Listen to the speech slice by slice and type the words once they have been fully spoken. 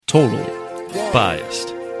Totally biased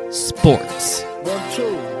sports. 1, 2.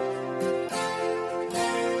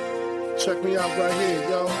 Check me out right here,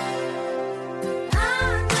 yo.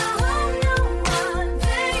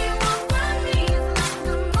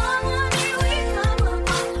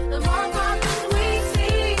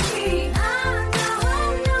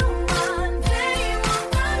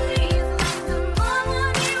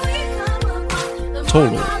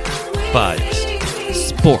 Totally biased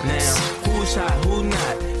sports. Who's hot, who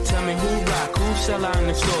not? Tell me who rock, who sell out in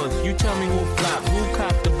the stores. You tell me who flop, who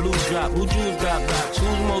cop the blue drop, who jewels got blocks,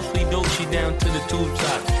 who's mostly dope, she down to the tube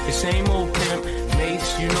top. The same old pimp,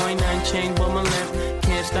 Mace, you know ain't nothing changed but my limp.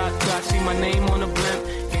 Can't stop till I see my name on the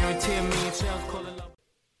blimp. Guarantee a million sales, call it love.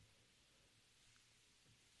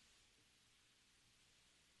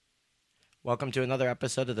 Welcome to another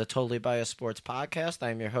episode of the Totally Biased Sports Podcast. I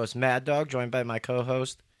am your host, Mad Dog, joined by my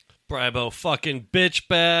co-host, Bribo fucking bitch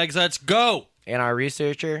bags. Let's go. and our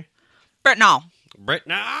researcher. Brit now.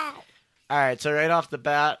 All right, so right off the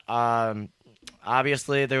bat,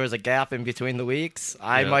 obviously there was a gap in between the weeks.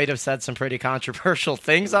 I might have said some pretty controversial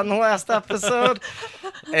things on the last episode,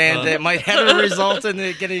 and it might have resulted in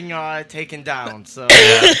it getting taken down. So,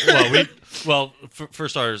 for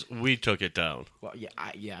starters, we took it down. well,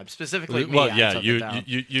 specifically me. Well, I yeah, took you it down.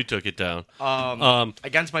 you took it down.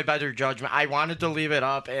 Against my better judgment, I wanted to leave it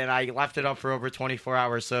up, and I left it up for over 24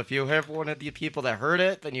 hours. So if you have one of the people that heard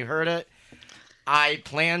it, then you heard it. I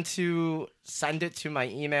plan to send it to my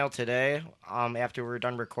email today after we're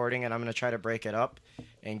done recording, and I'm going to try to break it up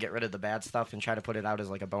and get rid of the bad stuff and try to put it out as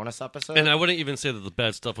like a bonus episode. And I wouldn't even say that the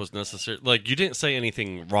bad stuff was necessary. Like, you didn't say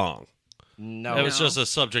anything wrong. No. It was just a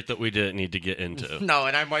subject that we didn't need to get into. No,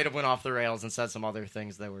 and I might have went off the rails and said some other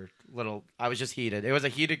things that were I was just heated. It was a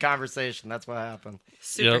heated conversation. That's what happened.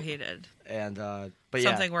 Super Yep. heated. And, but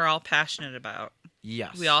Something we're all passionate about.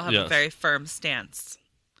 yes. We all have Yes. a very firm stance.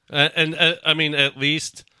 And I mean, at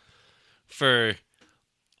least for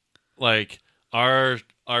like our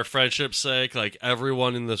friendship's sake, like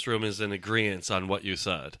everyone in this room is in agreement on what you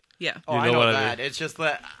said. Yeah. Oh, You I know know what I that. mean? It's just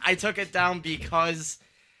that I took it down because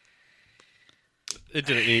It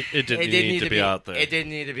didn't need to be out there. It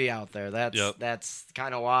didn't need to be out there. Yep. That's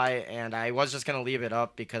kind of why. And I was just gonna leave it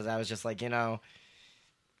up because I was just like,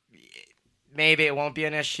 maybe it won't be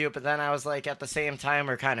an issue. But then I was like, at the same time,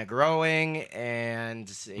 we're kind of growing,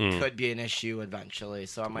 and it could be an issue eventually.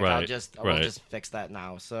 So I'm like, Right, I will right. just fix that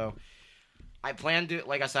now. So I plan to,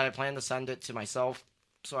 like I said, I plan to send it to myself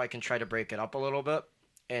so I can try to break it up a little bit,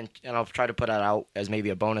 and I'll try to put that out as maybe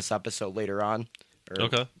a bonus episode later on.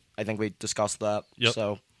 Okay. I think we discussed that. Yep.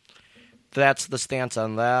 So that's the stance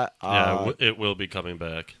on that. It will be coming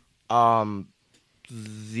back.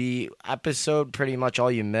 The episode, pretty much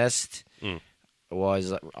all you missed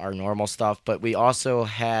was our normal stuff, but we also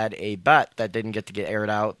had a bet that didn't get aired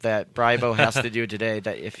out that Bribo has to do today.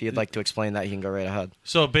 That if you'd like to explain that, you can go right ahead.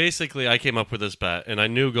 So basically, I came up with this bet, and I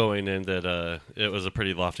knew going in that it was a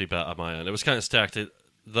pretty lofty bet on my end. It was kind of stacked.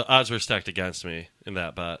 The odds were stacked against me in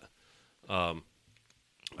that bet.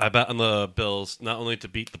 I bet on the Bills not only to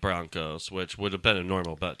beat the Broncos, which would have been a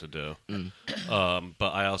normal bet to do, but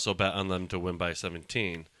I also bet on them to win by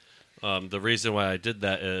 17. The reason why I did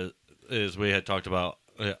that is we had talked about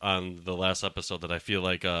on the last episode that I feel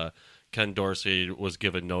like Ken Dorsey was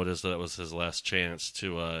given notice that it was his last chance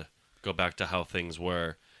to go back to how things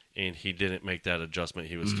were, and he didn't make that adjustment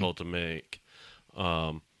he was told to make.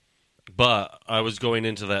 But I was going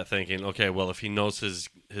into that thinking, okay, well, if he knows his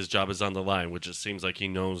job is on the line, which it seems like he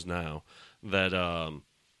knows now, that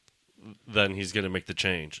then he's going to make the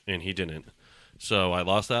change, and he didn't. So I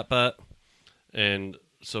lost that bet, and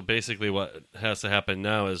so basically what has to happen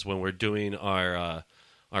now is when we're doing our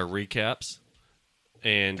recaps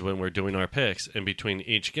and when we're doing our picks, in between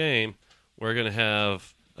each game, we're going to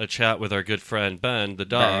have a chat with our good friend Ben, the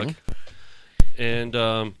dog, and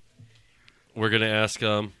we're going to ask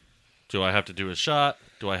him, do I have to do a shot?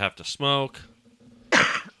 Do I have to smoke?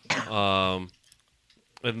 And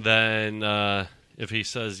then if he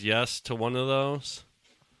says yes to one of those,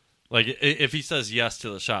 like if he says yes to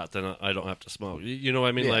the shot, then I don't have to smoke. You know what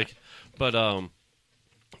I mean? Yeah. Like, but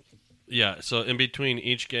yeah. So in between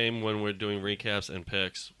each game, when we're doing recaps and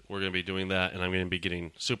picks, we're gonna be doing that, and I'm gonna be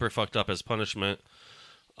getting super fucked up as punishment.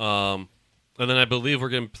 And then I believe we're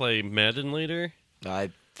gonna play Madden later.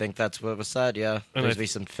 I think that's what was said. Yeah, And there's be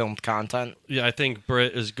some filmed content. Yeah, I think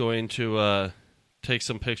Britt is going to take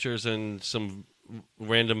some pictures and some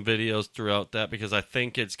random videos throughout that because I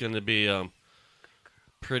think it's going to be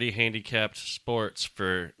pretty handicapped sports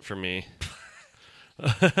for me.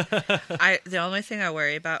 The only thing I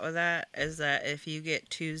worry about with that is that if you get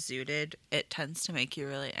too zooted, it tends to make you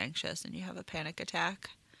really anxious and you have a panic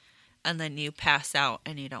attack. and then you pass out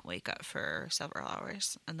and you don't wake up for several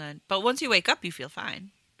hours. But once you wake up, you feel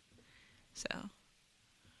fine. So,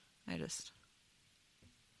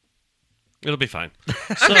 It'll be fine.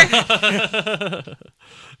 Okay.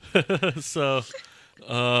 So,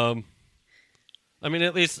 I mean,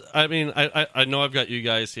 at least, I know I've got you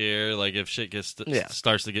guys here. Like, if shit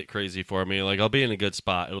starts to get crazy for me, like, I'll be in a good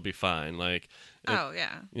spot. It'll be fine. Like, Oh,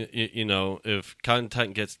 yeah. you know, if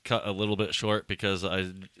content gets cut a little bit short because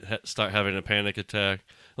I start having a panic attack,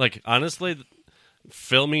 like, honestly,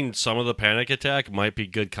 filming some of the panic attack might be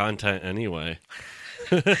good content anyway.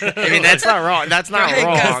 I mean, that's not wrong. That's not Brian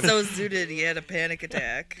wrong. got so zooted he had a panic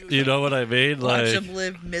attack. You know what I mean? Watch Like, him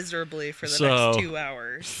live miserably for the next 2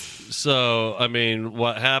 hours. So, I mean,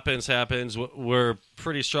 what happens. We're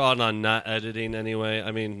pretty strong on not editing anyway.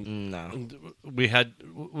 I mean, No.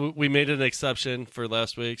 we made an exception for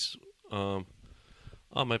last week's. My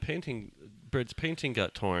Brid's painting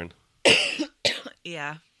got torn.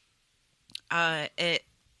 Yeah. It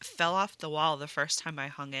fell off the wall the first time I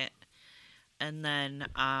hung it. And then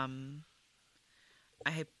I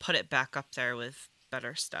put it back up there with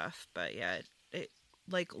better stuff. But yeah, it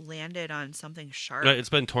like landed on something sharp. Right, it's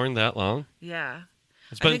been torn that long? Yeah.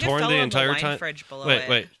 It's been torn the entire wine time. Fridge below Wait.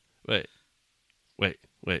 it.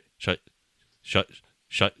 Shut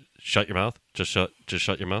your mouth. Just shut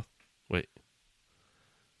your mouth. Wait.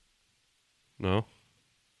 No.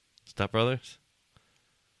 Step Brothers?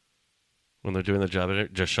 When they're doing the job,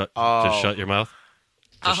 just shut your mouth.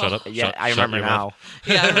 Just shut up. Yeah, I shut remember your now. mouth.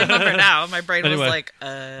 Yeah, I remember now. My brain Anyway, was like,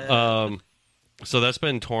 So that's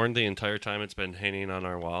been torn the entire time it's been hanging on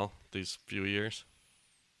our wall these few years.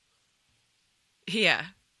 Yeah.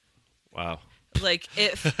 Wow. Like,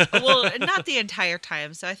 well, not the entire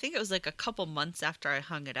time. So I think it was like a couple months after I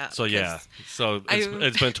hung it up. So yeah. So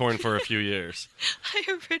it's been torn for a few years.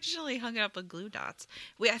 I originally hung it up with glue dots.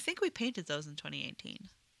 I think we painted those in 2018.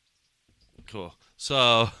 Cool.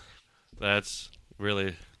 So that's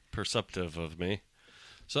really perceptive of me.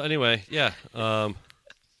 So anyway, yeah.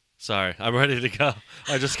 Sorry, I'm ready to go.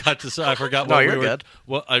 I just got to. I forgot.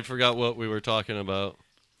 I forgot what we were talking about.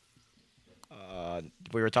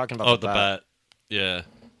 We were talking about the bet. Yeah.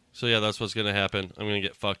 So yeah, that's what's gonna happen. I'm gonna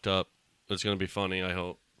get fucked up. It's gonna be funny. I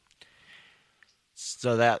hope.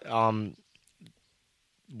 So that that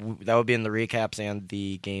would be in the recaps and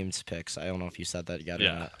the games picks. I don't know if you said that yet or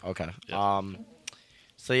not. Okay. Yeah.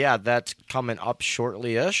 So yeah, that's coming up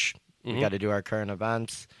shortly-ish. Mm-hmm. We got to do our current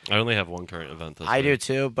events. I only have one current event. I do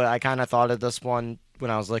too, but I kind of thought of this one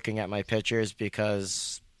when I was looking at my pictures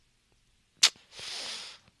because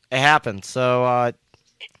it happened. So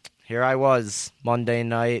here I was, Monday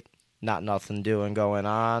night, nothing going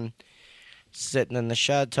on, sitting in the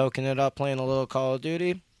shed, toking it up, playing a little Call of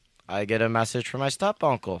Duty. I get a message from my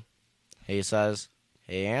step-uncle. He says,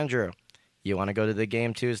 "Hey, Andrew, you want to go to the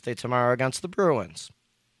game Tuesday tomorrow against the Bruins?"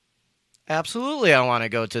 Absolutely, I want to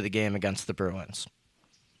go to the game against the Bruins.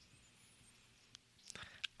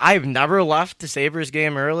 I've never left the Sabres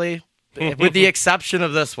game early, with the exception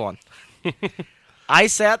of this one. I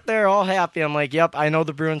sat there all happy. I'm like, yep, I know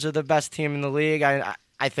the Bruins are the best team in the league.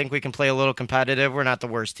 I think we can play a little competitive. We're not the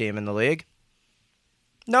worst team in the league.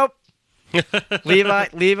 Nope.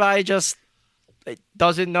 Levi just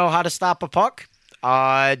doesn't know how to stop a puck.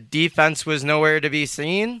 Defense was nowhere to be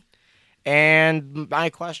seen. And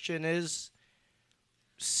my question is,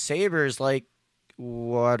 Sabres, like,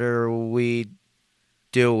 what are we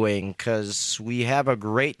doing? Because we have a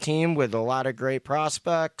great team with a lot of great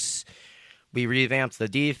prospects. We revamped the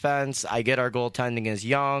defense. I get our goaltending is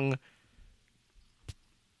young.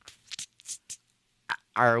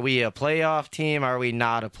 Are we a playoff team? Are we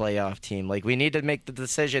not a playoff team? Like, we need to make the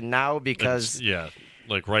decision now because...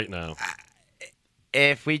 like right now.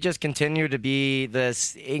 If we just continue to be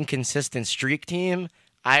this inconsistent streak team,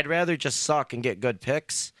 I'd rather just suck and get good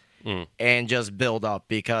picks and just build up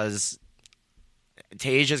because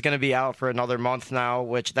Tage is going to be out for another month now,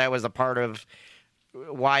 which that was a part of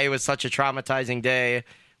why it was such a traumatizing day,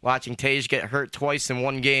 watching Tage get hurt twice in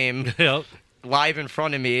one game live in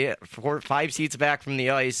front of me, 5 seats back from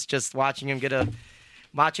the ice, just watching him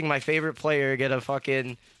watching my favorite player get a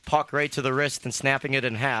fucking puck right to the wrist and snapping it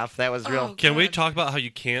in half. That was real. Can we talk about how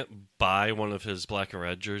you can't buy one of his black and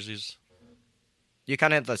red jerseys? You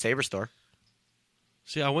kind of at the Sabre store.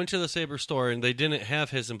 See, I went to the Sabre store and they didn't have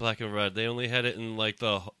his in black and red. They only had it in like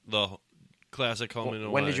the classic home and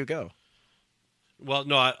away. When did you go? Well,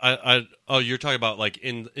 no, I oh, you're talking about like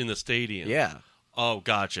in the stadium. Yeah. Oh,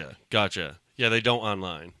 gotcha. Yeah, they don't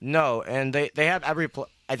online. No, and they have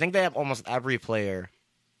I think they have almost every player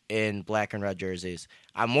in black and red jerseys.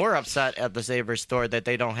 I'm more upset at the Sabres store that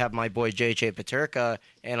they don't have my boy J.J. Paterka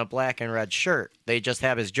in a black and red shirt. They just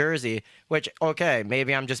have his jersey, which, okay,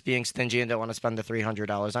 maybe I'm just being stingy and don't want to spend the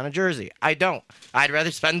 $300 on a jersey. I don't. I'd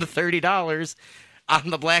rather spend the $30 on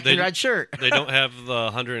the black and red shirt. They don't have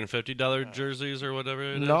the $150 jerseys or whatever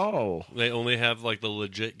it is? No. They only have, like, the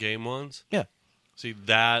legit game ones? Yeah. See,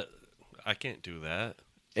 that... I can't do that.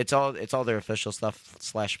 It's all their official stuff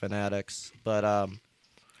 / fanatics. But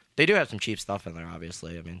they do have some cheap stuff in there,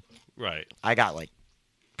 obviously. I mean... Right. I got, like...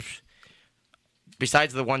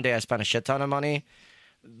 Besides the one day I spent a shit ton of money,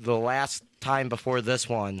 the last time before this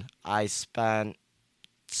one, I spent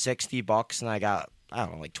 $60 and I got... I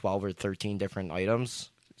don't know, like 12 or 13 different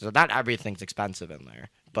items. So not everything's expensive in there,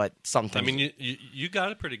 but some things. I mean, you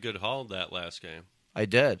got a pretty good haul that last game. I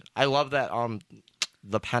did. I love that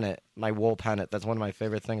the pennant, my wool pennant. That's one of my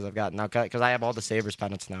favorite things I've got now because I have all the Sabres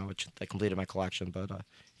pennants now, which I completed my collection. But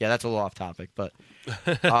yeah, that's a little off topic. But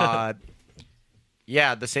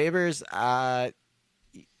yeah, the Sabres. That's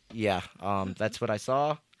what I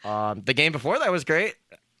saw. The game before that was great.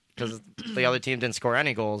 Because the other team didn't score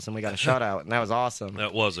any goals, and we got a shutout, and that was awesome.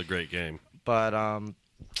 That was a great game. But,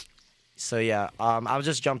 so yeah, I'll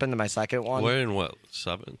just jump into my second one. We're in what,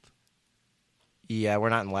 7th? Yeah, we're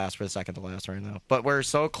not in last. We're second to last right now. But we're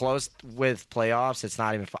so close with playoffs, it's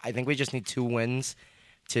not even I think we just need 2 wins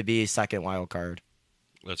to be second wild card.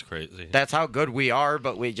 That's crazy. That's how good we are,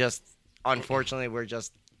 but we just, unfortunately, we're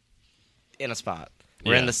just in a spot.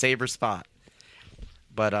 We're in the Sabre spot.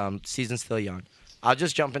 But season's still young. I'll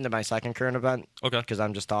just jump into my second current event. Okay. Because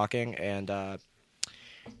I'm just talking. And,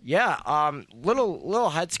 little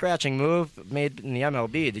head-scratching move made in the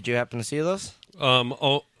MLB. Did you happen to see this?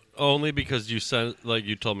 Only because you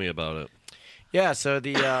told me about it. Yeah, so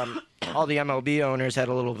the all the MLB owners had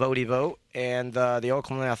a little votey vote, and the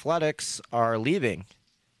Oakland Athletics are leaving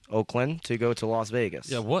Oakland to go to Las Vegas.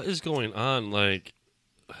 Yeah, what is going on? Like,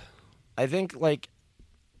 I think,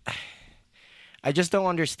 I just don't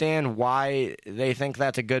understand why they think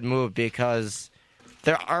that's a good move because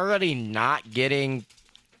they're already not getting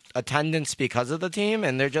attendance because of the team,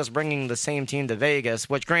 and they're just bringing the same team to Vegas,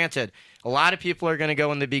 which, granted, a lot of people are going to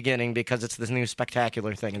go in the beginning because it's this new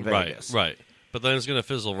spectacular thing in Vegas. Right. But then it's going to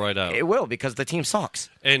fizzle right out. It will because the team sucks.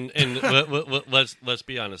 And let's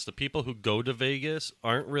be honest. The people who go to Vegas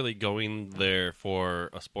aren't really going there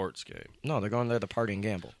for a sports game. No, they're going there to party and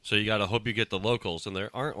gamble. So you got to hope you get the locals, and there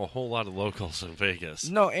aren't a whole lot of locals in Vegas.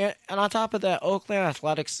 No, and on top of that, Oakland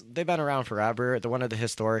Athletics, they've been around forever. They're one of the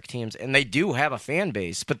historic teams, and they do have a fan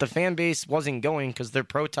base, but the fan base wasn't going because they're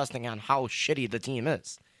protesting on how shitty the team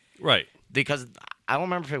is. Right. Because I don't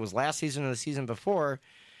remember if it was last season or the season before,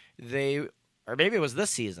 or maybe it was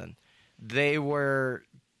this season, they were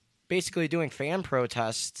basically doing fan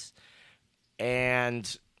protests,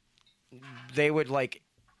 and they would,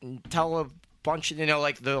 tell a bunch of,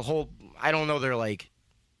 the whole, I don't know their,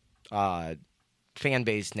 fan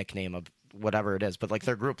base nickname of whatever it is, but,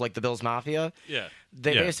 their group, the Bills Mafia. Yeah.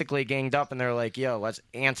 They basically ganged up, and they're like, yo, let's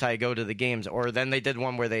anti-go to the games. Or then they did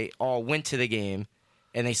one where they all went to the game,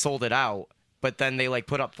 and they sold it out. But then they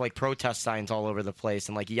put up protest signs all over the place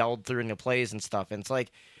and yelled through the plays and stuff. And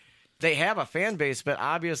it's they have a fan base, but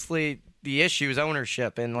obviously the issue is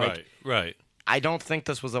ownership. And right. I don't think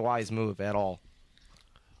this was a wise move at all.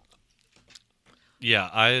 Yeah,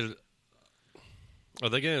 are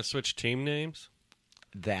they going to switch team names?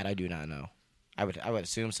 That I do not know. I would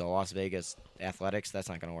assume so. Las Vegas Athletics. That's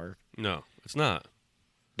not going to work. No, it's not.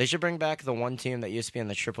 They should bring back the one team that used to be in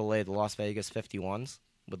the AAA, the Las Vegas 51s.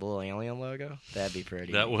 With the little alien logo? That'd be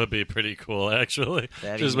pretty. That would be pretty cool, actually.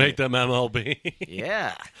 Just make them MLB.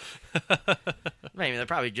 Yeah. I mean, they're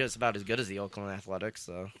probably just about as good as the Oakland Athletics,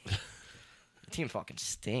 so. The team fucking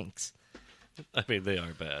stinks. I mean, they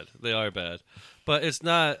are bad. But it's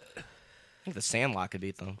not. I think the Sandlot could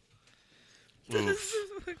beat them. Oof.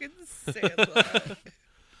 Fucking Sandlot.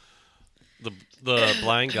 The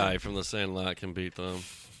blind guy from the Sandlot can beat them.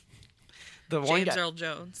 James Earl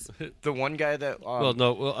Jones. The one guy that...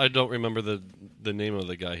 I don't remember the name of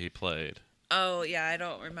the guy he played. Oh, yeah, I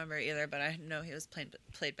don't remember either, but I know he was played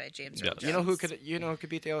by James Earl Jones. You know who could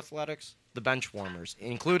beat the Athletics? The bench warmers,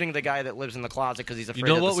 including the guy that lives in the closet because he's afraid of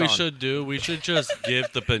the sun. You know what we should do? We should just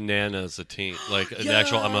give the Bananas a team, an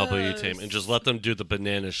actual MLB team, and just let them do the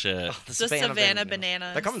banana shit. The Savannah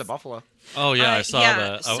Bananas. They're coming to Buffalo. Oh, yeah, I saw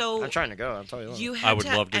that. So I'm trying to go, I'll tell you that. I would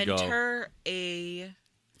love to go. Enter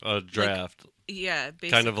a draft. Basically.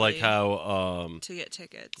 Kind of like how to get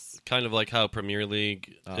tickets. Kind of like how Premier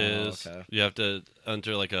League is. Okay. You have to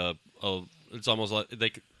enter it's almost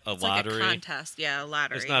like a lottery. Like a contest, a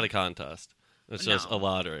lottery. It's not a contest. It's just a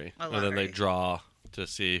lottery. And then they draw to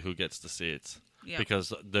see who gets the seats Yeah.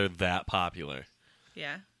 because they're that popular.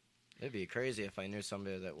 Yeah. It'd be crazy if I knew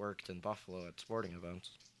somebody that worked in Buffalo at sporting events.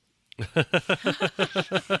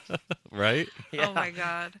 Right? Oh my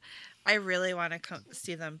god. I really want to come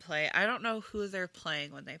see them play. I don't know who they're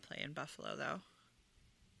playing when they play in Buffalo though.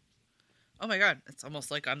 Oh my god, it's almost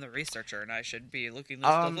like I'm the researcher and I should be looking this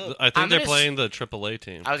stuff up. I think I'm they're gonna playing the AAA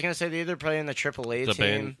team. I was gonna say they either play in the AAA The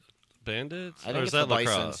team. Bandits? I Or think is it's that the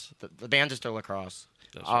lacrosse? Bisons. The Bandits are lacrosse.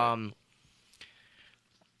 That's right.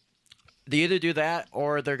 They either do that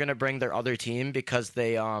or they're gonna bring their other team because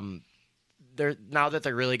they're now that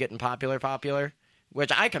they're really getting popular,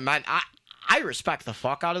 which I commend. I respect the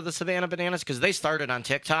fuck out of the Savannah Bananas because they started on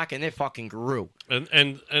TikTok and they fucking grew.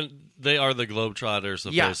 And they are the Globetrotters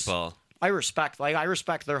of Yes. baseball. I respect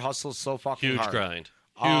their hustles so fucking Huge hard. grind.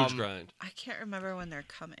 Huge grind. I can't remember when they're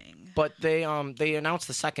coming. But they announced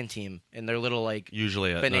the second team in their little like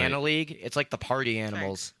Usually at banana night. league. It's like the party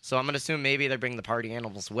animals. So I'm gonna assume maybe they bring the party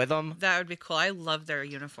animals with them. That would be cool. I love their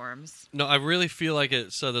uniforms. No, I really feel like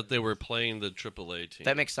it said that they were playing the AAA team.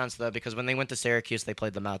 That makes sense though because when they went to Syracuse, they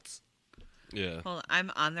played the Mets. Yeah. Well,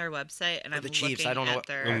 I'm on their website and I'm the Chiefs, looking I don't know at what-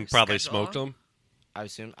 their And probably schedule. smoked them. I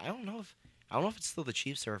assume. I don't know if it's still the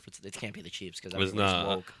Chiefs or if it can't be the Chiefs because was everybody's not.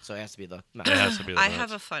 woke. So it has to be the Mets. It has to be the I Mets.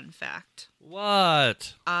 have a fun fact.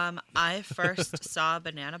 What? I first saw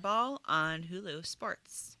Banana Ball on Hulu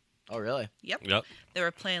Sports. Oh really? Yep. Yep. They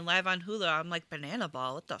were playing live on Hulu. I'm like, Banana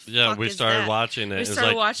Ball? What the Yeah, fuck we is started that? watching it. We It's started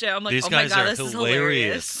like, watching it. I'm like, these oh my guys god, are this is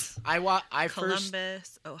hilarious. hilarious. I first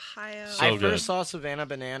Columbus, Ohio. So I good. first saw Savannah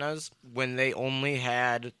Bananas when they only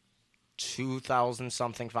had 2,000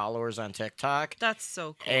 something followers on TikTok. That's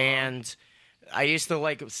so cool. And I used to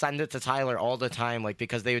like send it to Tyler all the time, like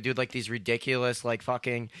because they would do like these ridiculous, like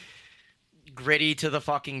fucking gritty to the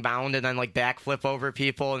fucking bound and then like backflip over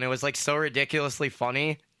people, and it was like so ridiculously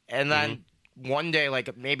funny. And then one day,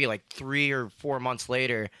 like maybe like 3 or 4 months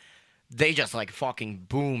later, they just like fucking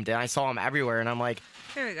boomed, and I saw them everywhere. And I'm like,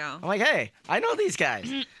 Here we go. hey, I know these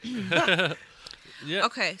guys. Yeah.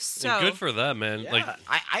 Okay, And so good for them, man. Yeah, Like,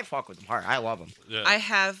 I fuck with them hard. I love them. yeah. I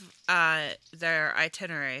have their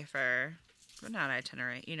itinerary for, well, not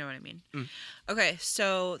itinerary, you know what I mean. Okay,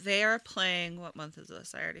 so they are playing, what month is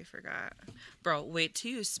this? I already forgot. Bro, wait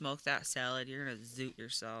till you smoke that salad. You're going to zoot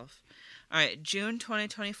yourself. All right, June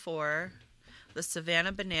 2024, the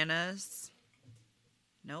Savannah Bananas.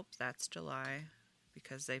 Nope, that's July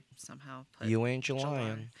because they somehow put You ain't July.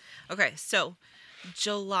 July. Okay, so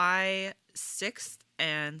July 6th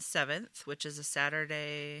and 7th, which is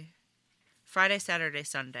a Friday, Saturday,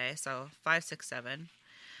 Sunday, so 5, 6, 7.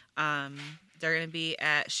 They're going to be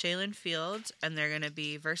at Shaylin Field, and they're going to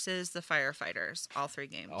be versus the Firefighters, all 3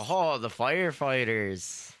 games. Oh, the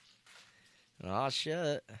firefighters. Oh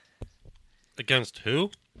shit. Against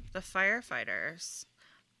who? The Firefighters.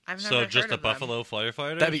 I've never So heard just of a them. Buffalo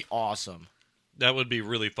firefighter? That'd be awesome. That would be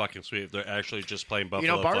really fucking sweet if they're actually just playing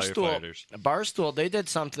Buffalo You know, firefighters. Barstool, they did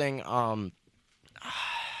something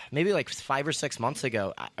maybe like 5 or 6 months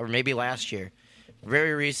ago, or maybe last year,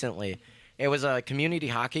 very recently. It was a community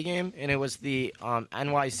hockey game, and it was the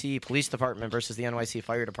NYC Police Department versus the NYC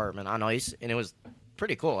Fire Department on ice, and it was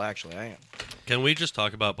pretty cool, actually. Can we just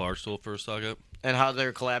talk about Barstool for a second? And how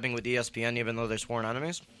they're collabing with ESPN, even though they're sworn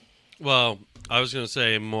enemies. Well, I was going to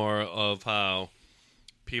say more of how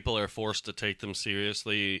people are forced to take them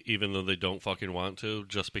seriously even though they don't fucking want to,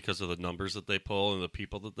 just because of the numbers that they pull and the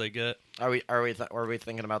people that they get. Are we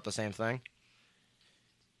thinking about the same thing?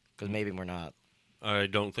 Because maybe we're not. I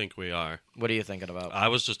don't think we are. What are you thinking about? I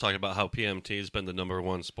was just talking about how PMT has been the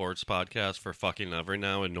 #1 sports podcast for fucking ever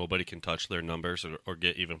now, and nobody can touch their numbers or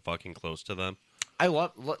get even fucking close to them.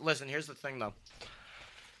 Listen, here's the thing, though.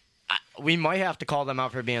 We might have to call them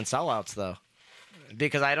out for being sellouts, though,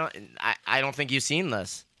 because I don't think you've seen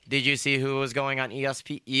this. Did you see who was going on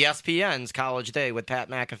ESPN's College Day with Pat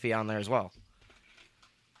McAfee on there as well?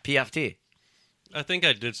 PFT, I think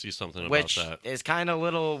I did see something about which that. is kind of a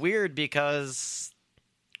little weird because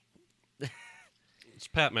It's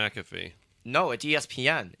Pat McAfee. no, it's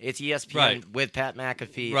ESPN. It's ESPN Right. with Pat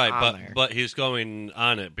McAfee Right, on there. but he's going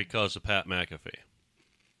on it because of Pat McAfee.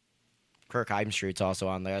 Kirk Heimstreet's also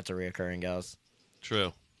on there. That's a reoccurring guest.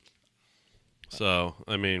 True. So,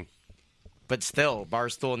 I mean, But still,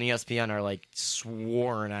 Barstool and ESPN are like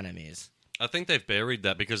sworn enemies. I think they've buried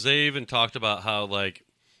that because they even talked about how, like,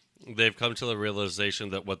 they've come to the realization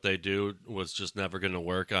that what they do was just never going to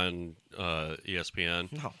work on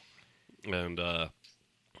ESPN. No. And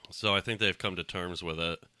so I think they've come to terms with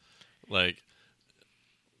it. Like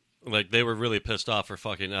they were really pissed off for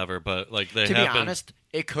fucking ever, but like they To be have been. honest,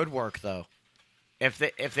 it could work though. If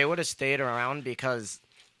they would have stayed around, because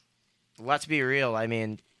let's be real. I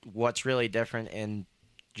mean, what's really different in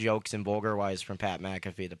jokes and vulgar wise from Pat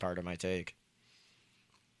McAfee? The part of my take.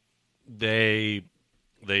 They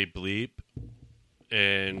bleep,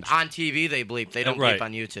 and On TV they bleep. They don't bleep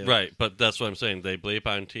on YouTube. Right, but that's what I'm saying. They bleep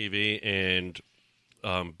on TV, and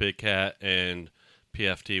Big Cat and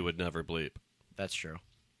PFT would never bleep. That's true.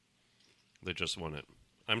 They just wouldn't.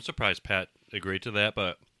 I'm surprised Pat agreed to that,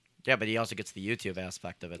 but... Yeah, but he also gets the YouTube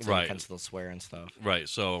aspect of it, so he can still swear and stuff. Right,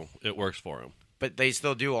 so it works for him. But they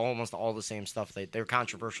still do almost all the same stuff. They're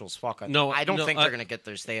controversial as fuck. No, I don't think they're going to get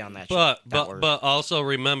their stay on that but, shit. But also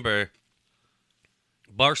remember,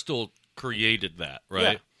 Barstool created that,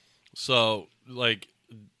 right? Yeah. So, like,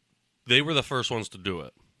 they were the first ones to do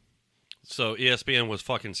it. So ESPN was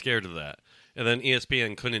fucking scared of that. And then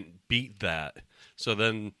ESPN couldn't beat that. So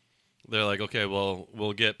then they're like, okay, well,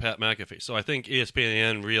 we'll get Pat McAfee. So I think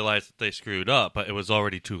ESPN realized that they screwed up, but it was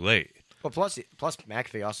already too late. Well, plus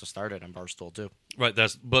McAfee also started on Barstool too. Right,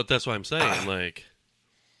 that's what I'm saying. Like,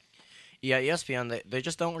 yeah, ESPN they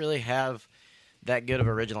just don't really have that good of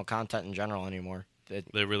original content in general anymore.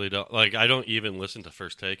 They really don't. Like, I don't even listen to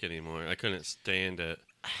First Take anymore. I couldn't stand it.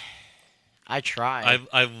 I try.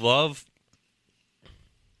 I love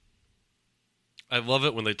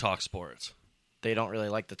it when they talk sports. They don't really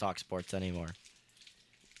like to talk sports anymore.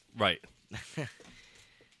 Right.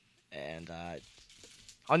 And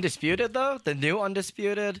Undisputed, though, the new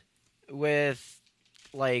Undisputed with,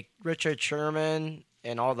 like, Richard Sherman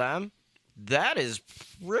and all them, that is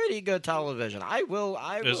pretty good television. I will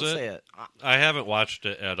say it. I haven't watched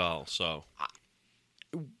it at all, so.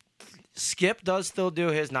 Skip does still do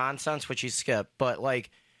his nonsense, which he's Skip, but, like,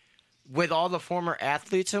 with all the former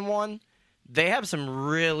athletes in one, they have some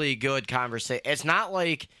really good conversation. It's not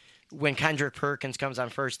like when Kendrick Perkins comes on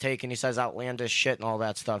First Take and he says outlandish shit and all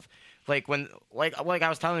that stuff. Like when, like I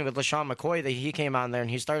was telling you with LaShawn McCoy, that he came on there and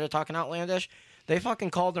he started talking outlandish. They fucking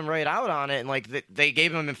called him right out on it, and like they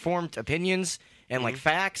gave him informed opinions and like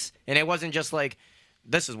facts, and it wasn't just like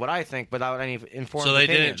this is what I think without any informed. So they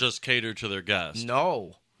opinion. didn't just cater to their guests.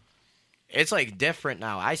 No, it's like different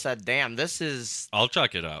now. I said, "Damn, this is." I'll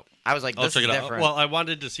check it out. I was like, "This is different." Well, I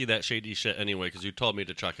wanted to see that shady shit anyway because you told me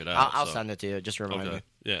to check it out. I'll send it to you. Just remind me.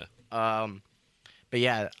 Yeah. But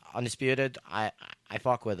yeah, Undisputed. I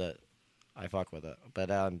fuck with it.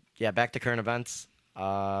 But yeah, back to current events.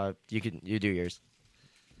 You do yours.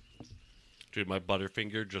 Dude, my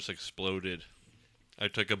Butterfinger just exploded. I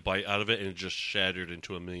took a bite out of it and it just shattered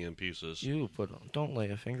into a million pieces. Don't lay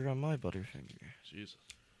a finger on my Butterfinger. Jesus.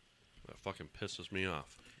 That fucking pisses me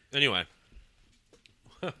off. Anyway.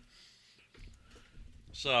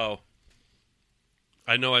 So,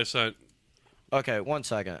 I know I sent... Okay, 1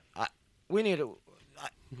 second. We need to...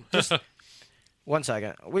 Just... 1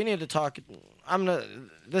 second. We need to talk...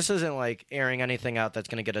 This isn't like airing anything out that's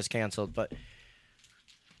going to get us canceled, but...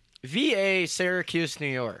 VA, Syracuse, New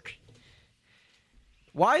York.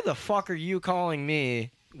 Why the fuck are you calling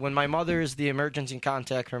me when my mother is the emergency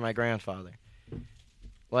contact for my grandfather?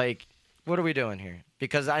 Like, what are we doing here?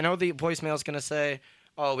 Because I know the voicemail is going to say,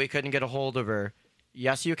 oh, we couldn't get a hold of her.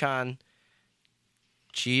 Yes, you can.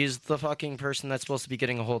 She's the fucking person that's supposed to be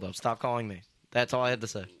getting a hold of. Stop calling me. That's all I had to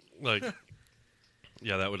say. Like,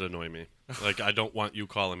 yeah, that would annoy me. Like, I don't want you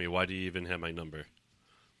calling me. Why do you even have my number?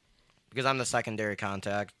 Because I'm the secondary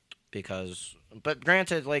contact. But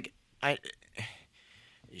granted, like,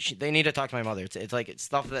 they need to talk to my mother. It's like it's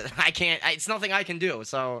stuff that I can't. It's nothing I can do.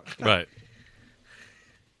 So right.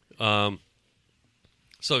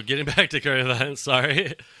 So getting back to current events.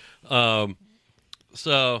 Sorry.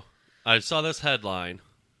 So I saw this headline.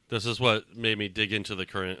 This is what made me dig into the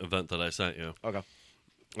current event that I sent you. Okay.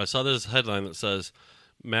 I saw this headline that says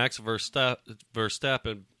Max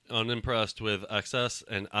Verstappen unimpressed with excess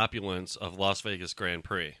and opulence of Las Vegas Grand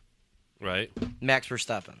Prix. Right? Max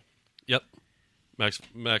Verstappen. Yep. Max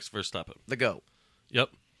Verstappen. The GOAT. Yep.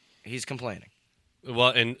 He's complaining.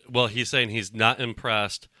 Well, he's saying he's not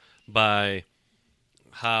impressed by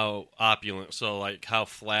how opulent, so like how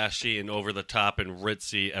flashy and over the top and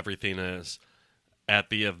ritzy everything is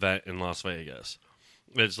at the event in Las Vegas.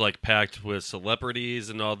 It's like packed with celebrities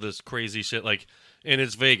and all this crazy shit. Like, and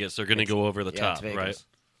it's Vegas; they're going to go over the top, right?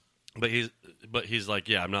 But he's like,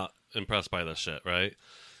 yeah, I'm not impressed by this shit, right?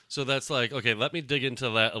 So that's like, okay, let me dig into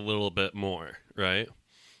that a little bit more, right?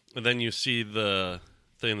 And then you see the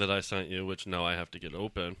thing that I sent you, which now I have to get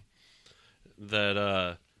open,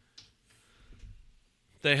 that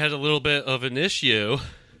they had a little bit of an issue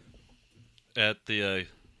at the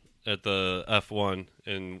F1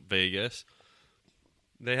 in Vegas.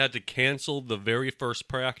 They had to cancel the very first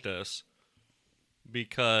practice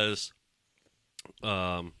because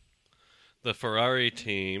the Ferrari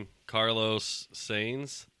team Carlos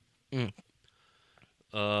Sainz,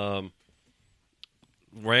 Mm.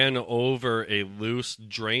 ran over a loose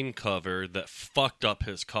drain cover that fucked up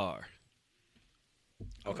his car.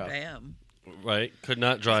 Okay. Damn. Right? Could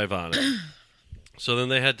not drive on it. So then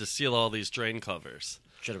they had to seal all these drain covers.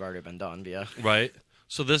 Should have already been done, but yeah. Right?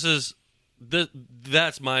 So that's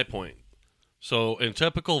my point. So in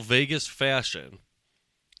typical Vegas fashion,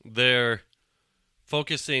 they're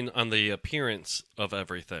focusing on the appearance of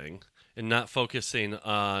everything and not focusing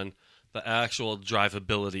on the actual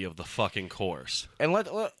drivability of the fucking course. And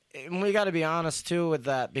and we got to be honest too with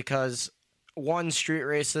that because street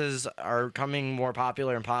races are becoming more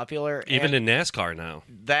popular and popular. Even and in NASCAR now.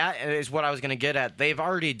 that is what I was going to get at. They've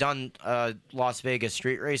already done a Las Vegas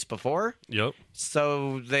street race before, Yep.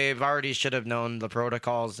 so they've already should have known the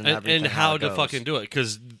protocols and everything. And how it to goes. fucking do it,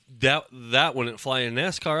 because that wouldn't fly in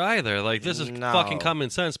NASCAR either. Like, this is No. fucking common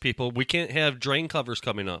sense, people. We can't have drain covers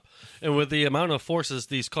coming up. And with the amount of forces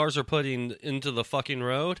these cars are putting into the fucking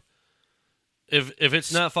road, if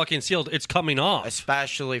it's not fucking sealed, it's coming off.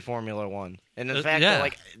 Especially Formula One. And the fact yeah. that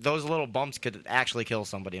like those little bumps could actually kill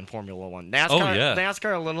somebody in Formula One. NASCAR, Oh, yeah.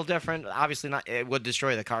 NASCAR a little different. Obviously not. It would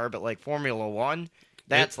destroy the car, but like Formula One,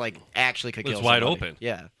 that's like actually could kill. It's wide somebody. open.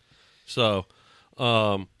 Yeah. So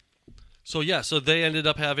they ended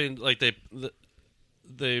up having, like,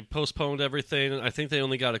 they postponed everything. I think they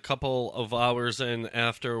only got a couple of hours in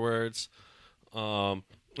afterwards.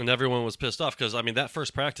 And everyone was pissed off because, I mean, that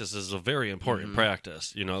first practice is a very important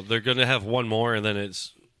practice. You know, they're going to have one more and then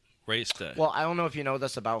it's race day. Well, I don't know if you know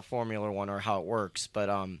this about Formula One or how it works, but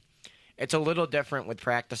it's a little different with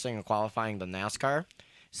practicing and qualifying than NASCAR.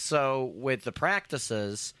 So with the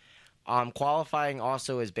practices, qualifying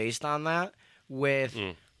also is based on that with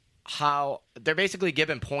how they're basically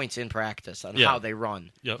given points in practice on how they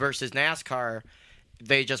run. Yep. Versus NASCAR,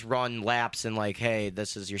 they just run laps and like, hey,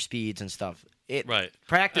 this is your speeds and stuff. Right.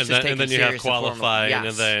 Practice and is taken then you have serious in Formula- qualifying, Yes.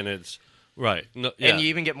 and then it's right. No, yeah. And you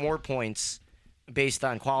even get more points based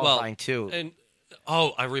on qualifying too. And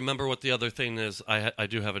I remember what the other thing is. I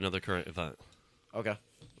do have another current event. Okay.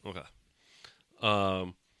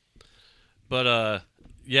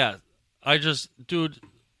 Yeah, dude,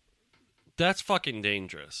 that's fucking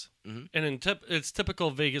dangerous. Mm-hmm. And it's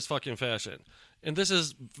typical Vegas fucking fashion. And this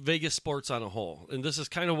is Vegas sports on a whole. And this is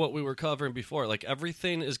kind of what we were covering before. Like,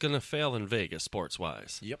 everything is going to fail in Vegas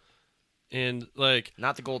sports-wise. Yep. And, like...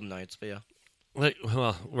 Not the Golden Knights, but yeah. Like,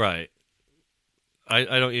 well, right.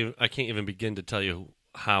 I can't even begin to tell you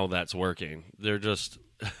how that's working. They're just...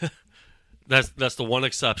 that's the one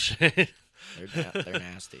exception. They're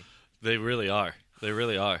nasty. They really are. They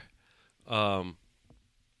really are.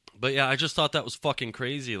 But yeah, I just thought that was fucking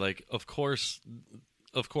crazy. Like, of course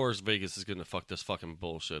Vegas is going to fuck this fucking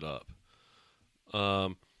bullshit up.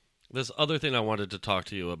 This other thing I wanted to talk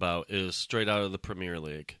to you about is straight out of the Premier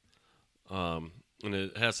League. And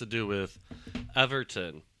it has to do with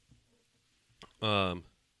Everton. They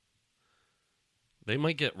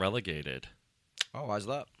might get relegated. Oh, why's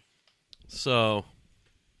that? So,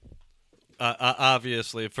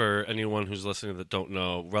 obviously, for anyone who's listening that don't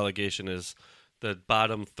know, relegation is the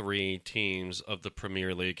bottom three teams of the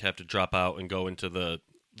Premier League have to drop out and go into the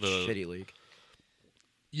Shitty league.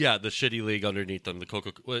 Yeah, the shitty league underneath them.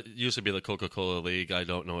 It used to be the Coca-Cola League. I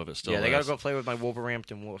don't know if it's still Yeah, they is. got to go play with my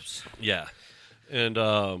Wolverhampton Wolves. Yeah. And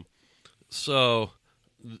and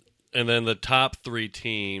then the top three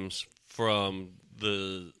teams from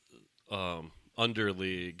the under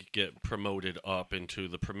league get promoted up into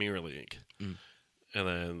the Premier League. And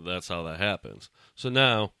then that's how that happens. So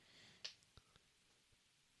now,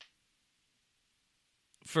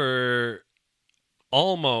 for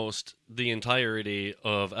almost the entirety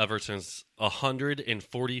of Everton's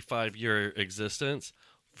 145-year existence,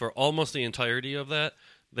 for almost the entirety of that,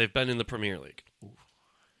 they've been in the Premier League.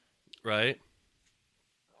 Right?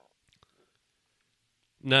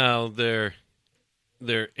 Now, they're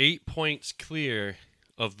 8 points clear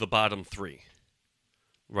of the bottom three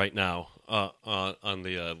right now on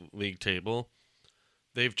the league table.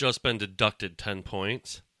 They've just been deducted 10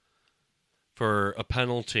 points for a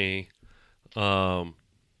penalty for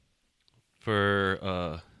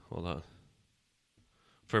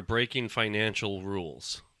breaking financial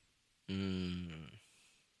rules.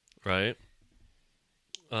 Right?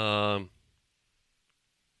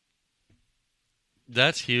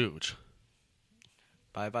 That's huge.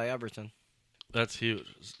 Bye-bye, Everton. That's huge.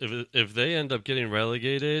 If they end up getting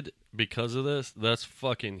relegated because of this, that's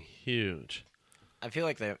fucking huge. I feel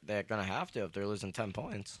like they're going to have to if they're losing 10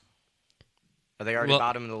 points. Are they already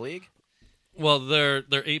bottom of the league? Well, they're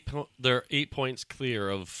 8 points clear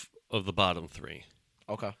of the bottom three.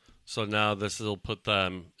 Okay. So now this will put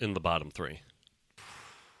them in the bottom 3.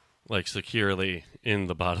 Like, securely in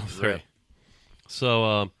the bottom 3. Rip.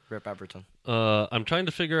 So, Rip Everton. I'm trying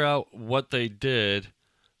to figure out what they did.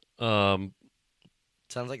 Sounds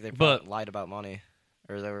like they lied about money.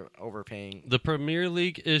 Or they were overpaying. The Premier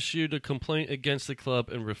League issued a complaint against the club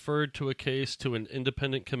and referred to a case to an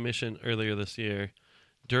independent commission earlier this year.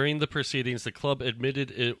 During the proceedings, the club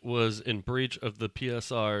admitted it was in breach of the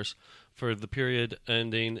PSRs for the period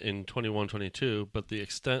ending in 21-22, but the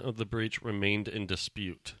extent of the breach remained in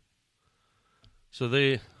dispute. So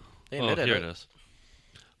they admitted here it is.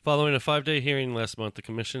 Following a 5-day hearing last month, the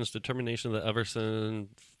commission's determination that Everton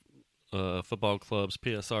Football Club's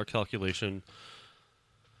PSR calculation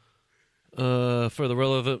for the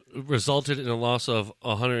relevant resulted in a loss of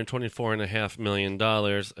 $124.5 million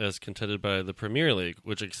as contended by the Premier League,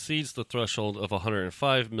 which exceeds the threshold of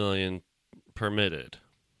 $105 million permitted.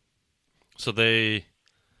 So they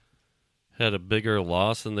had a bigger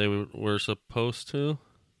loss than they were supposed to.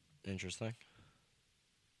 Interesting.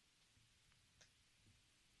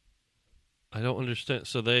 I don't understand.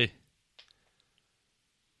 So they're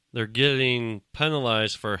getting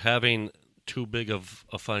penalized for having too big of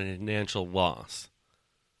a financial loss.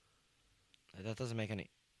 That doesn't make any...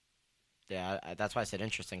 Yeah, that's why I said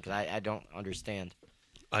interesting, because I don't understand.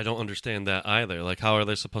 I don't understand that either. Like, how are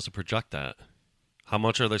they supposed to project that? How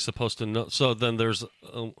much are they supposed to know? So then there's...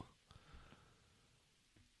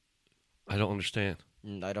 I don't understand.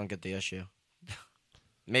 I don't get the issue.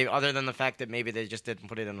 Maybe other than the fact that maybe they just didn't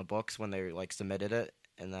put it in the books when they like submitted it,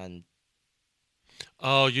 and then...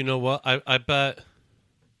 Oh, you know what? I bet...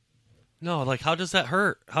 No, like, how does that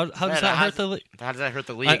hurt? How does that hurt the league? How does that hurt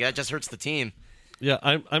the league? That just hurts the team. Yeah,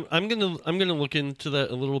 I'm gonna look into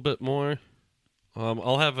that a little bit more.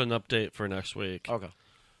 I'll have an update for next week. Okay.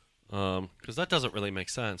 Because that doesn't really make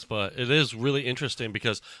sense, but it is really interesting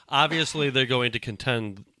because obviously they're going to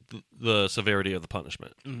contend the severity of the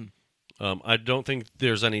punishment. Mm-hmm. I don't think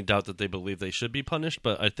there's any doubt that they believe they should be punished,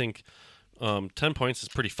 but I think 10 points is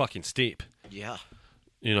pretty fucking steep. Yeah.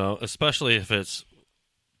 You know, especially if it's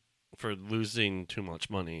for losing too much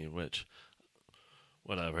money, which,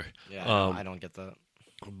 whatever. Yeah, I don't get that.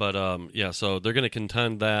 But, yeah, so they're going to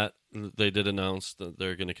contend that. They did announce that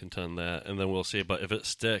they're going to contend that, and then we'll see. But if it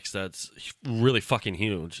sticks, that's really fucking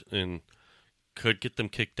huge and could get them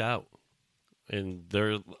kicked out. And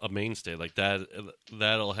they're a mainstay. Like,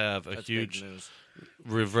 that'll have a huge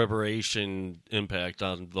reverberation impact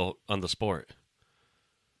on the sport.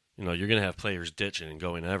 You know, you're going to have players ditching and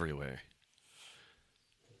going everywhere.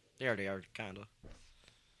 They already are, kind of.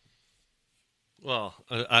 Well,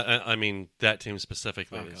 I mean, that team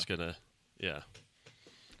specifically is going to, yeah.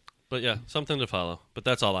 But, yeah, something to follow. But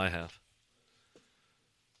that's all I have.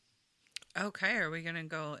 Okay, are we going to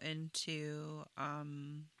go into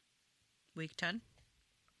week 10?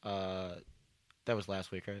 That was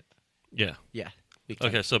last week, right? Yeah. Yeah. Week 10.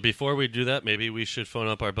 Okay, so before we do that, maybe we should phone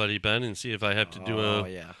up our buddy Ben and see if I have to do a... Oh,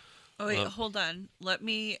 yeah. Oh, wait, hold on. Let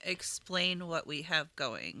me explain what we have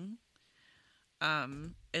going.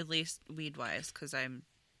 At least weed-wise, because I'm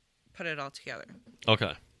put it all together.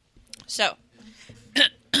 Okay. So,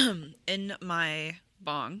 in my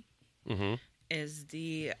bong Mm-hmm. is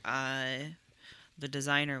the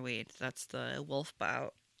designer weed. That's the Wolf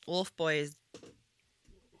Boys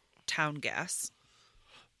Town Gas.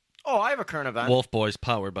 Oh, I have a current event. Wolf Boys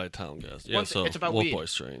powered by Town Gas. Yeah, so it's about Wolf weed.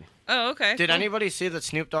 Boys strain. Oh, okay. Did anybody see that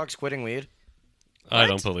Snoop Dogg's quitting weed? I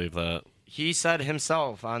don't believe that. He said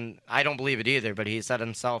himself I don't believe it either, but he said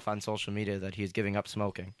himself on social media that he's giving up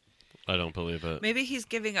smoking. I don't believe it. Maybe he's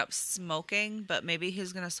giving up smoking, but maybe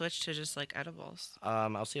he's going to switch to just like edibles.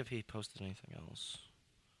 I'll see if he posted anything else.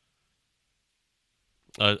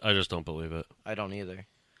 I just don't believe it. I don't either.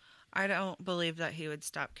 I don't believe that he would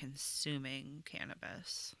stop consuming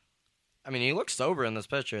cannabis. I mean, he looks sober in this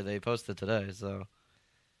picture they posted today, so...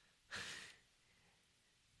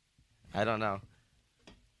 I don't know.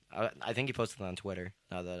 I think he posted it on Twitter,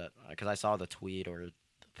 now that because I saw the tweet or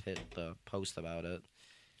the post about it.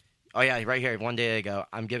 Oh, yeah, right here, 1 day ago.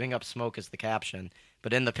 I'm giving up smoke is the caption.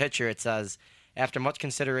 But in the picture, it says, after much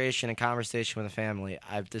consideration and conversation with the family,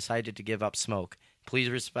 I've decided to give up smoke. Please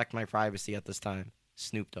respect my privacy at this time.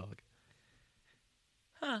 Snoop Dogg.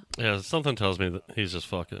 Huh. Yeah, something tells me that he's just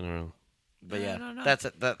fucking around. But I yeah, don't know. that's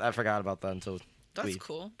it. I forgot about that until That's weed.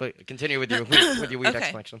 cool. But continue with your weed Okay.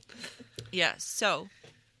 explanation. Yeah, so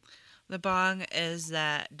the bong is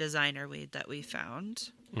that designer weed that we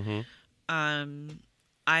found. Mm-hmm.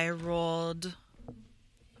 I rolled...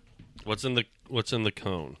 What's in the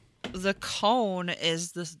cone? The cone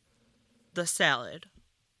is the salad.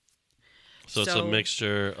 So it's a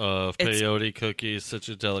mixture of peyote cookies,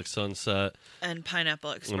 Citradelic Sunset, and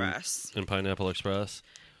Pineapple Express. and Pineapple Express.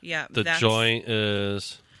 Yeah. The joint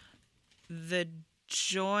is... The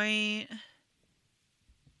joint...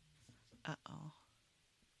 Uh-oh.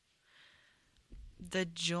 The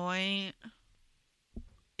joint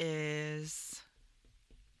is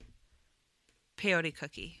peyote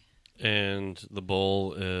cookie. And the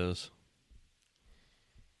bowl is...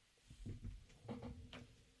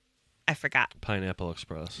 I forgot. Pineapple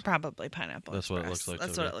Express. Probably Pineapple That's Express. what it looks like.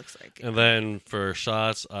 That's what it looks like. And then for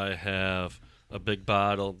shots, I have the big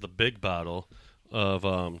bottle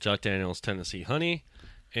of Jack Daniel's Tennessee Honey.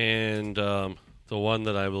 And the one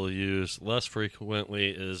that I will use less frequently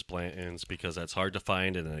is Blanton's because that's hard to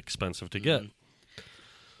find and expensive to get.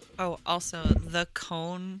 Oh, also, the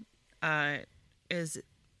cone it's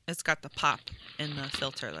got the pop in the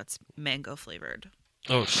filter that's mango flavored.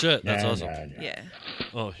 Oh, shit. That's awesome. Yeah.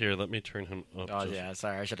 Oh, here, let me turn him up. Oh, yeah.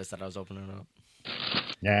 Sorry, I should have said I was opening it up.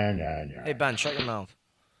 Hey, Ben, shut your mouth.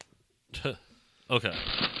 Okay.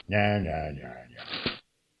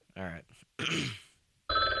 All right.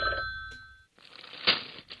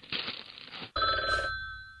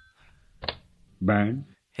 Ben?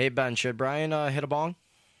 Hey, Ben, should Brian hit a bong?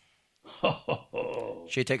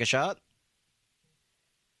 Should he take a shot?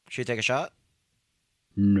 Should he take a shot?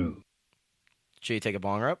 No. Should he take a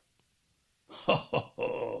bong rip?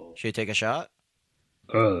 Should he take a shot?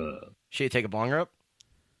 Should he take a bong rip?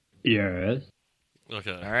 Yes.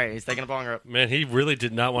 Okay. All right, he's taking a bong rip. Man, he really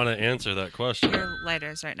did not want to answer that question. Your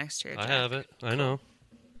lighter's right next to your I jack. have it. I know.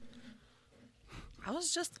 I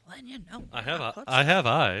was just letting you know. I have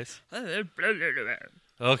eyes.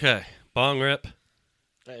 Okay. Bong rip.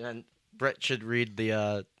 And then Brett should read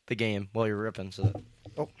the game while you're ripping. So.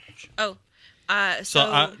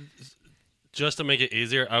 So just to make it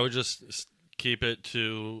easier, I would just keep it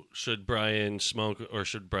to should Brian smoke or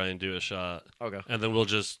should Brian do a shot. Okay. And then we'll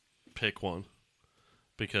just pick one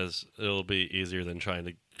because it'll be easier than trying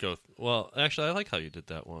to go. Well, actually, I like how you did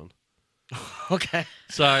that one. Okay.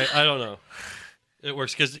 Sorry, I don't know. It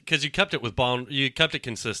works because you kept it with bond. You kept it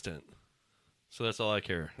consistent. So that's all I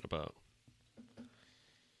care about.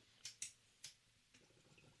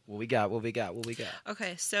 What we got?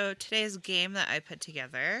 Okay, so today's game that I put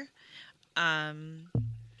together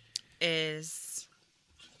is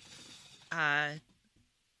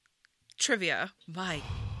trivia. My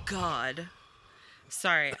God.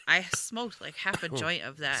 Sorry, I smoked like half a joint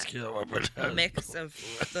of that mix of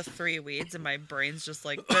the three weeds, and my brain's just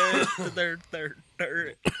like,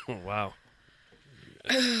 Wow.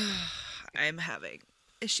 I'm having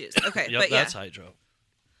issues. Okay, Yep, but yeah. that's hydro.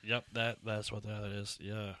 Yep, that's what that is.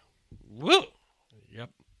 Yeah. Woo! Yep.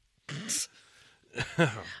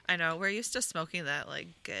 I know, we're used to smoking that, like,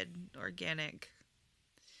 good, organic,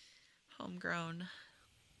 homegrown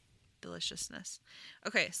deliciousness.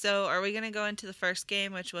 Okay, so are we going to go into the first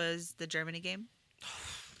game, which was the Germany game?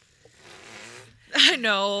 I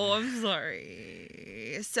know, I'm sorry.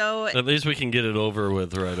 So at least we can get it over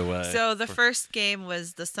with right away. So the first game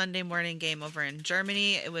was the Sunday morning game over in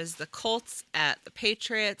Germany. It was the Colts at the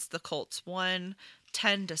Patriots. The Colts won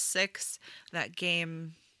 10-6. That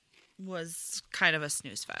game was kind of a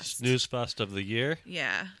snooze fest. Snooze fest of the year?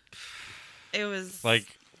 Yeah. It was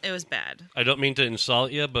it was bad. I don't mean to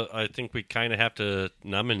insult you, but I think we kind of have to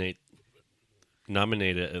nominate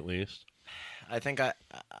it at least. I think I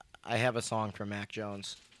have a song for Mac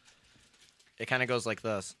Jones. It kind of goes like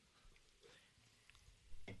this.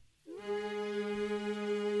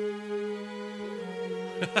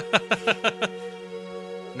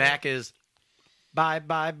 Mac is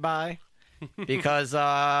bye. Because,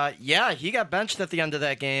 he got benched at the end of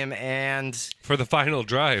that game. And for the final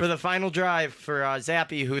drive. For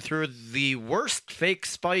Zappy, who threw the worst fake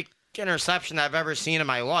spike interception I've ever seen in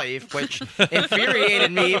my life, which infuriated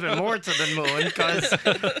me even more to the moon because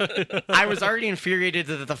I was already infuriated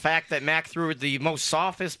at the fact that Mac threw the most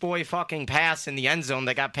softest boy fucking pass in the end zone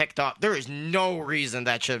that got picked up. There is no reason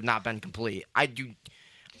that should have not been complete. I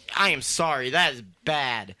am sorry. That is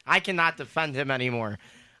bad. I cannot defend him anymore.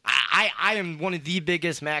 I am one of the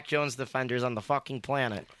biggest Mac Jones defenders on the fucking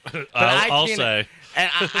planet. But I'll say. And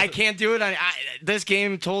I can't do it. This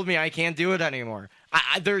game told me I can't do it anymore.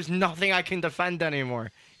 There's nothing I can defend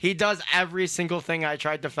anymore. He does every single thing I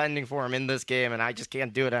tried defending for him in this game, and I just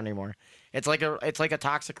can't do it anymore. It's like a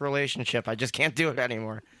toxic relationship. I just can't do it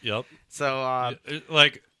anymore. Yep. So,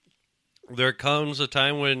 there comes a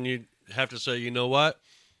time when you have to say, you know what?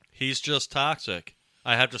 He's just toxic.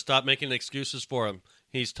 I have to stop making excuses for him.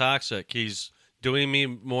 He's toxic. He's doing me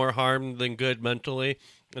more harm than good mentally,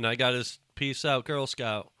 and I got his peace out, Girl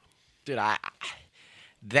Scout. Dude,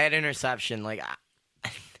 that interception, like,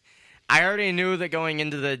 I already knew that going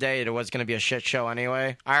into the day it was going to be a shit show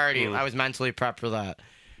anyway. I was mentally prepped for that.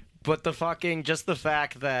 But just the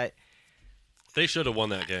fact that They should have won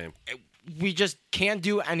that game. we just can't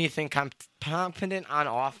do anything competent on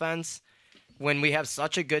offense when we have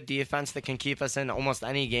such a good defense that can keep us in almost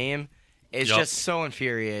any game. It's just so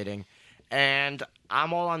infuriating. And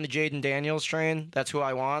I'm all on the Jaden Daniels train. That's who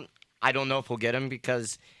I want. I don't know if we'll get him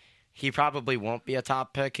because he probably won't be a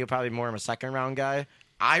top pick. He'll probably be more of a second-round guy.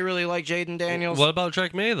 I really like Jaden Daniels. What about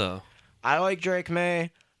Drake May, though? I like Drake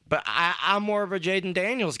May, but I'm more of a Jaden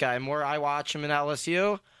Daniels guy. More I watch him in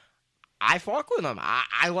LSU. I fuck with him.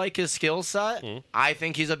 I like his skill set. I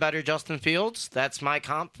think he's a better Justin Fields. That's my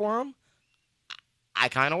comp for him. I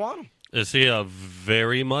kind of want him. Is he a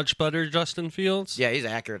very much better Justin Fields? Yeah, he's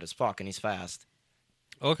accurate as fuck, and he's fast.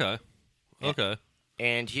 Okay.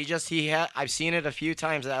 And I've seen it a few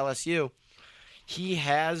times at LSU. He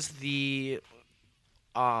has the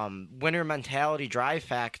winner mentality drive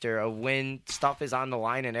factor of when stuff is on the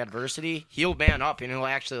line in adversity, he'll man up and he'll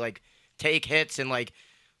actually like take hits and like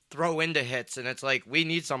throw into hits, and it's like we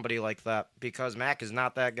need somebody like that because Mac is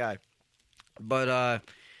not that guy. But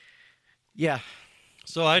yeah.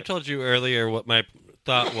 So I told you earlier what my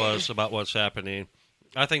thought was about what's happening.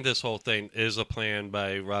 I think this whole thing is a plan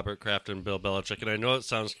by Robert Kraft and Bill Belichick, and I know it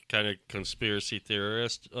sounds kind of conspiracy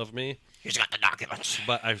theorist of me. He's got the documents.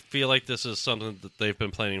 But I feel like this is something that they've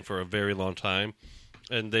been planning for a very long time,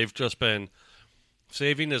 and they've just been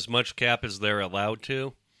saving as much cap as they're allowed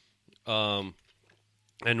to, and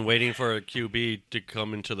waiting for a QB to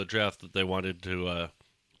come into the draft that they wanted to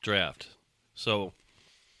draft. So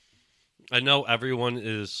I know everyone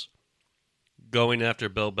is going after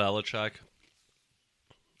Bill Belichick,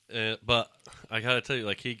 but I gotta tell you,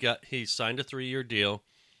 like he signed a 3-year deal.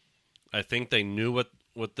 I think they knew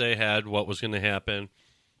what they had, what was going to happen,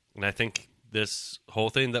 and I think this whole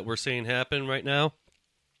thing that we're seeing happen right now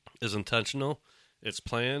is intentional. It's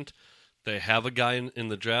planned. They have a guy in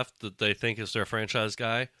the draft that they think is their franchise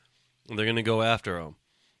guy, and they're going to go after him.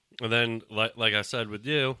 And then, like I said with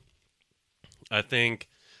you, I think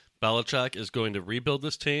Belichick is going to rebuild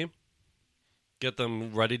this team, get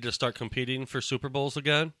them ready to start competing for Super Bowls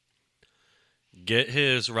again, get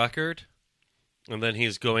his record, and then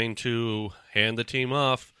he's going to hand the team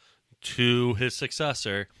off to his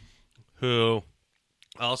successor, who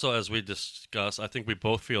also, as we discussed, I think we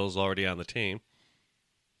both feel is already on the team.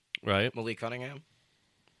 Right? Malik Cunningham?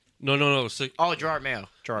 No. Gerard Mayo.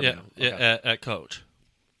 Yeah, Okay. at coach.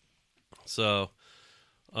 So,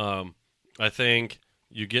 I think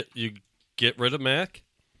you get rid of Mac,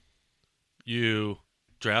 you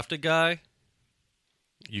draft a guy,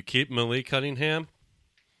 you keep Malik Cunningham,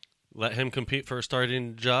 let him compete for a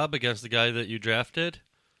starting job against the guy that you drafted,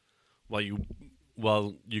 while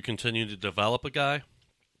you continue to develop a guy,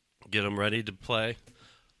 get him ready to play.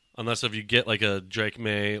 Unless if you get like a Drake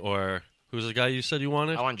May or who's the guy you said you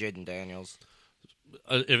wanted? I want Jaden Daniels.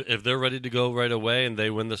 If they're ready to go right away and they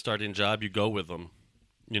win the starting job, you go with them.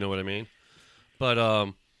 You know what I mean?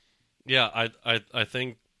 But yeah, I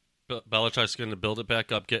think Belichick's going to build it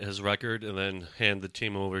back up, get his record, and then hand the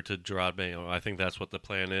team over to Gerard Mayo. I think that's what the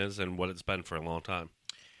plan is and what it's been for a long time.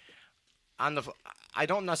 I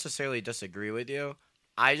don't necessarily disagree with you.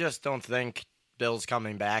 I just don't think Bill's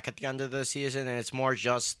coming back at the end of the season, and it's more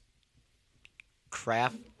just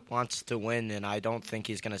Kraft wants to win, and I don't think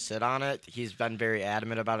he's going to sit on it. He's been very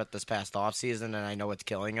adamant about it this past offseason, and I know it's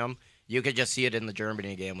killing him. You could just see it in the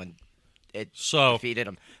Germany game when it defeated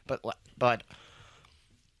him. But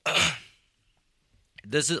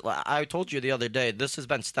this is, I told you the other day, this has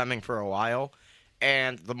been stemming for a while,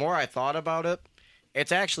 and the more I thought about it,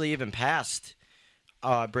 it's actually even past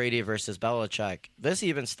Brady versus Belichick. This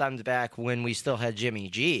even stemmed back when we still had Jimmy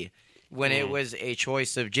G, when it was a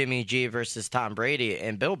choice of Jimmy G versus Tom Brady,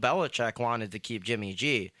 and Bill Belichick wanted to keep Jimmy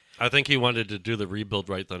G. I think he wanted to do the rebuild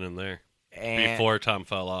right then and there before Tom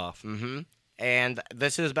fell off. Mm-hmm. And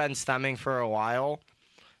this has been stemming for a while,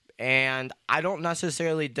 and I don't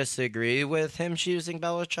necessarily disagree with him choosing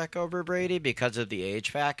Belichick over Brady because of the age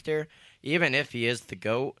factor. Even if he is the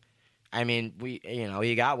GOAT, I mean,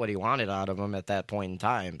 he got what he wanted out of him at that point in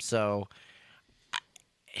time. So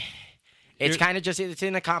it's kind of it's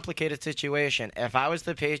in a complicated situation. If I was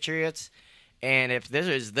the Patriots, and if there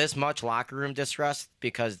is this much locker room distrust,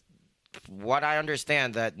 because what I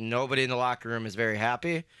understand that nobody in the locker room is very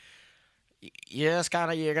happy, you're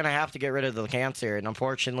gonna have to get rid of the cancer. And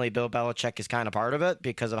unfortunately, Bill Belichick is kind of part of it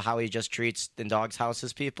because of how he just treats in dogs'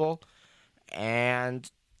 houses people,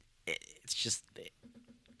 and it's just.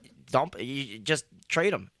 You just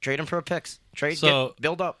trade him for a picks.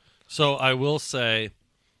 Build up. So I will say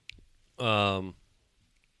I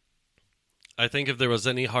think if there was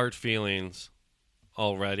any hard feelings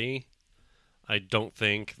already, I don't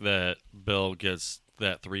think that Bill gets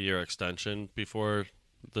that 3-year extension before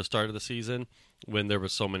the start of the season when there were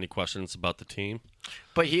so many questions about the team.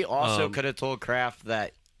 But he also could have told Kraft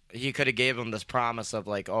that he could have gave him this promise of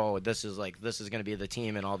this is going to be the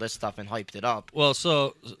team and all this stuff and hyped it up.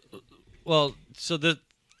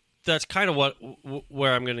 That's kind of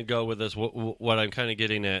where I'm going to go with this. What I'm kind of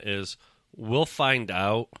getting at is we'll find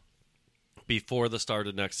out before the start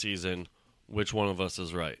of next season which one of us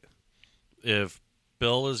is right. If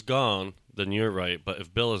Bill is gone, then you're right. But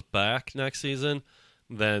if Bill is back next season,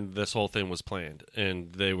 then this whole thing was planned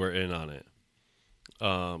and they were in on it.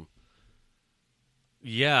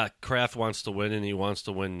 Yeah, Kraft wants to win and he wants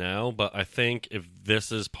to win now, but I think if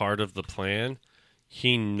this is part of the plan,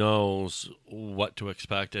 he knows what to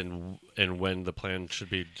expect and when the plan should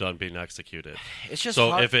be done being executed. It's just so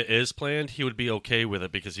hard. If it is planned, he would be okay with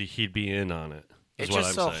it because he'd be in on it. It's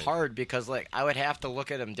just so hard because I would have to look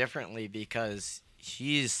at him differently because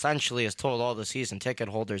he essentially has told all the season ticket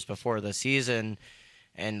holders before the season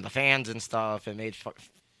and the fans and stuff and made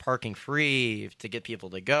parking free to get people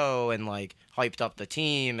to go and hyped up the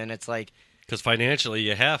team, and it's because financially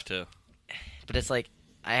you have to. But it's I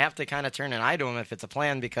have to kind of turn an eye to him if it's a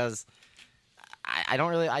plan because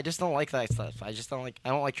I just don't like that stuff. I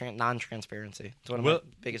don't like non-transparency. It's one of my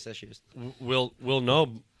biggest issues. We'll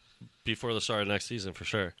know before the start of next season for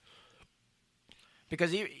sure.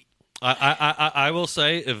 Because I will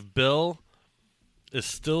say if Bill is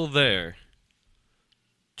still there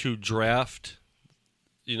to draft,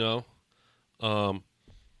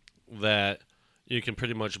 that you can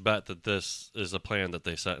pretty much bet that this is a plan that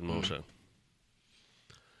they set in motion.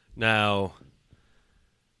 Now,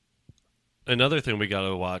 another thing we got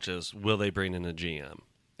to watch is, will they bring in a GM?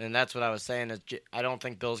 And that's what I was saying. I don't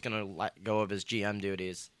think Bill's going to let go of his GM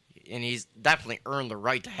duties. And he's definitely earned the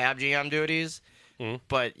right to have GM duties,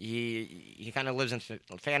 but he kind of lives in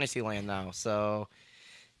fantasy land now. So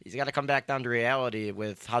he's got to come back down to reality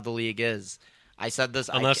with how the league is. I said this,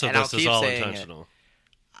 unless this is all intentional.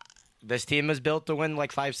 This team was built to win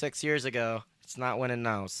 5-6 years ago. It's not winning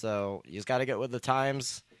now, so he's got to get with the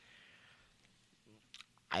times.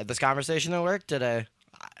 I had this conversation at work today.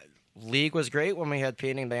 League was great when we had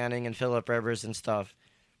Peyton Manning and Phillip Rivers and stuff.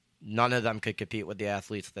 None of them could compete with the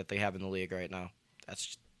athletes that they have in the league right now.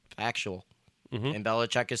 That's factual. Mm-hmm. And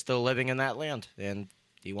Belichick is still living in that land, and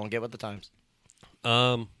he won't get with the times.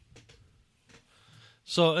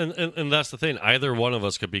 So, and that's the thing. Either one of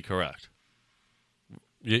us could be correct.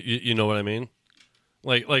 You know what I mean?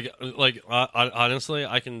 Honestly,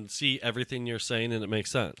 I can see everything you're saying, and it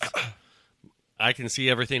makes sense. I can see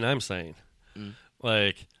everything I'm saying.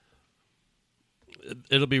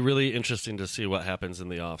 It'll be really interesting to see what happens in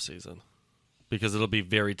the off season because it'll be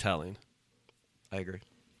very telling. I agree.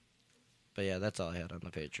 But yeah, that's all I had on the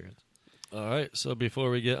Patriots. All right, so before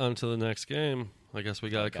we get on to the next game, I guess we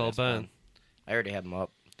got to call Ben. I already have him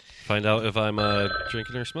up. Find out if I'm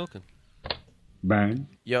drinking or smoking. Ben?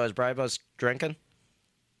 Yo, is Bribo drinking?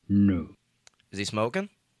 No. Is he smoking?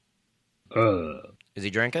 Is he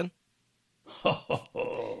drinking?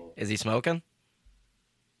 Is he smoking?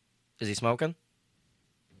 Is he smoking?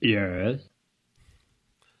 Yes.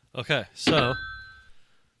 Okay, so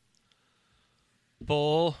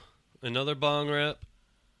bowl, another bong rip,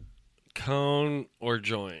 cone, or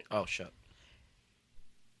joint. Oh, shit.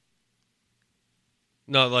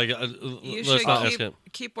 No, you let's not ask should him.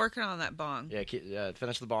 keep working on that bong. Yeah,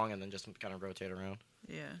 finish the bong and then just kind of rotate around.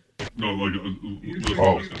 Yeah. No,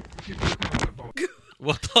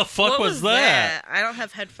 What the fuck What was that? I don't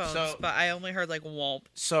have headphones, but I only heard womp.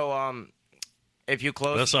 So, if you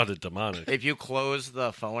close, That sounded demonic. if you close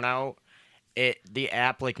the phone out, the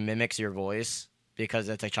app mimics your voice because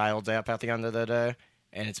it's a child's app at the end of the day,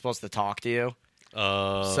 and it's supposed to talk to you.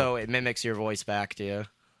 So it mimics your voice back to you.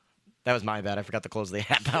 That was my bad. I forgot to close the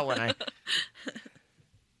app out when I.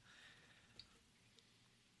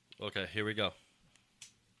 Okay, here we go.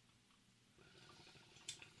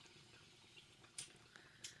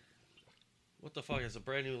 What the fuck is a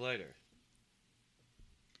brand new lighter?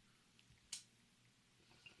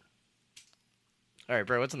 All right,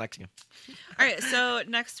 bro. What's the next game? All right, so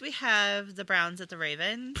next we have the Browns at the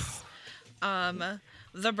Ravens.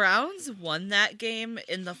 The Browns won that game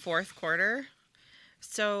in the fourth quarter.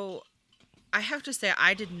 So I have to say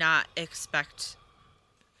I did not expect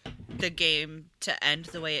the game to end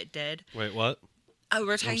the way it did. Wait, what?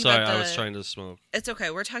 We're talking I'm sorry, about I was trying to smoke. It's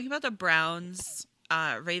okay. We're talking about the Browns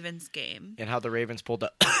Ravens game. And how the Ravens pulled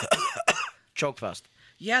the choke fest.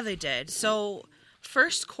 Yeah, they did. So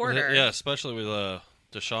first quarter. Yeah, especially with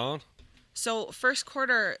Deshaun. So first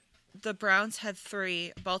quarter, the Browns had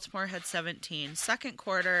 3, Baltimore had 17. Second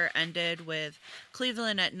quarter ended with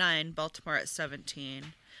Cleveland at 9, Baltimore at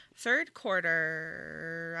 17. Third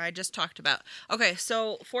quarter, I just talked about. Okay,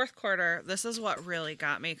 so fourth quarter, this is what really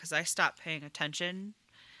got me because I stopped paying attention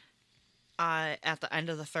at the end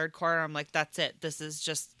of the third quarter. I'm like, that's it. This is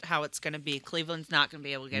just how it's going to be. Cleveland's not going to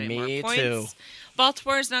be able to get any more points. Me too.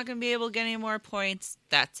 Baltimore's not going to be able to get any more points.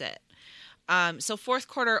 That's it. So fourth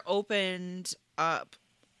quarter opened up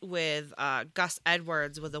with Gus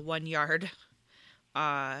Edwards with a 1-yard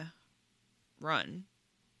run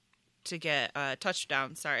to get a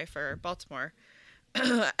touchdown, for Baltimore.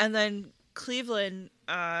 And then Cleveland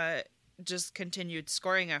just continued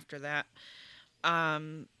scoring after that.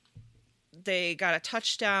 They got a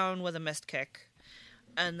touchdown with a missed kick.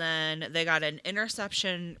 And then they got an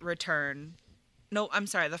interception return. No, I'm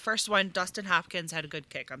sorry. The first one, Dustin Hopkins had a good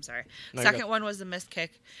kick. I'm sorry. Second one was a missed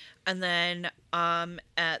kick. And then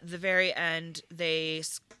at the very end, they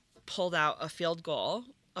pulled out a field goal,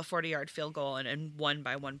 a 40-yard field goal, and won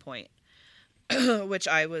by 1 point, which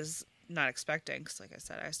I was not expecting because, like I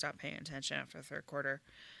said, I stopped paying attention after the third quarter.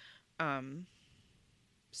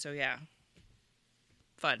 So, yeah.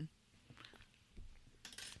 Fun.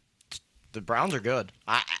 The Browns are good.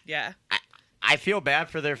 Yeah. I feel bad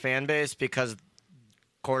for their fan base because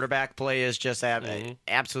quarterback play is just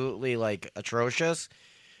absolutely atrocious.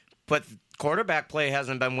 But quarterback play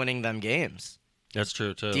hasn't been winning them games. That's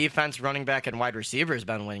true too. Defense, running back, and wide receiver has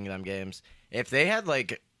been winning them games. If they had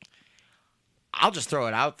I'll just throw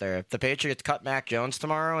it out there. If the Patriots cut Mac Jones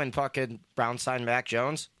tomorrow and fucking Browns sign Mac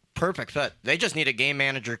Jones, perfect fit. They just need a game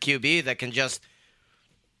manager QB that can just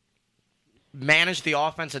manage the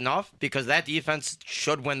offense enough because that defense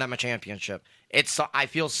should win them a championship. I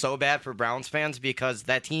feel so bad for Browns fans because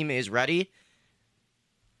that team is ready.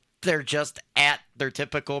 They're just at their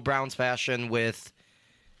typical Browns fashion with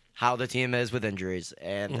how the team is with injuries.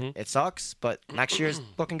 And it sucks, but next year's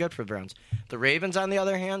looking good for the Browns. The Ravens, on the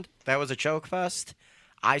other hand, that was a choke fest.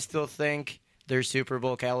 I still think they're Super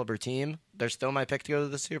Bowl caliber team. They're still my pick to go to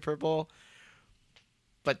the Super Bowl.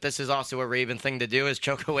 But this is also a Raven thing to do, is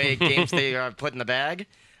choke away games they put in the bag.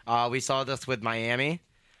 We saw this with Miami.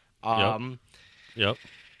 Yep.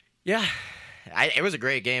 Yeah. It was a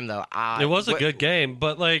great game, though. It was a good game,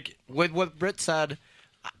 but with what Britt said,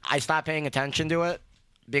 I stopped paying attention to it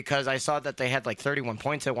because I saw that they had 31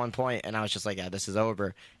 points at one point, and I was just like, yeah, this is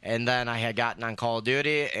over. And then I had gotten on Call of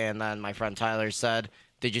Duty, and then my friend Tyler said,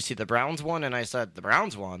 did you see the Browns won? And I said, the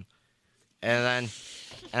Browns won. And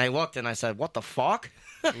I looked, and I said, what the fuck?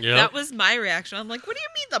 Yep. That was my reaction. I'm like, what do you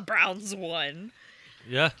mean the Browns won?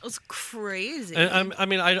 Yeah. It was crazy. And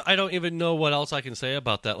I don't even know what else I can say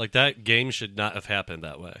about that. That game should not have happened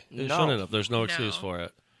that way. It shouldn't have. There's no excuse for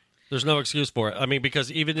it. There's no excuse for it.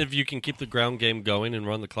 Because even if you can keep the ground game going and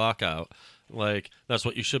run the clock out, that's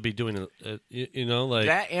what you should be doing.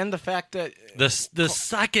 That and the fact that the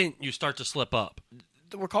second you start to slip up,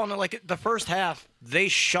 we're calling it the first half, they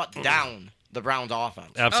shut down the Browns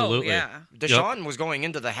offense. Absolutely. Oh, yeah. Deshaun was going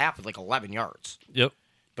into the half with 11 yards. Yep.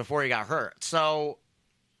 Before he got hurt. So,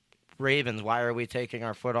 Ravens, why are we taking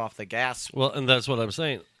our foot off the gas? Well, and that's what I'm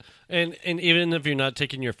saying. And even if you're not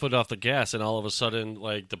taking your foot off the gas and all of a sudden,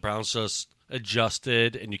 the Browns just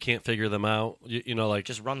adjusted and you can't figure them out,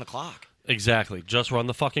 just run the clock. Exactly. Just run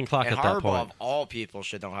the fucking clock and at Harbaugh, that point. of all people,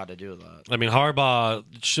 should know how to do that. Harbaugh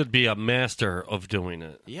should be a master of doing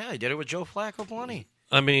it. Yeah, he did it with Joe Flacco plenty.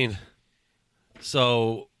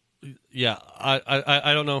 So, yeah,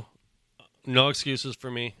 I don't know. No excuses for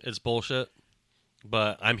me. It's bullshit.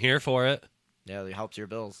 But I'm here for it. Yeah, it helps your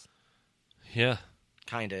Bills. Yeah.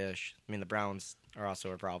 Kinda-ish. The Browns are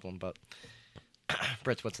also a problem, but...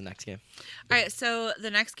 Brits, what's the next game? All right, so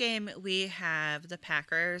the next game we have the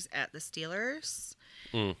Packers at the Steelers.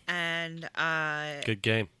 And... good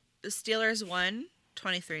game. The Steelers won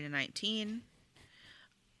 23-19.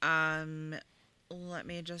 Let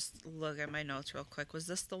me just look at my notes real quick. Was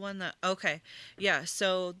this the one that... Okay. Yeah,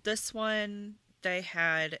 so this one they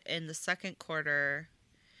had in the second quarter,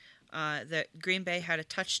 that Green Bay had a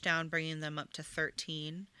touchdown bringing them up to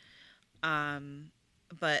 13.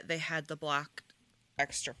 But they had the blocked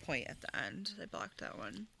extra point at the end. They blocked that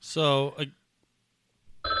one. So...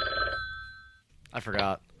 I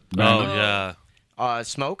forgot. Oh, yeah.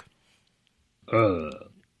 Smoke?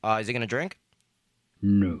 Is he going to drink?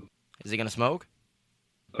 No. Is he going to smoke?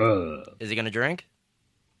 Is he going to drink?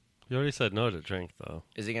 You already said no to drink, though.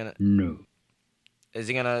 Is he going to... No. Is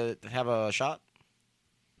he going to have a shot?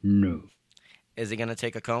 No. Is he going to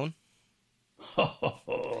take a cone?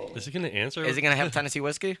 Is he going to answer? Is he going to have Tennessee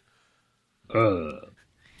whiskey?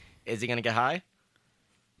 Is he going to get high?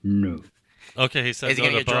 No. Okay, he said Is he no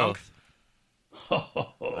gonna to get drunk? both.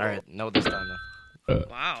 All right, no this time then.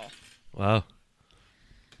 Wow. Wow. All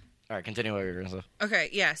right, continue what you're gonna say. Okay,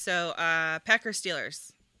 yeah. So Packers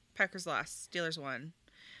Steelers. Packers lost. Steelers won.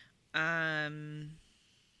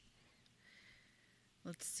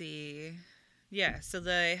 Let's see. Yeah, so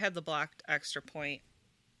they had the blocked extra point.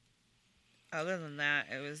 Other than that,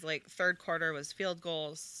 it was like third quarter was field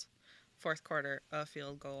goals, fourth quarter a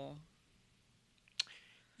field goal.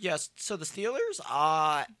 Yes. So the Steelers,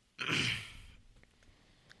 I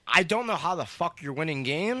don't know how the fuck you're winning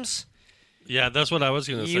games. Yeah, that's what I was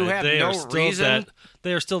going to say. You have they no are still reason-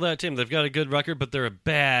 they are still that team. They've got a good record, but they're a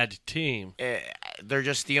bad team. They're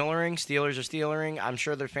just Steelering. Steelers are Steelering. I'm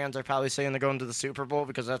sure their fans are probably saying they're going to the Super Bowl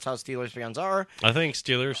because that's how Steelers fans are. I think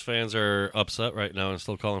Steelers fans are upset right now and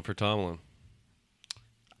still calling for Tomlin.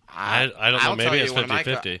 I don't know. I'll Maybe tell it's you, one of my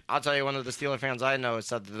 50-50. I'll tell you, one of the Steeler fans I know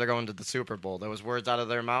said that they're going to the Super Bowl. There was words out of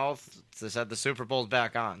their mouth. They said the Super Bowl's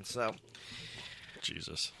back on. So,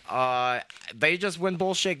 Jesus. they just win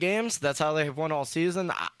bullshit games. That's how they've won all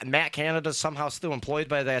season. Matt Canada's somehow still employed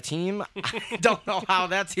by that team. I don't know how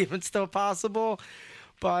that's even still possible.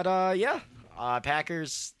 But, yeah.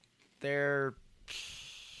 Packers, they're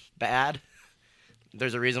bad.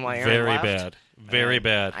 There's a reason why Aaron Very left. bad. Very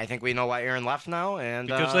bad. I think we know why Aaron left now. And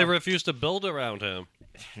Because they refuse to build around him.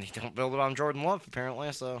 they don't build around Jordan Love,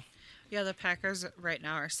 apparently. So Yeah, the Packers right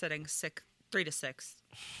now are sitting 3-6.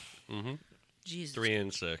 Mm-hmm. Jesus.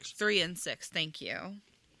 3-6. 3-6. Thank you.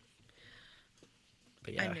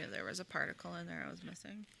 but yeah. I knew there was a particle in there I was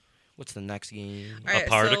missing. What's the next game? All right, A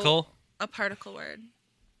particle? A particle word.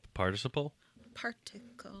 Participle?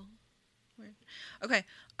 Particle word. Okay.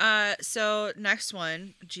 So next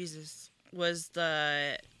one, Jesus, was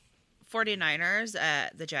the 49ers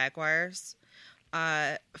at the Jaguars.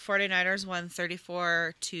 49ers won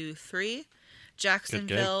 34-3.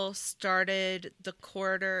 Jacksonville started the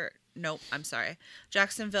quarter. Nope, I'm sorry.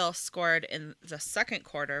 Jacksonville scored in the second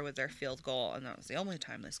quarter with their field goal, and that was the only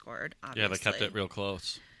time they scored. Obviously. Yeah, they kept it real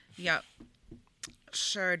close. Yep.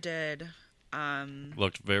 Sure did.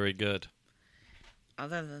 Looked very good.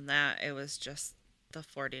 Other than that, it was just the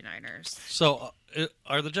 49ers. So,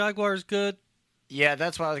 are the Jaguars good? Yeah,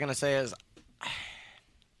 that's what I was going to say is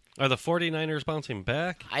Are the 49ers bouncing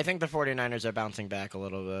back? I think the 49ers are bouncing back a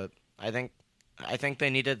little bit. I think they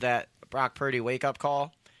needed that Brock Purdy wake-up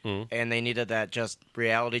call, and they needed that just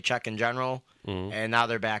reality check in general, and now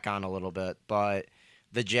they're back on a little bit. But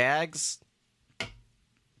the Jags,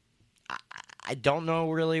 I don't know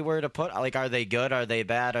really where to put. Like, are they good? Are they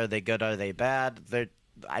bad? Are they good? Are they bad?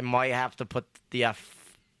 I might have to put the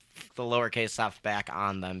lowercase f back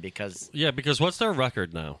on them because Because what's their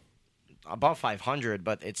record now? above 500,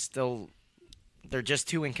 but it's still they're just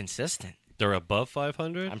too inconsistent. They're above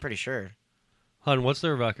 500? I'm pretty sure. Hun, what's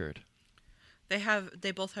their record?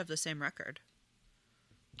 They both have the same record.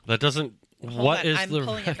 That doesn't... Hold What on, is I'm the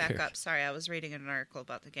pulling record? it back up. Sorry, I was reading an article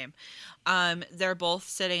about the game. They're both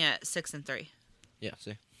sitting at 6-3. Yeah,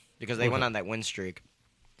 see, because they went on that win streak.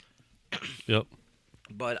 Yep.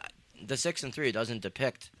 But the 6-3 doesn't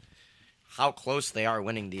depict how close they are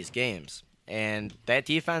winning these games. And that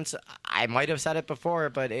defense, I might have said it before,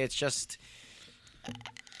 but it's just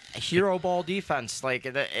a hero ball defense. Like,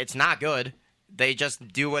 it's not good. They just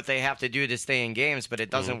do what they have to do to stay in games, but it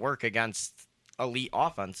doesn't work against elite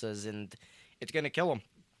offenses, and it's going to kill them.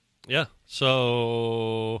 Yeah.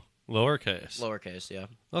 So, lowercase. Lowercase, yeah.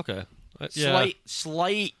 Okay. Yeah.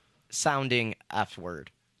 Slight sounding F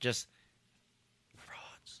word. Just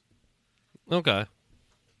frauds. Okay.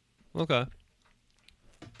 Okay.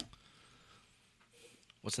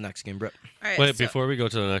 What's the next game, Britt? All right, Wait, so- before we go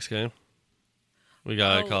to the next game, we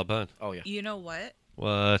got to Oh. call Ben. Oh, yeah. You know what?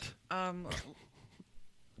 What?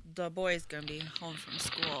 The boy's gonna be home from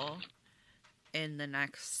school in the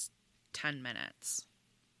next 10 minutes.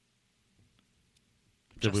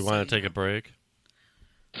 Did we Just so want to you take a know. break?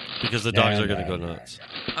 Because the dogs are going to go nuts.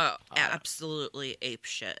 Oh, absolutely ape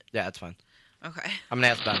shit. Yeah, that's fine. Okay. I'm going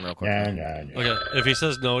to ask Ben real quick. Okay, if he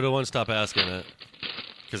says no to one, stop asking it.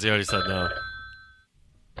 Because he already said no.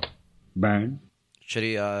 Burn. Should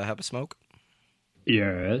he have a smoke?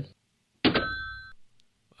 Yes.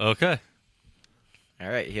 Okay. All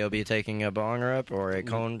right, he'll be taking a bong rip or a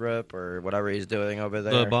cone rip or whatever he's doing over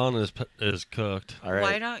there. The bond is cooked. All right.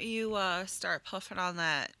 Why don't you start puffing on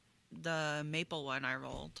the maple one I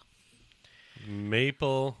rolled?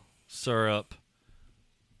 Maple syrup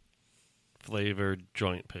flavored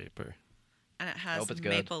joint paper. And it has Hope it's good.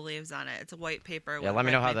 maple leaves on it. It's a white paper Yeah, with let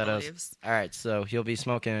me red know how that maple is. leaves. All right, so he'll be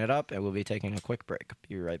smoking it up, and we'll be taking a quick break.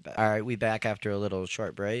 Be right back. All right, we back after a little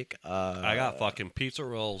short break. I got fucking pizza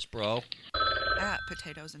rolls, bro. at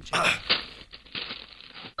potatoes and chicken.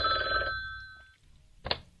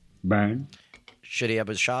 Burn. Should he have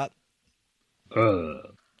a shot? Uh.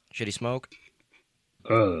 Should he smoke?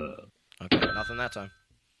 Uh. Okay, nothing that time.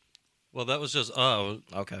 Well, that was just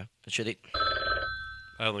Okay. Should he?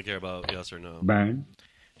 I only care about yes or no. Burn.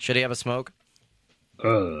 Should he have a smoke?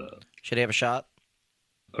 Should he have a shot?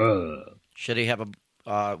 Should he have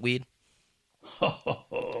a weed?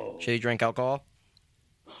 Should he drink alcohol?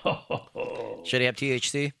 Should he have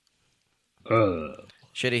THC?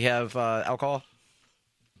 Should he have alcohol?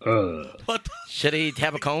 What? Should he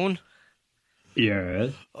have a cone?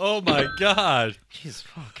 Yes. Oh my god! Jeez,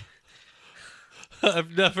 fuck.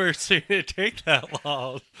 I've never seen it take that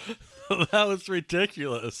long. That was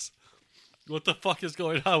ridiculous. What the fuck is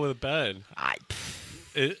going on with Ben?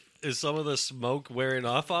 Is some of the smoke wearing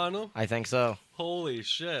off on him? I think so. Holy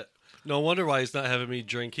shit. No wonder why he's not having me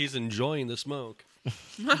drink. He's enjoying the smoke.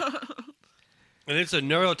 And it's a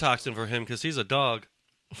neurotoxin for him because he's a dog.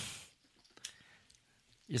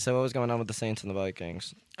 So what was going on with the Saints and the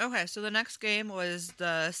Vikings? Okay, so the next game was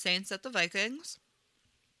the Saints at the Vikings.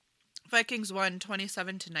 Vikings won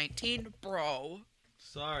 27-19. Bro.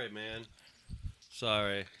 Sorry, man.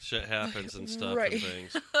 Sorry. Shit happens and stuff Right. and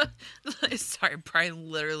things. Sorry, Brian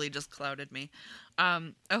literally just clouded me.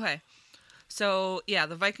 Okay. So, yeah,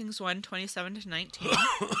 the Vikings won 27-19.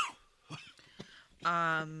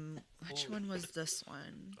 Which one was this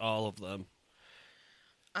one? All of them.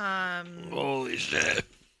 Holy shit.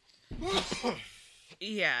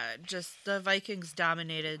 Yeah, just the Vikings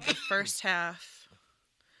dominated the first half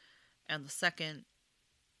and the second.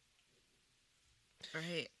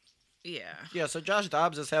 Right? Yeah. Yeah, so Josh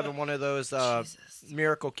Dobbs is having one of those Jesus.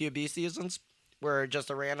 miracle QB seasons where just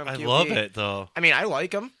a random I QB. love it, though. I mean, I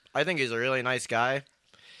like him. I think he's a really nice guy.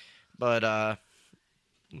 But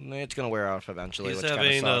it's going to wear off eventually, He's which kind of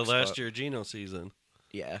having sucks. last but, year Geno season.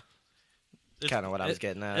 Yeah. It's Kind of what I was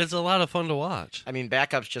getting at. It's a lot of fun to watch. I mean,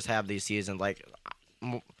 backups just have these seasons. Like,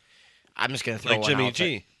 I'm just going to throw Like one Jimmy out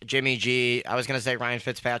G. there. Jimmy G. I was going to say Ryan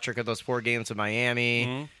Fitzpatrick of those 4 games in Miami.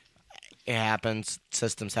 Mhm. It happens.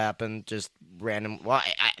 Systems happen. Just random. Well,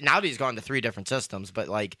 now that he's gone to 3 different systems, but,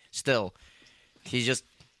 like, still, he's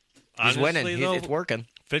Honestly, winning. though, It's working.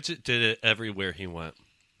 Fitz did it everywhere he went.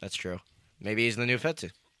 That's true. Maybe he's the new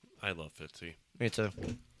Fitzy. I love Fitzy. Me too.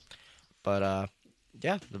 But,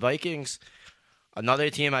 yeah, the Vikings, another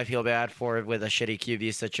team I feel bad for with a shitty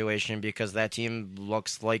QB situation because that team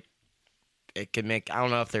looks like it could make, I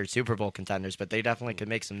don't know if they're Super Bowl contenders, but they definitely could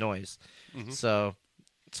make some noise. Mhm. So,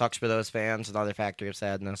 it sucks for those fans, another factor of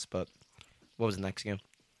sadness, but what was the next game?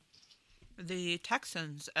 The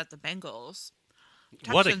Texans at the Bengals.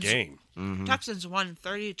 What a Texans- game. Mm-hmm. Texans won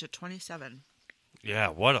 30-27. Yeah,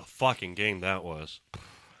 what a fucking game that was.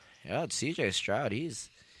 Yeah, it's CJ Stroud. He's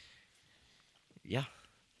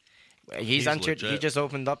He's entered. He legit. just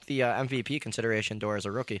opened up the MVP consideration door as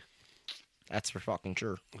a rookie. That's for fucking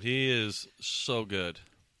sure. He is so good.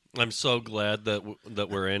 I'm so glad that that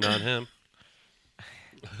we're in on him.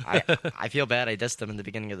 I feel bad I dissed him in the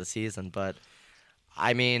beginning of the season, but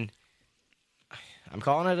I mean, I'm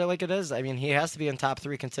calling it like it is. I mean, he has to be in top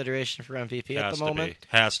 3 consideration for MVP at Has the to moment, be.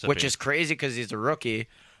 Has to which be. is crazy because he's a rookie.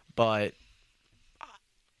 But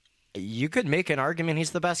you could make an argument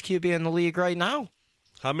he's the best QB in the league right now.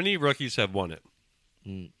 How many rookies have won it?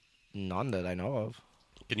 None that I know of.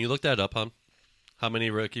 Can you look that up, hon? How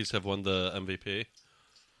many rookies have won the MVP?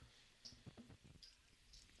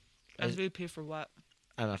 MVP for what?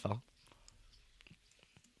 NFL.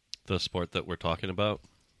 The sport that we're talking about?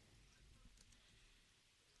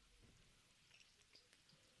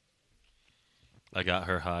 I got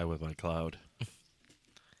her high with my cloud.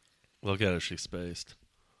 Look at her, she's spaced.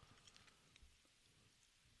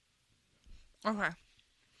 Okay.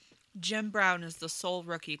 Jim Brown is the sole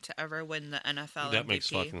rookie to ever win the NFL That MVP. makes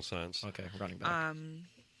fucking sense. Okay, running back.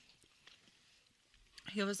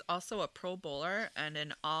 He was also a Pro Bowler and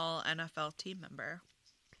an All NFL team member.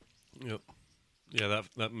 Yep. Yeah,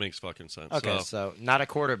 that makes fucking sense. Okay, so not a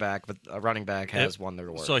quarterback, but a running back has won the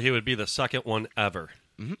award. So he would be the second one ever.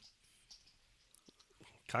 Mhm.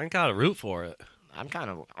 Kind of got to root for it. I'm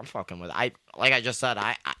fucking with it. Like I just said,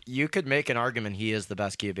 you could make an argument he is the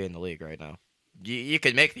best QB in the league right now. You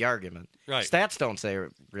could make the argument. Right. Stats don't say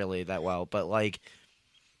really that well, but like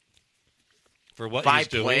For what by he's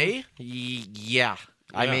doing. play, yeah.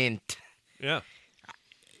 I Yeah. mean, Yeah.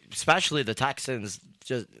 especially the Texans.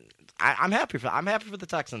 Just I'm happy for the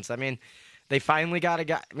Texans. I mean, they finally got a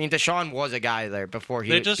guy. I mean, Deshaun was a guy there before he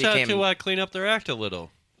They just became. had to clean up their act a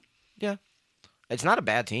little. Yeah, it's not a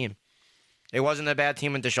bad team. It wasn't a bad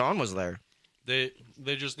team when Deshaun was there. They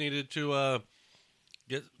just needed to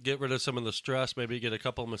get rid of some of the stress. Maybe get a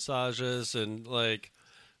couple massages and like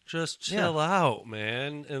just chill out,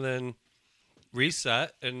 man, and then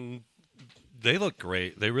reset. And they look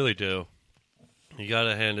great. They really do. You got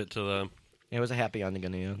to hand it to them. It was a happy ending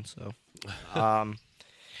in the end. So,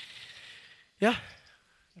 yeah,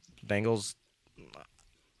 Bengals.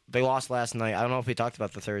 They lost last night. I don't know if we talked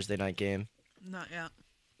about the Thursday night game. Not yet.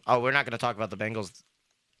 Oh, we're not going to talk about the Bengals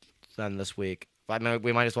then this week. I mean,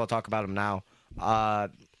 we might as well talk about them now.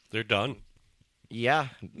 They're done. Yeah.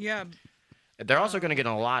 Yeah. They're also going to get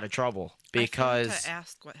in a lot of trouble because I forgot to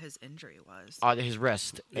ask what his injury was. His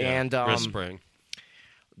wrist. Yeah, And wrist sprain.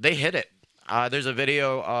 they hit it. There's a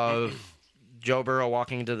video of Joe Burrow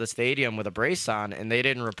walking into the stadium with a brace on, and they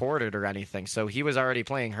didn't report it or anything. So he was already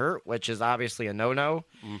playing hurt, which is obviously a no-no.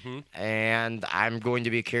 Mm-hmm. And I'm going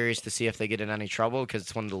to be curious to see if they get in any trouble because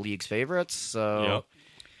it's one of the league's favorites. So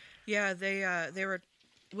Yeah, they were.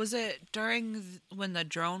 Was it during when the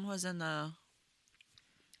drone was in the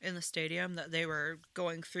stadium that they were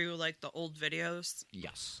going through like the old videos?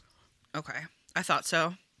 yes. Okay, I thought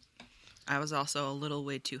so. I was also a little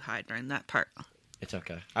way too high during that part. It's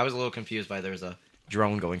okay. I was a little confused by there's a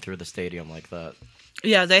drone going through the stadium like that.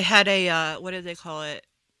 Yeah, they had a what did they call it?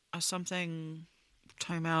 A something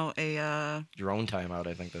timeout. A Drone timeout,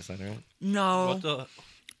 I think they said, right? no, What the?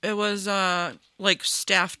 it was like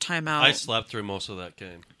staff timeout. I slept through most of that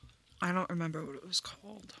game. I don't remember what it was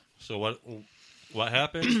called. So what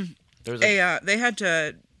happened? There's a, They had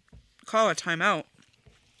to call a timeout.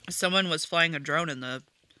 Someone was flying a drone in the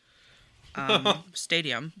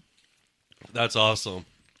stadium. That's awesome.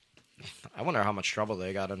 I wonder how much trouble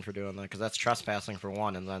they got in for doing that because that's trespassing for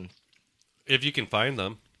one, and then If you can find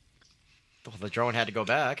them. the drone had to go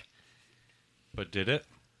back. But did it?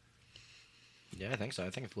 Yeah, I think so. I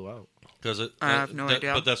think it flew out. Because it. I have no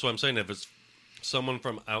idea. But that's what I'm saying. If it's someone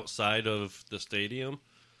from outside of the stadium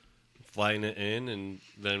flying it in and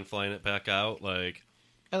then flying it back out, like.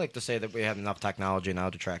 I like to say that we have enough technology now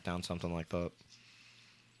to track down something like that.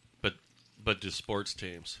 But do sports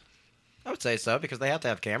teams? I would say so because they have to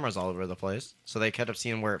have cameras all over the place, so they could have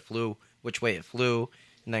seen where it flew, which way it flew,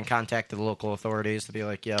 and then contacted the local authorities to be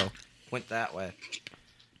like, "Yo, went that way."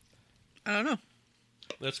 I don't know.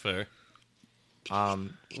 That's fair.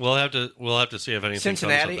 Um, We'll have to see if anything comes of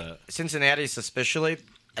that. Cincinnati's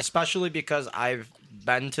especially because I've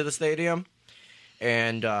been to the stadium,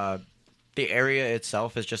 and the area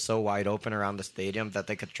itself is just so wide open around the stadium that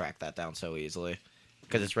they could track that down so easily.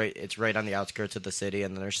 Because it's right on the outskirts of the city,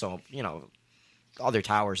 and there's other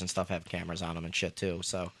towers and stuff have cameras on them and shit too.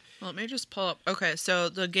 So Let me just pull up. Okay, so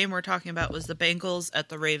the game we're talking about was the Bengals at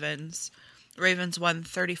the Ravens. The Ravens won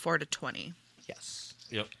 34-20. yes,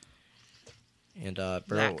 Yep. and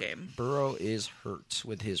That game. Burrow is hurt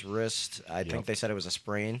with his wrist. I think they said it was a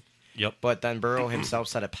sprain, Yep. but then Burrow himself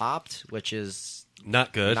said it popped, which is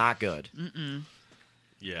Not good. not good.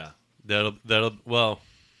 Yeah. That'll well.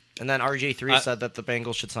 And then RG3 said that the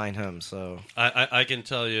Bengals should sign him. So I can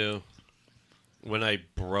tell you, when I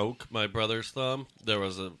broke my brother's thumb, there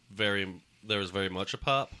was very much a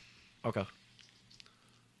pop. okay,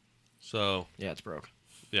 So yeah, it's broke.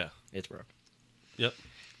 yeah, It's broke. yep.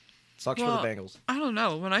 Sucks Well, for the Bengals. I don't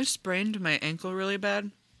know. When I sprained my ankle really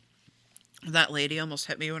bad, that lady almost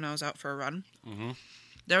hit me when I was out for a run. Mm-hmm.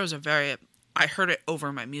 There was I heard it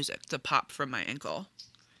over my music, the pop from my ankle.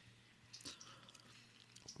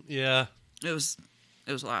 Yeah, It was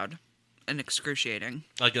loud and excruciating.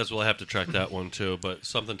 I guess we'll have to track that one too. But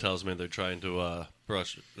something tells me they're trying to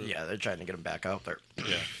brush. Yeah, they're trying to get him back out there,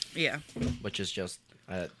 Yeah. Yeah. which is just.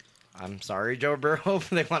 I'm sorry, Joe Burrow.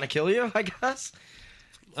 They want to kill you, I guess.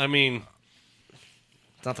 I mean,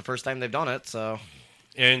 It's not the first time they've done it, so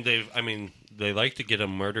and they like to get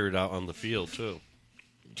him murdered out on the field too.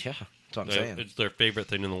 yeah, that's what I'm saying. It's their favorite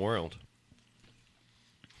thing in the world.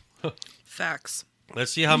 Facts.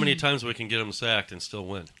 Let's see how many times we can get him sacked and still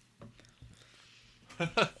win.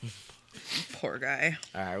 Poor guy.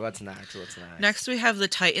 All right, what's next? Next, we have the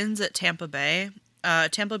Titans at Tampa Bay.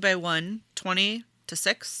 Tampa Bay won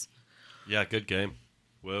 20-6. Yeah, good game.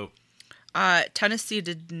 Whoa. Tennessee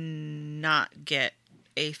did not get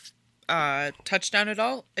a touchdown at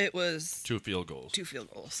all. It was 2 field goals. 2 field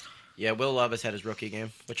goals. Yeah, Will Levis had his rookie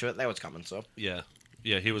game, which that was coming. So Yeah,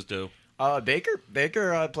 he was due.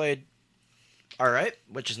 Baker played all right,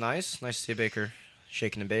 which is nice. Nice to see Baker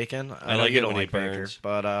shaking and baking. I know like you it don't when he like Baker, burns.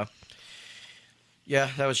 but yeah,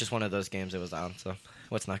 that was just one of those games it was on. So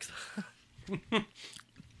what's next?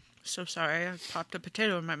 So sorry, I popped a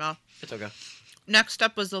potato in my mouth. It's okay. Next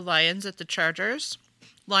up was the Lions at the Chargers.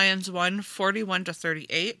 Lions won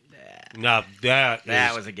 41-38. Now that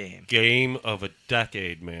That is was a game. game of a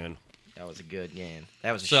decade, man. That was a good game.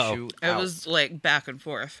 That was a So- shoot. It was like back and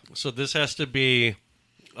forth. So this has to be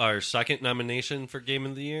our second nomination for Game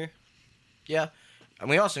of the Year. Yeah.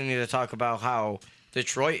 And we also need to talk about how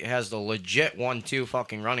Detroit has the legit 1-2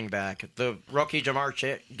 fucking running back. The rookie Jamar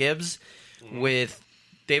Gibbs with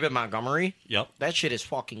David Montgomery. Yep. That shit is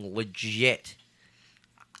fucking legit.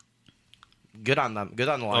 Good on them. Good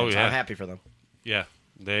on the Lions. yeah. I'm happy for them. Yeah.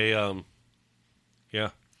 They yeah.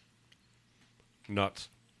 Nuts.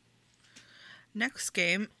 Next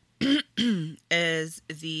game is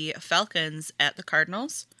the Falcons at the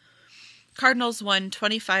Cardinals. Cardinals won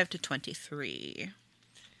 25-23.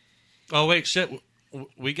 Oh wait, shit.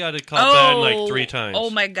 We got to call Ben like 3 times. Oh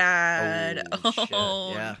my god. Oh, shit.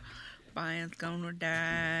 Yeah. Brian's gonna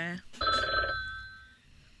die.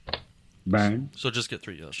 Burn. So just get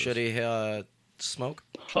 3 yeses. Should he smoke?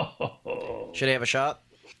 Should he have a shot?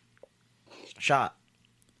 Shot.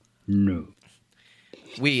 No.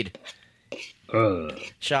 Weed.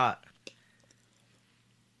 Shot.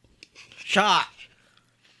 Shot.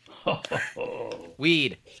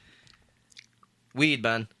 Weed. Weed,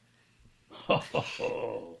 Ben.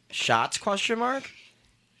 Shots, question mark?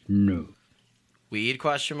 No. Weed,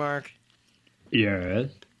 question mark?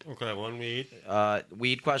 Yes. Okay, 1 weed.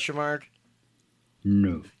 Weed, question mark?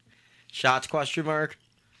 No. Shots, question mark?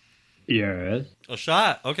 Yes. A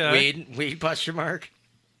shot. Okay. Weed, question mark?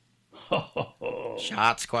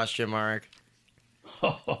 Shots, question mark?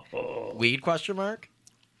 Weed, question mark?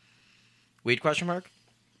 Weed, question mark?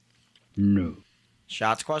 No.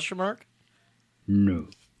 Shots, question mark? No.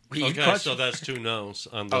 Weed, Okay, question so that's 2 no's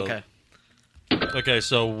on the. Okay, Okay,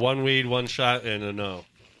 so 1 weed, 1 shot, and a no.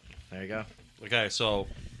 there you go. Okay, so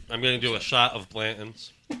I'm gonna do a shot of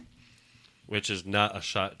Blanton's, which is not a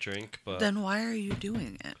shot drink, but Then why are you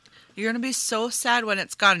doing it? You're gonna be so sad when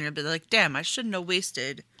it's gone. You'll be like, damn, I shouldn't have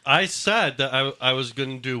wasted. I said that I was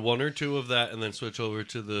gonna do 1 or 2 of that and then switch over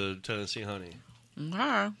to the Tennessee Honey.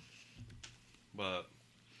 Okay. But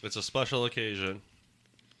it's a special occasion.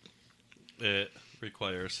 It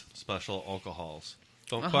requires special alcohols.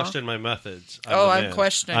 Don't question my methods. I'm man.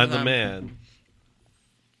 questioning I'm the them. man.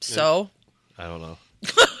 So? I don't know.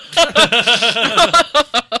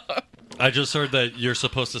 I just heard that you're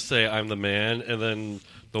supposed to say I'm the man, and then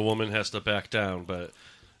the woman has to back down. But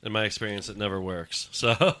in my experience, it never works.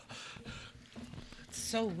 So,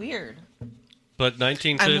 So weird. but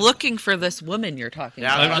 1950. I'm looking for this woman you're talking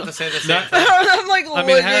Yeah, I was about. about to say the same Not- thing. I'm like, I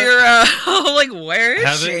mean, looking around. I'm like, where is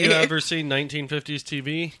Haven't she? you ever seen 1950s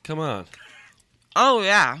TV? Come on. Oh,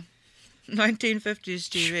 yeah. 1950s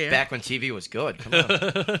TV. Back when TV was good. Come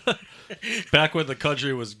on. Back when the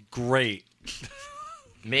country was great.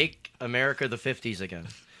 Make America the 50s again.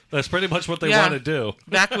 That's pretty much what they Yeah. want to do.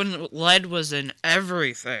 Back when lead was in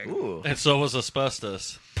everything. Ooh. And so was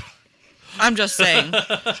asbestos. I'm just saying,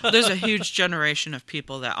 there's a huge generation of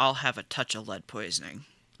people that all have a touch of lead poisoning.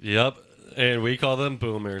 Yep. And we call them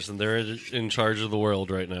boomers, and they're in charge of the world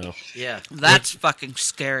right now. Yeah. That's fucking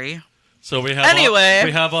scary. So we have Anyway.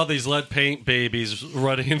 we have all these lead paint babies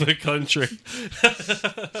running the country.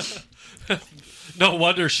 No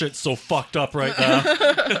wonder shit's so fucked up right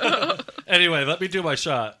now. Anyway, let me do my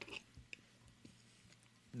shot.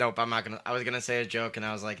 Nope, I'm not gonna. I was gonna say a joke, and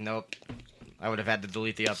I was like, nope. I would have had to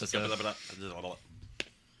delete the episode.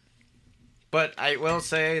 But I will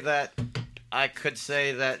say that I could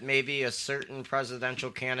say that maybe a certain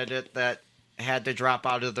presidential candidate that had to drop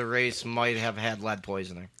out of the race might have had lead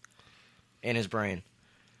poisoning in his brain.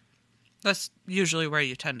 That's usually where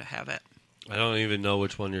you tend to have it. I don't even know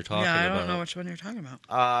which one you're talking about. Yeah, I don't know which one you're talking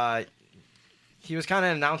about. He was kind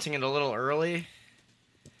of announcing it a little early.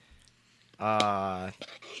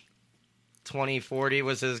 2040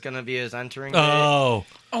 was gonna be his entering date. Oh,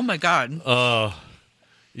 Oh my god.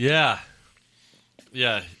 yeah,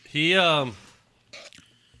 yeah. He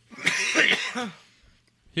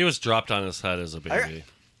he was dropped on his head as a baby.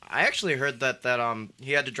 I actually heard that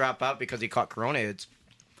he had to drop out because he caught corona AIDS.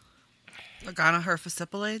 Gonorrhea.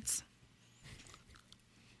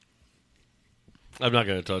 I'm not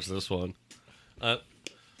gonna touch this one.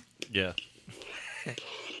 Yeah,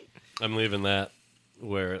 I'm leaving that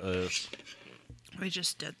where it is. We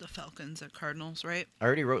just did the Falcons at Cardinals, right? I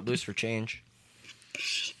already wrote loose for change.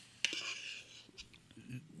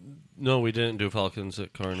 No, we didn't do Falcons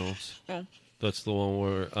at Cardinals. Oh. That's the one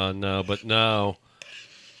we're on now. But now,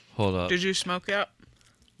 hold up. Did you smoke yet?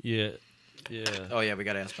 Yeah. Oh yeah, we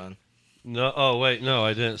gotta ask Ben. No. Oh wait, no,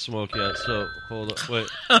 I didn't smoke yet. So hold up. Wait.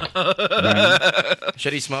 Burn.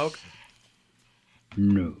 Should he smoke?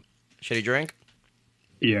 No. Should he drink?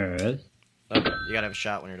 Yes. Okay, you gotta have a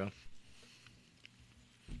shot when you're done.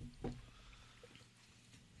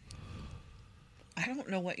 I don't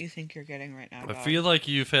know what you think you're getting right now. I dog. feel like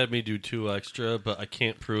you've had me do 2 extra, but I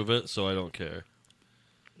can't prove it, so I don't care.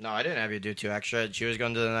 No, I didn't have you do 2 extra. She was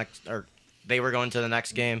going to the next, or they were going to the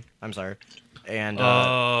next game. I'm sorry. And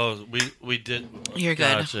we did. You're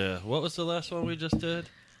good. Gotcha. What was the last one we just did?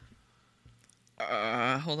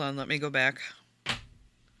 Hold on, let me go back.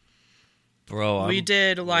 Bro, We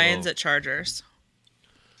did Lions at Chargers.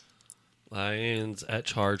 Lions at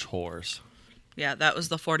Charge Horse. Yeah, that was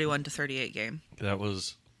the 41-38 game. That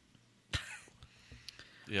was.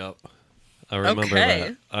 Yep, I remember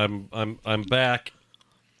Okay. that. I'm back.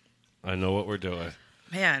 I know what we're doing.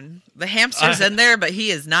 Man, the hamster's in there, but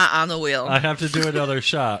he is not on the wheel. I have to do another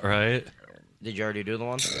shot, right? did you already do the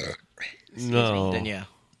one? No. Then yeah.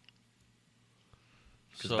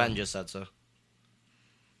 Because So- Ben just said so.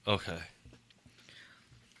 Okay.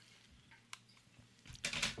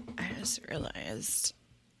 I just realized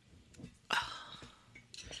I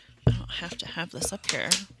don't have to have this up here.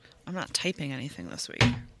 I'm not typing anything this week.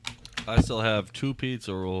 I still have 2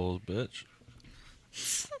 pizza rolls, bitch.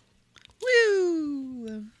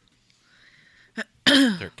 Woo!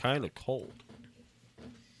 They're kind of cold.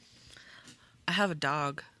 I have a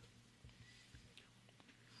dog.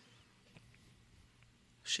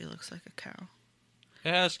 She looks like a cow.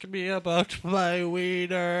 Ask me about my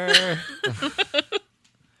wiener.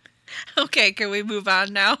 Okay, can we move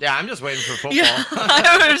on now? Yeah, I'm just waiting for football. Yeah,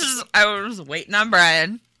 I was waiting on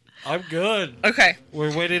Brian. I'm good. Okay.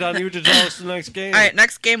 We're waiting on you to tell us the next game. All right,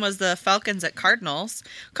 next game was the Falcons at Cardinals.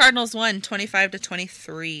 Cardinals won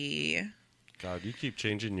 25-23. God, you keep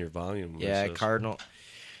changing your volume. Yeah, Lisa. Cardinal.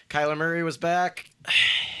 Kyler Murray was back.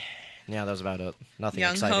 Yeah, that was about it. Nothing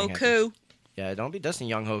Young exciting. Ho happened. Koo. Yeah, don't be dissing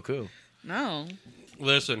Young Ho Koo. No.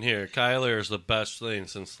 Listen here, Kyler is the best thing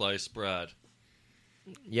since sliced bread.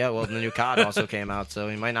 Yeah, well, the new COD also came out, so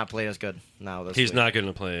he might not play as good now. He's week. not going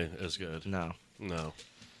to play as good. No. No.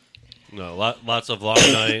 Lots of long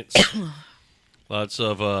nights. Lots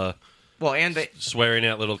of Well, and swearing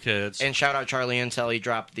at little kids. and shout out Charlie Intel. He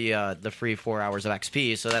dropped the free 4 hours of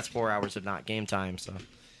XP, so that's 4 hours of not game time.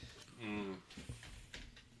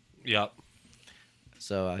 Yep.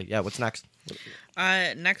 So yeah, what's next?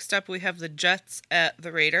 Next up, we have the Jets at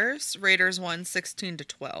the Raiders. Raiders won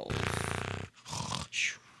 16-12.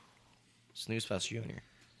 Snooze Fest Junior.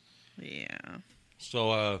 Yeah.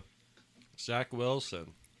 So, Zach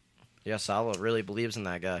Wilson. Yeah, Sala really believes in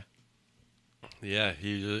that guy. Yeah,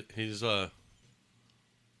 he's Yeah,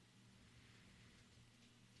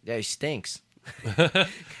 he stinks. But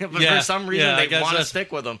Yeah, for some reason, yeah, I they guess want to that's-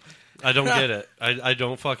 stick with him. I don't get it. I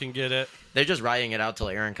don't fucking get it. They're just riding it out till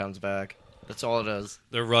Aaron comes back. That's all it is.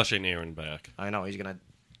 They're rushing Aaron back. I know he's gonna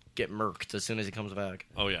get murked as soon as he comes back.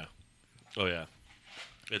 Oh yeah.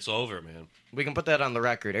 It's over, man. We can put that on the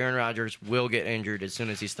record. Aaron Rodgers will get injured as soon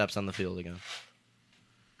as he steps on the field again.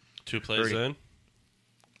 2 plays 30. in.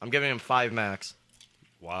 I'm giving him 5 max.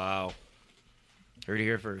 Wow. Heard it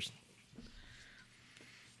here first.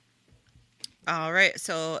 All right,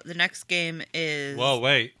 so the next game is... Whoa,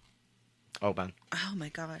 wait. Oh, Ben. Oh, my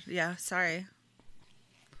God. Yeah, sorry.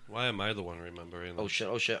 Why am I the one remembering? Oh, this? shit.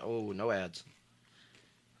 Oh, shit. Oh, no ads.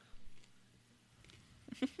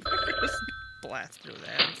 Blast through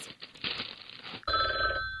that.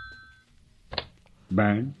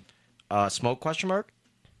 Burn. Smoke question mark?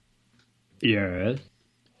 Yes.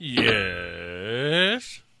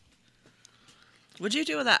 Yes. What'd you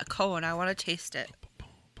do with that cone? I want to taste it.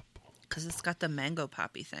 Because it's got the mango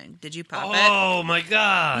poppy thing. Did you pop it? Oh my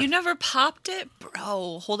god. You never popped it?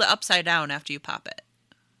 Bro, hold it upside down after you pop it.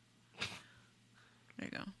 There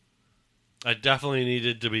you go. I definitely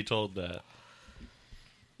needed to be told that.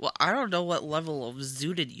 Well, I don't know what level of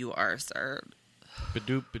zooted you are, sir.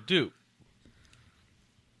 Badoop badoop.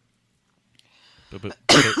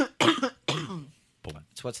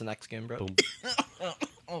 So what's the next game, bro? Boom.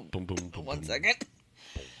 Boom, boom, boom, One boom. second.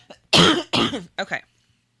 Okay.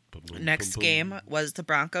 Boom, boom, Next boom, game was the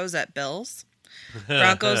Broncos at Bills.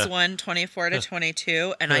 Broncos won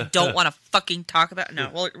 24-22, and I don't want to fucking talk about.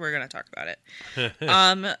 No, we're gonna talk about it.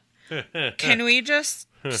 Can we just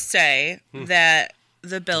say that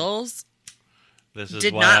the Bills This is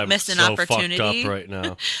did why not I'm an so opportunity. fucked up right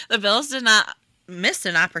now. The Bills did not miss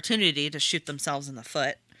an opportunity to shoot themselves in the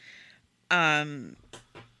foot. And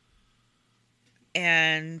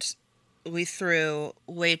we threw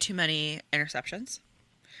way too many interceptions.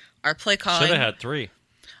 Our play calling. Should have had 3.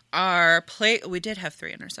 We did have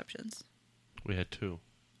 3 interceptions. We had 2.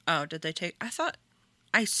 Oh, did they take? I thought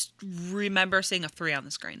remember seeing a 3 on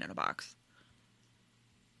the screen in a box.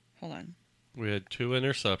 Hold on. We had 2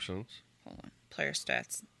 interceptions. Hold on. Player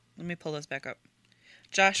stats. Let me pull this back up.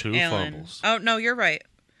 Josh 2 Allen. fumbles. Oh, no, you're right.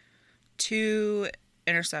 2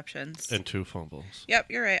 interceptions. And 2 fumbles. Yep,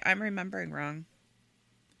 you're right. I'm remembering wrong.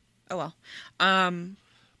 Oh, well.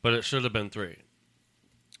 But it should have been 3.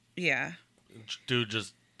 Yeah. Dude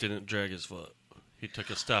just didn't drag his foot. He took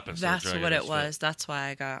a step instead of That's dragging what his it was. foot. That's why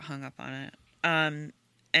I got hung up on it.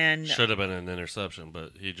 And Should have been an interception,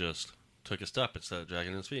 but he just took a step instead of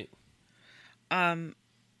dragging his feet.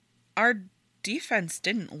 our defense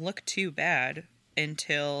didn't look too bad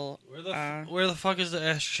until Where the fuck is the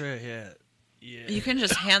ashtray at? Yeah. you can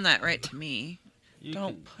just hand that right to me. You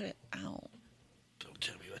Don't can- put it out. Don't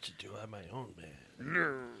tell me what to do. I'm my own man.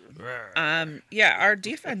 Yeah, our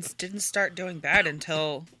defense didn't start doing bad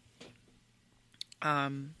until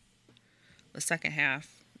the second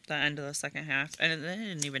half, the end of the second half, and they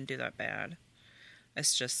didn't even do that bad.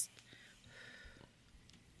 It's just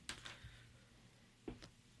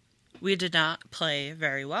we did not play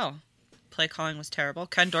very well. Play calling was terrible.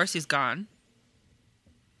 Ken Dorsey's gone.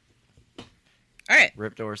 All right,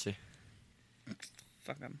 Rip Dorsey.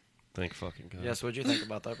 fuck him. Thank fucking God. Yes, what'd you think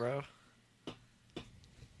about that, bro?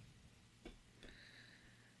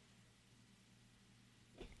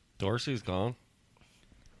 Dorsey's gone.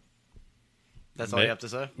 That's all you have to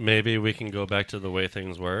say? Maybe we can go back to the way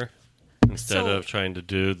things were instead So- of trying to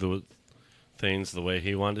do the things the way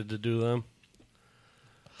he wanted to do them.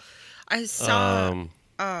 I saw.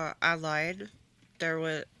 I lied. There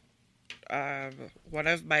was one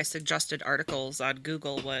of my suggested articles on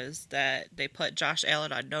Google was that they put Josh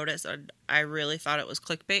Allen on notice, and I really thought it was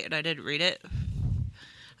clickbait, and I didn't read it.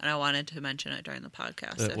 And I wanted to mention it during the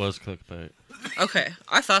podcast. It was clickbait. Okay,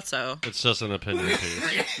 I thought so. It's just an opinion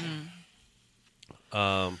piece.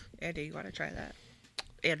 Andy, you want to try that?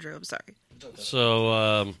 Andrew, I'm sorry.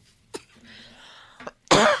 So,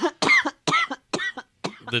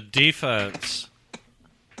 the defense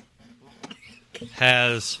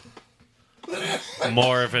has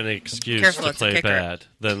more of an excuse Careful, to it's a play kicker. bad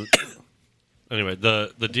than. Anyway,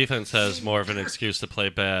 the defense has more of an excuse to play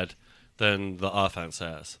bad than the offense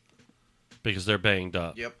has because they're banged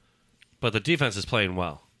up. Yep. But the defense is playing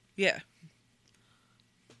well. Yeah.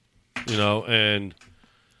 You know, and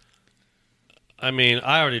I mean,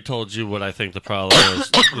 I already told you what I think the problem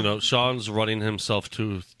is. You know, Sean's running himself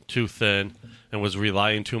too thin and was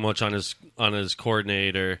relying too much on his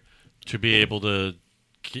coordinator to be able to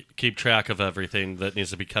keep track of everything that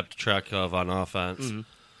needs to be kept track of on offense.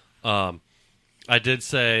 I did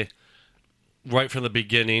say right from the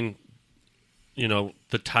beginning, you know,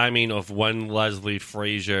 the timing of when Leslie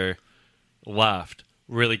Frazier left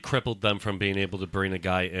really crippled them from being able to bring a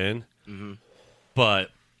guy in. But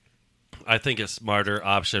I think a smarter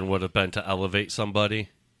option would have been to elevate somebody.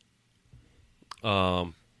 I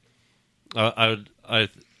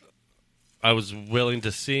was willing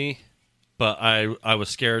to see, but I was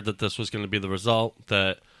scared that this was going to be the result,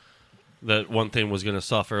 that one thing was going to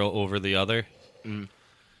suffer over the other.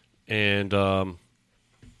 And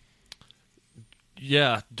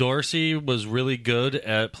yeah, Dorsey was really good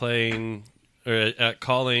at playing or at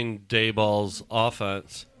calling Dayball's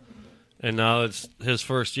offense. And now it's his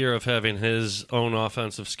first year of having his own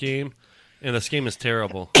offensive scheme, and the scheme is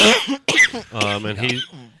terrible. And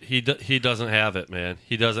he doesn't have it, man.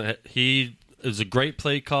 He doesn't. He is a great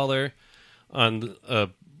play caller on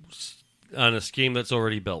a scheme that's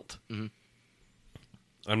already built. I'm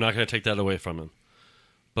not going to take that away from him.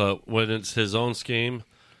 But when it's his own scheme,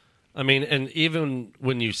 I mean, and even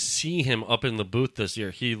when you see him up in the booth this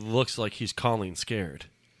year, he looks like he's calling scared.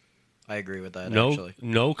 I agree with that, actually.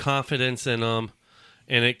 No confidence in him,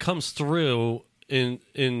 and it comes through in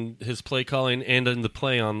his play calling and in the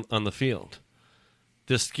play on the field.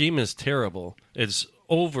 This scheme is terrible. It's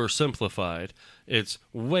oversimplified. It's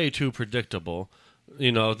way too predictable.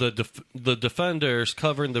 You know, the defenders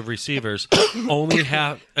covering the receivers only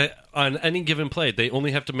have on any given play they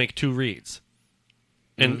only have to make 2 reads,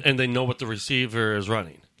 and they know what the receiver is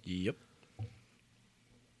running. Yep.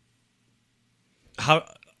 How?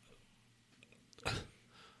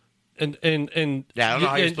 And Yeah, I don't know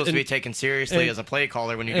how you're supposed to be and- taken seriously and- as a play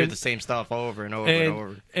caller when you do and- the same stuff over and over and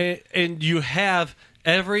over. and you have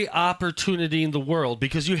every opportunity in the world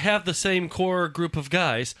because you have the same core group of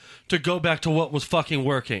guys to go back to what was fucking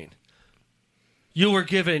working. You were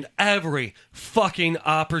given every fucking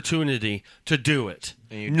opportunity to do it,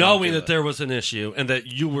 And you don't knowing do that it. there was an issue and that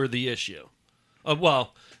you were the issue.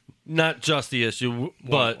 Well, not just the issue,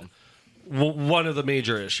 but one of the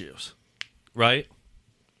major issues, right?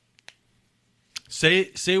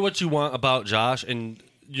 Say what you want about Josh, and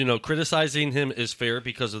you know criticizing him is fair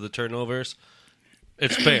because of the turnovers.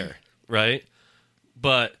 It's fair, right?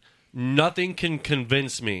 But nothing can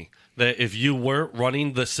convince me that if you weren't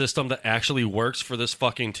running the system that actually works for this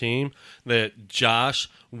fucking team, that Josh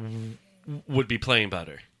would be playing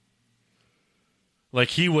better. Like,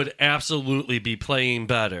 he would absolutely be playing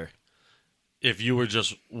better if you were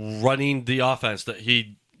just running the offense that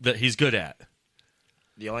he's good at.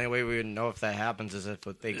 The only way we would know if that happens is if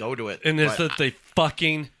they go to it. And it's that they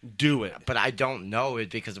fucking do it. But I don't know it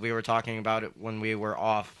because we were talking about it when we were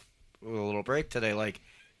off with a little break today. Like,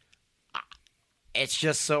 it's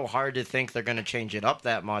just so hard to think they're going to change it up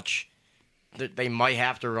that much. They might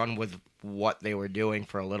have to run with what they were doing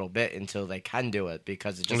for a little bit until they can do it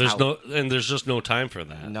because it's just there's just no time for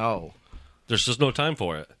that. No, there's just no time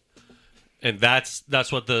for it, and that's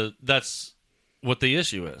what the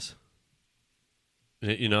issue is.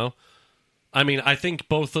 You know, I mean, I think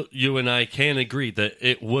both you and I can agree that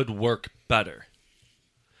it would work better.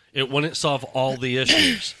 It wouldn't solve all the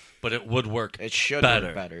issues, but it would work. It should better.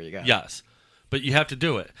 work better. Yeah. Yes. But you have to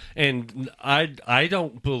do it. And I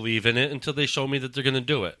don't believe in it until they show me that they're going to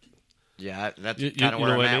do it. Yeah, that's kind of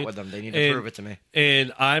where I'm at with them. They need to prove it to me.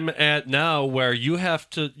 And I'm at now where you have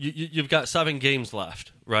to... You've got 7 games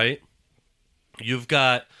left, right? You've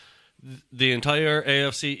got the entire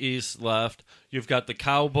AFC East left. You've got the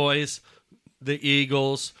Cowboys, the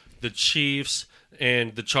Eagles, the Chiefs,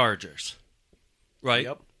 and the Chargers, right?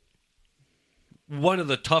 Yep. One of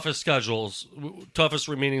the toughest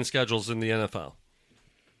remaining schedules in the NFL.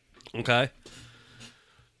 Okay?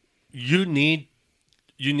 You need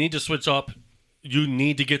to switch up. You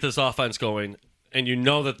need to get this offense going, and you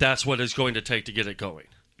know that that's what it's going to take to get it going.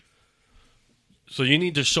 So you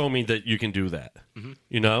need to show me that you can do that. Mm-hmm.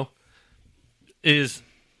 You know?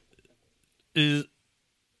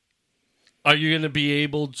 Are you going to be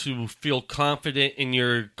able to feel confident in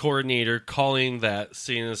your coordinator calling that,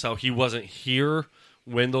 seeing as how he wasn't here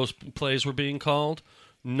when those plays were being called?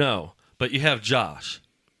 No. But you have Josh.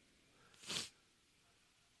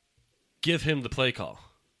 Give him the play call.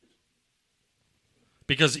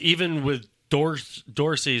 Because even with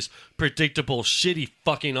Dorsey's predictable, shitty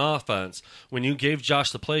fucking offense, when you gave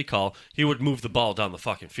Josh the play call, he would move the ball down the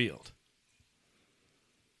fucking field.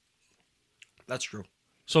 That's true.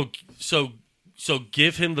 So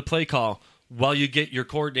give him the play call while you get your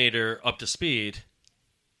coordinator up to speed,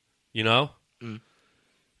 you know? Mm.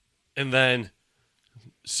 And then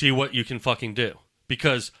see what you can fucking do.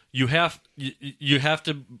 Because you have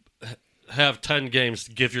to have 10 games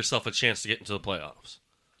to give yourself a chance to get into the playoffs.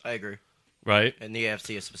 I agree. Right? And the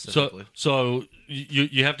AFC specifically. So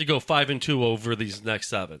you have to go 5-2 over these next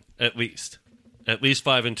 7, at least. At least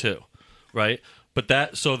 5-2, right? But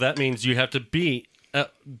that means you have to beat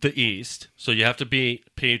the East. So you have to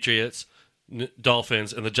beat Patriots,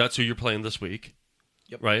 Dolphins, and the Jets, who you're playing this week.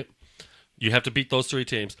 Yep. Right? You have to beat those 3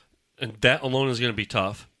 teams. And that alone is going to be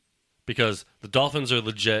tough because the Dolphins are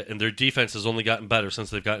legit, and their defense has only gotten better since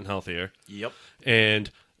they've gotten healthier. Yep. And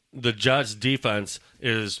the Jets' defense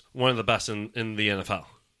is one of the best in the NFL.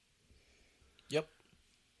 Yep.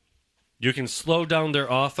 You can slow down their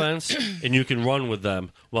offense and you can run with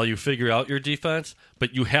them while you figure out your defense,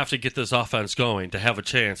 but you have to get this offense going to have a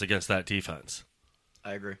chance against that defense.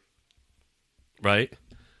 I agree. Right?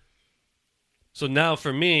 So now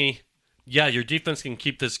for me, yeah, your defense can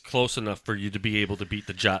keep this close enough for you to be able to beat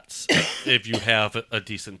the Jets if you have a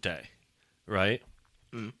decent day. Right?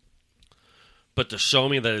 Mm. But to show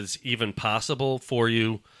me that it's even possible for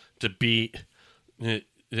you to beat...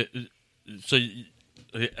 So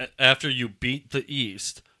after you beat the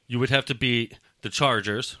East, you would have to beat the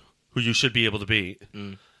Chargers, who you should be able to beat.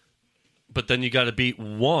 Mm. But then you got to beat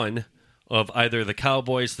one of either the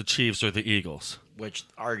Cowboys, the Chiefs, or the Eagles. Which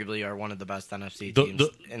arguably are one of the best NFC teams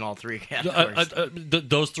in all 3 categories.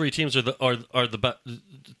 Those 3 teams are the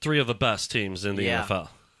 3 of the best teams in the NFL.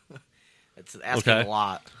 It's asking a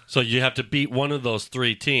lot. So you have to beat one of those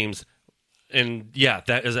 3 teams, and yeah,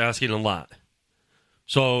 that is asking a lot.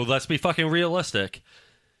 So let's be fucking realistic.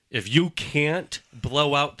 If you can't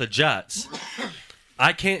blow out the Jets,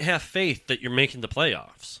 I can't have faith that you're making the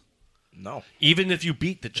playoffs. No. Even if you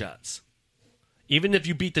beat the Jets.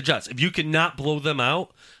 If you cannot blow them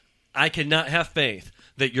out, I cannot have faith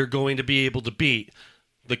that you're going to be able to beat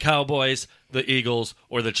the Cowboys, the Eagles,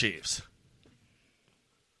 or the Chiefs.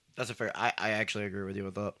 That's a fair... I actually agree with you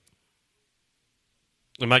with that.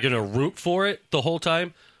 Am I going to root for it the whole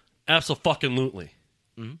time? Absolutely.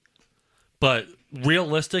 Mm-hmm. But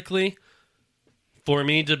realistically, for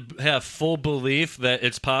me to have full belief that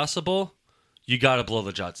it's possible, you got to blow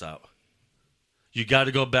the Jets out. You got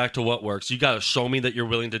to go back to what works. You got to show me that you're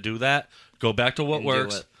willing to do that. Go back to what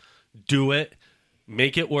works. Do it.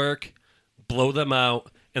 Make it work. Blow them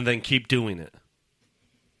out. And then keep doing it.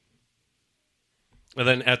 And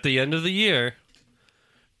then at the end of the year,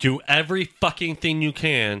 do every fucking thing you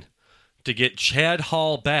can to get Chad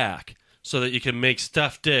Hall back so that you can make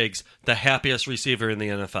Steph Diggs the happiest receiver in the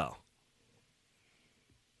NFL.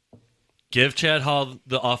 Give Chad Hall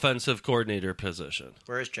the offensive coordinator position.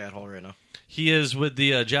 Where is Chad Hall right now? He is with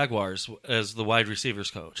the Jaguars as the wide receivers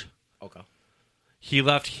coach. Okay. He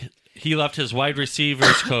left his wide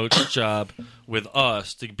receivers coach job with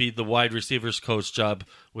us to be the wide receivers coach job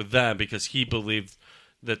with them because he believed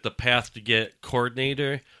that the path to get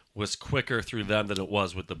coordinator was quicker through them than it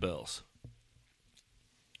was with the Bills.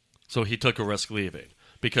 So he took a risk leaving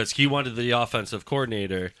because he wanted the offensive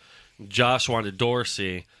coordinator. Josh wanted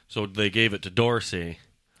Dorsey, so they gave it to Dorsey.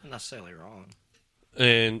 Not necessarily wrong.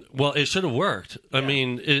 And, well, it should have worked. Yeah. I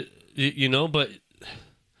mean, but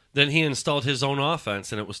then he installed his own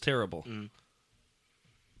offense, and it was terrible. Mm.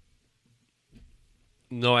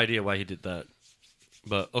 No idea why he did that.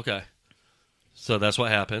 But, okay. So that's what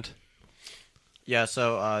happened. Yeah,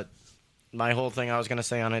 so my whole thing I was going to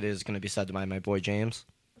say on it is going to be said by my boy James.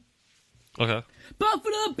 Okay.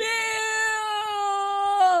 Buffalo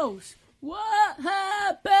Bills! What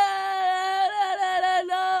happened?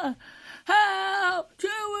 How to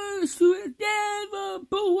lose to the Denver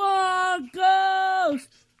Broncos?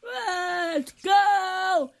 Let's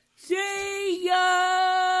go! See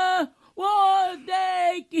ya! One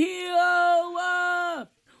day, hero!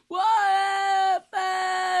 What happened?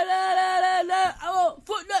 I won't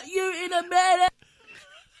footnote you in a minute!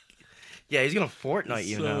 Yeah, he's going to Fortnite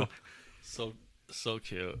you now. So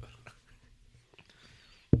cute.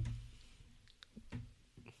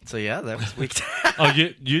 So yeah, that was week 10. Oh,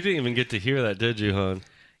 you didn't even get to hear that, did you, hon?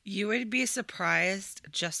 You would be surprised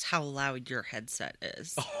just how loud your headset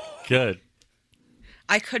is. Good.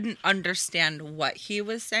 I couldn't understand what he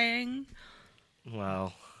was saying.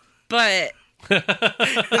 Wow. But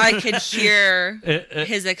I could hear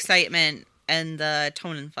his excitement and the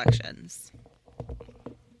tone inflections.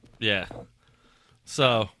 Yeah.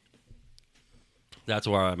 So that's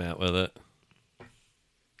where I'm at with it.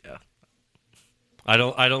 Yeah. I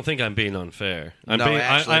don't think I'm being unfair.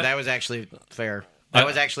 That was actually fair. That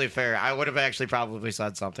was actually fair. I would have actually probably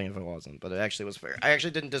said something if it wasn't, but it actually was fair. I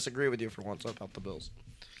actually didn't disagree with you for once about the Bills.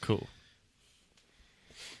 Cool.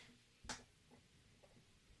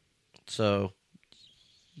 So,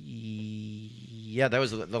 yeah, that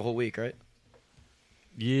was the whole week, right?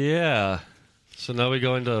 Yeah. So now we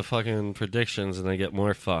go into fucking predictions and they get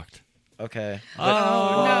more fucked. Okay. Oh,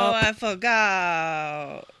 no, I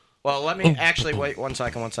forgot. Well, let me actually wait one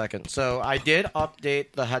second. So I did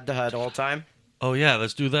update the head-to-head all-time. Oh, yeah,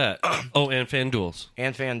 let's do that. Oh, and FanDuels.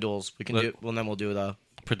 And FanDuels. We can do. Well, then we'll do the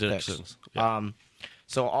predictions. Yeah.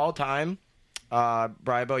 So all-time,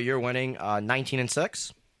 Bribo, you're winning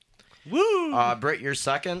 19-6. Woo! Britt, you're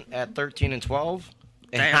second at 13-12.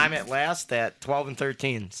 And Damn. I'm at last at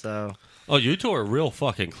 12-13. So. Oh, you two are real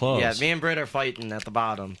fucking close. Yeah, me and Britt are fighting at the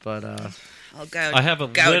bottom, but I'll go. I have a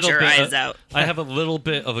gouge little your bit. eyes out. I have a little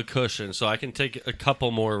bit of a cushion, so I can take a couple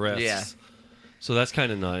more risks. Yeah. So that's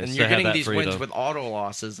kind of nice. And you're to have getting that these freedom. wins with auto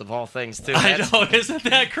losses of all things too. I know, isn't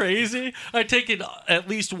that crazy? I take at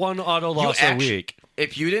least one auto loss a week.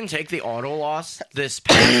 If you didn't take the auto loss this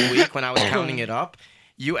past week when I was counting it up,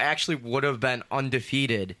 you actually would have been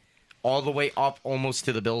undefeated all the way up almost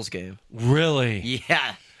to the Bills game. Really?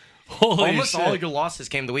 Yeah. Holy almost shit. all your losses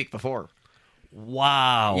came the week before.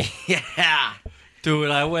 Wow. Yeah. Dude,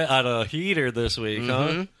 I went on a heater this week,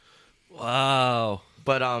 huh? Wow.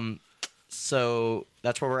 But so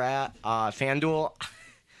that's where we're at. FanDuel,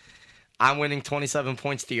 I'm winning 27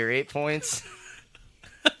 points to your 8 points.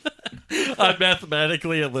 I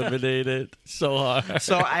mathematically eliminated so hard.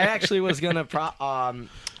 So I actually was gonna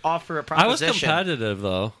offer a proposition. I was competitive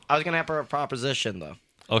though. I was gonna offer a proposition though.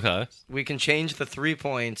 Okay. We can change the 3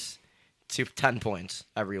 points to 10 points,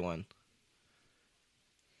 everyone.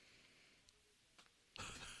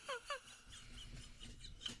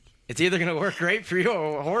 It's either going to work great for you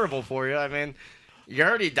or horrible for you. I mean, you're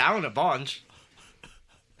already down a bunch.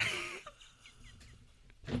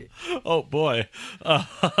 Oh, boy.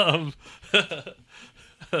 Hold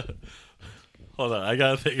on. I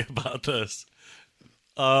got to think about this.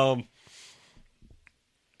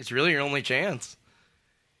 It's really your only chance.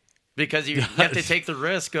 Because you have to take the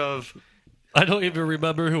risk of... I don't even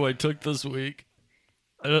remember who I took this week.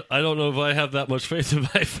 I don't know if I have that much faith in my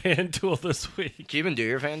FanDuel this week. Did you even do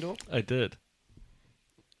your FanDuel? I did.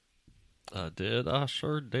 I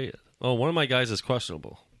sure did. Oh, one of my guys is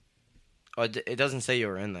questionable. Oh, it doesn't say you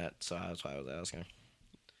were in that, so that's why I was asking.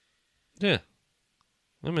 Yeah.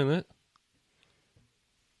 I'm in it.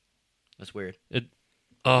 That's weird.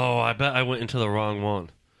 Oh, I bet I went into the wrong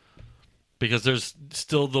one. because there's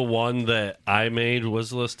still the one that I made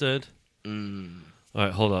was listed. All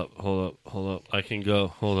right, hold up. I can go.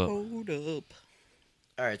 Hold up. Hold up.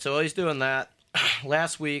 All right, so while he's doing that,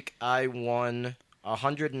 last week I won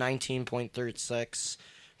 119.36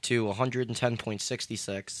 to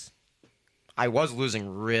 110.66. I was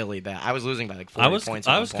losing really bad. I was losing by like 40 points.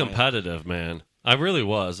 I was competitive, man. I really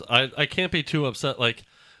was. I can't be too upset. Like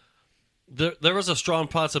there was a strong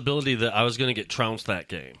possibility that I was going to get trounced that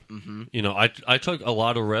game. Mm-hmm. You know, I took a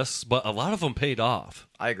lot of risks, but a lot of them paid off.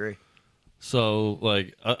 I agree. So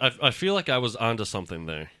like I feel like I was onto something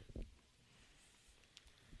there.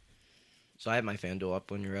 So I have my FanDuel up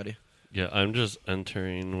when you're ready. Yeah, I'm just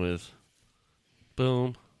entering with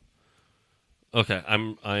boom. Okay,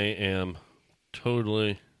 I am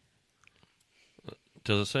totally.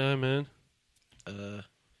 Does it say I'm in?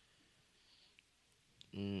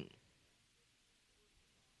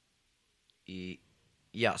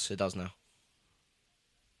 Yes, it does now.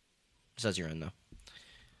 It says you're in though.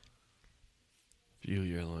 View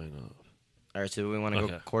your lineup. All right, so we want to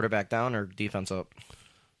go quarterback down or defense up?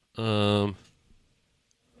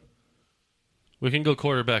 We can go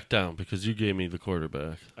quarterback down because you gave me the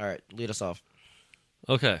quarterback. All right, lead us off.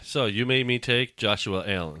 Okay, so you made me take Joshua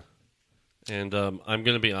Allen. And I'm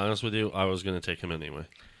going to be honest with you, I was going to take him anyway.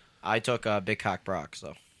 I took Big Cock Brock,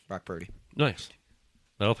 so Brock Purdy. Nice.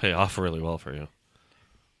 That'll pay off really well for you.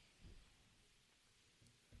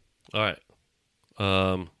 All right.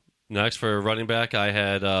 Next for running back, I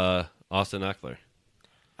had Austin Eckler.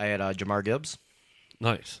 I had Jamar Gibbs.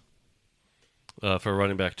 Nice. For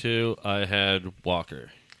running back 2, I had Walker.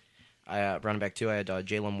 Running back 2, I had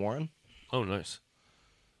Jalen Warren. Oh, nice.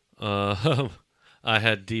 I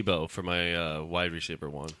had Debo for my wide receiver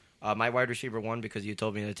 1. My wide receiver 1, because you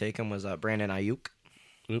told me to take him, was Brandon Ayuk.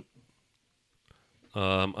 Oop.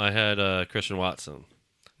 I had Christian Watson,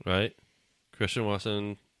 right? Christian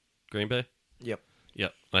Watson, Green Bay? Yep.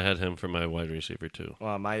 Yep. I had him for my wide receiver 2.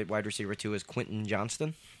 My wide receiver 2 is Quentin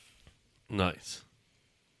Johnston. Nice.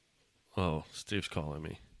 Oh, Steve's calling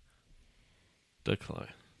me. Decline.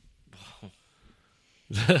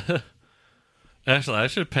 Actually, I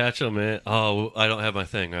should patch him in. Oh, I don't have my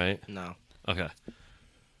thing, right? No. Okay.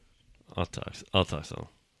 I'll text him.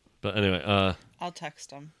 But anyway, I'll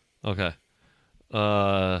text him. okay.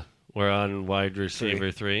 We're on wide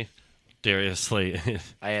receiver 3. Darius Slayton.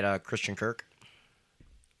 I had Christian Kirk.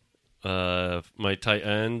 My tight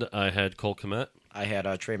end, I had Cole Kmet. I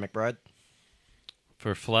had Trey McBride.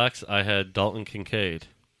 For flex, I had Dalton Kincaid.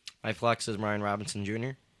 My flex is Ryan Robinson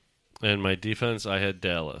Jr. And my defense, I had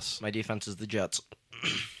Dallas. My defense is the Jets.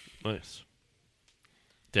 Nice.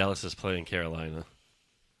 Dallas is playing Carolina.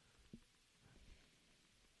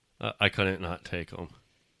 I couldn't not take him.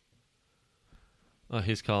 Oh,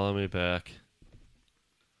 he's calling me back.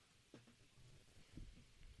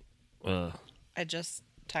 I just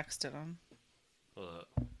texted him.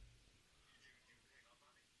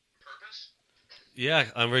 Yeah,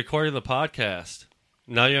 I'm recording the podcast.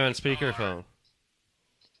 Now you're on speakerphone.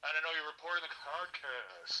 I didn't know you were reporting the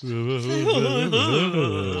podcast. You being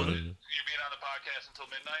on the podcast until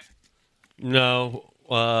midnight? No,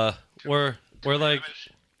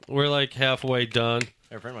 we're like halfway done.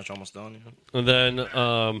 They're pretty much almost done. Yeah. And then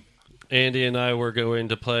Andy and I were going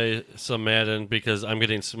to play some Madden because I'm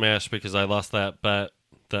getting smashed because I lost that bet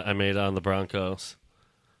that I made on the Broncos.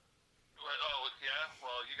 Oh, yeah?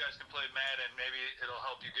 Well, you guys can play Madden. Maybe it'll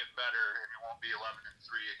help you get better and you won't be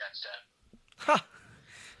 11-3 against 10.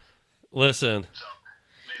 Listen, So,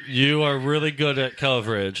 you are really good at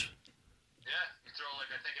coverage. yeah, you throw like,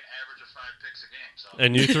 I think, an average of 5 picks a game. So,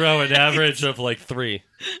 And you throw an average of like 3. yeah,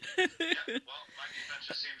 well, my defense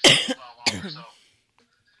just seems to be a lot longer, so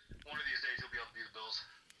one of these days you'll be able to beat the Bills.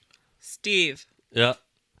 Steve, Yeah.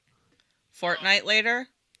 Fortnite later?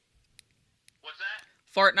 What's that?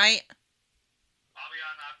 Fortnite? I'm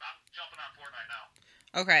jumping on Fortnite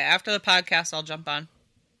now. Okay, after the podcast, I'll jump on. All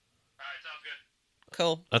right, sounds good.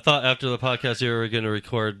 Cool. I thought after the podcast you were going to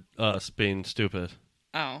record us being stupid.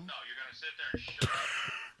 Oh. No, you're going to sit there and shut up.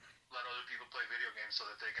 Let other people play video games so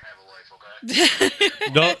that they can have a life,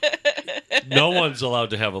 okay? No one's allowed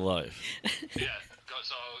to have a life. Yeah, go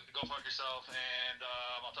fuck yourself, and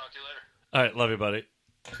I'll talk to you later. All right, love you, buddy.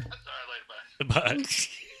 All right, later, bye. Bye.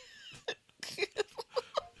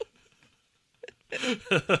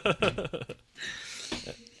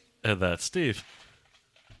 And that's Steve.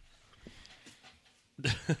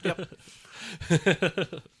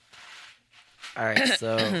 All right,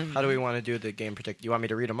 so how do we want to do the game predict? Do you want me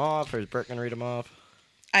to read them off, or is Bert going to read them off?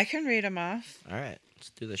 I can read them off. All right, let's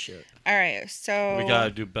do this shit. All right, so... We got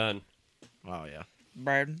to do Ben. Oh, yeah.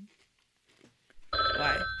 Bird.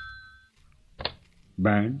 Why?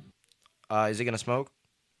 Burn. Is he gonna smoke?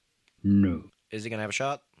 No. Is he gonna have a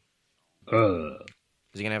shot? Uh.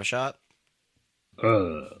 Is he gonna have a shot?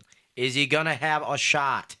 Uh. Is he gonna have a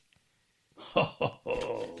shot?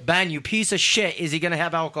 Ben, you piece of shit. Is he gonna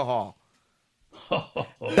have alcohol?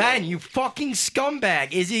 Ben, you fucking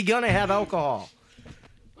scumbag. Is he gonna have alcohol?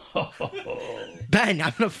 Ben,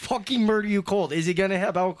 I'm gonna fucking murder you cold. Is he gonna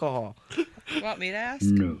have alcohol? You want me to ask?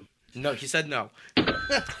 No. No, he said no.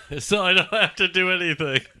 So I don't have to do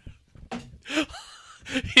anything.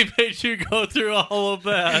 He made you go through all of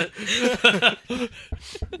that.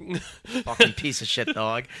 Fucking piece of shit,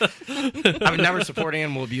 dog. I would never support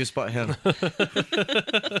animal abuse but him.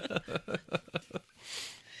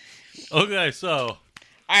 Okay, so All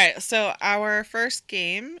right, so our first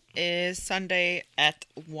game is Sunday at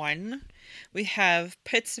 1. We have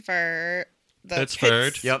Pittsburgh.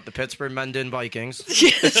 Pittsburgh. Yep, the Pittsburgh Mendon Vikings.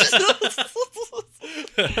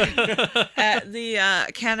 At the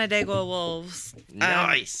Canandaigua Wolves.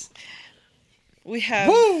 Nice. We have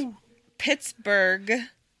Woo! Pittsburgh.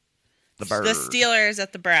 The Bird. The Steelers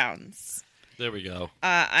at the Browns. there we go.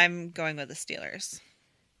 I'm going with the Steelers.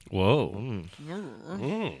 Whoa.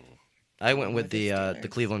 I went with the Steelers.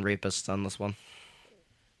 Cleveland Rapists on this one.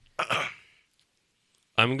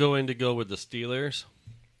 I'm going to go with the Steelers.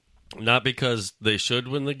 Not because they should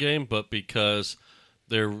win the game, but because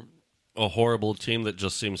they're a horrible team that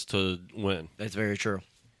just seems to win. That's very true.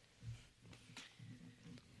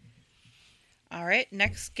 All right,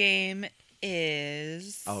 next game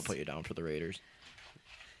is I'll put you down for the Raiders.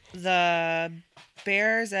 the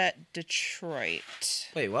Bears at Detroit.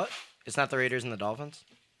 Wait, what? It's not the Raiders and the Dolphins?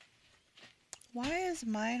 Why is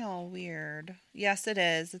mine all weird? Yes, it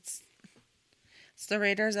is. It's the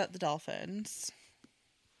Raiders at the Dolphins.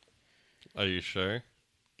 Are you sure?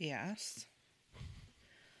 Yes.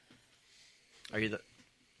 You're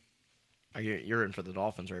in for the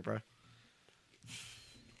Dolphins, right, bro?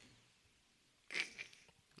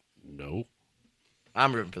 No.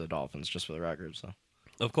 I'm rooting for the Dolphins, just for the record. So,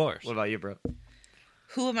 Of course. what about you, bro?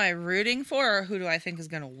 Who am I rooting for, or who do I think is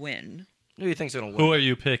going to win? Who do you think's gonna win? Who are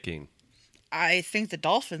you picking? I think the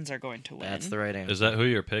Dolphins are going to win. That's the right answer. Is that who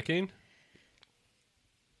you're picking?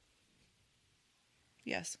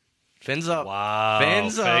 Yes. Fins up. Wow.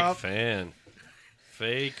 Fins fake up. fan.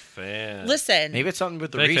 Fake fan. Listen. Maybe it's something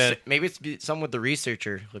with the Fake fan. Maybe it's something with the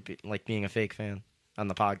researcher, like being a fake fan on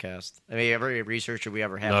the podcast. I mean, every researcher we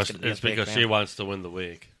ever have No, is gonna be a it's fake because fan. she wants to win the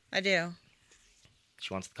week. I do.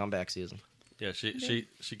 She wants the comeback season. Yeah, she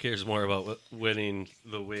cares more about winning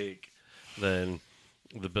the week than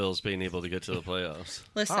the Bills being able to get to the playoffs.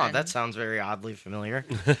 Listen. Oh, that sounds very oddly familiar.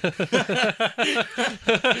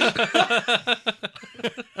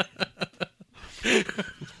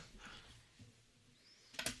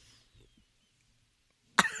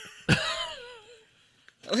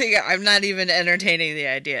 Like, I'm not even entertaining the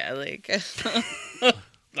idea. Like,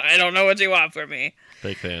 I don't know what you want from me.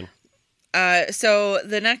 Fake fan. So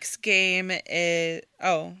the next game is...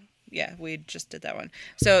 Oh, yeah, we just did that one.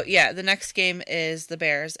 So, yeah, the next game is the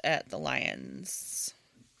Bears at the Lions.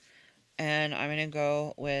 And I'm going to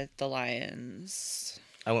go with the Lions.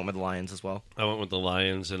 I went with the Lions as well. I went with the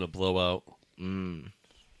Lions in a blowout. I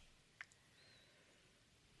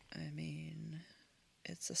mean,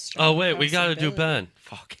 it's a strong Oh, wait, we got to do possibility. Ben.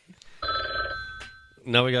 Fuck.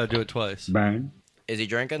 Now we got to do it twice. Burn. Is he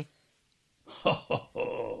drinking?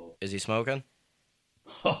 Is he smoking?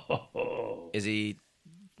 Is he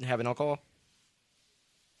having alcohol?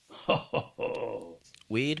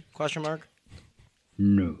 Weed? Question mark.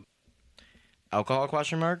 No. Alcohol?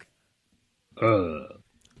 Question mark.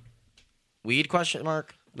 Weed? Question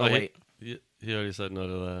mark. No, Oh, wait. He already said no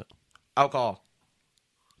to that. Alcohol.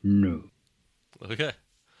 No. Okay.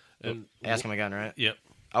 And Ask him again, right? Yep.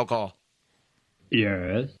 Alcohol.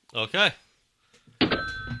 Yes. Okay.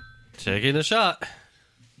 Taking a shot.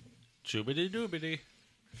 Choobity doobity.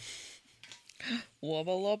 Wubba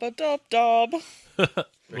lubba dub dub.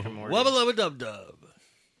 Rick and Morty. Wubba lubba dub dub.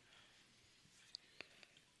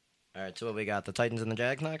 All right, so what we got? The Titans and the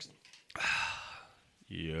Jags next?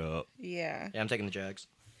 Yep. Yeah. Yeah, I'm taking the Jags.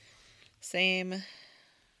 Same.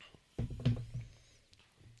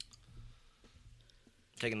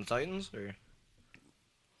 Taking the Titans? Or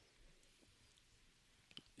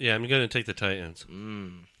Yeah, I'm going to take the Titans.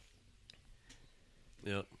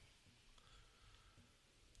 Yep.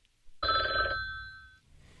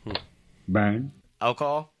 Burn.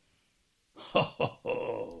 alcohol?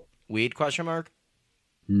 Weed? Question mark.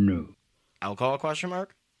 No. Alcohol? Question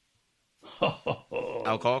mark.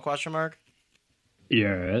 Alcohol? Question mark.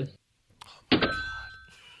 Yes.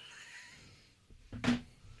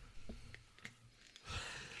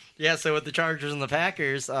 Yeah, so with the Chargers and the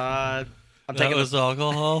Packers, I'm That taking was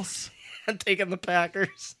alcohols. I'm taking the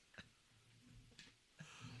Packers.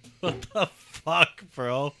 What the fuck,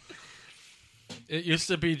 bro? It used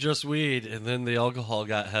to be just weed, and then the alcohol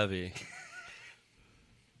got heavy.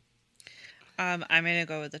 I'm gonna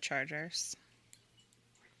go with the Chargers.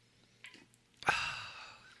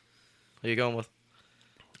 Who are you going with?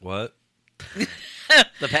 What?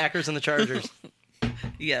 The Packers and the Chargers.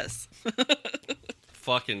 Yes.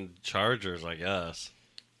 Fucking Chargers, I guess.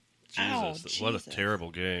 Ow, Jesus, what a Jesus. terrible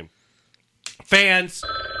game. Fans!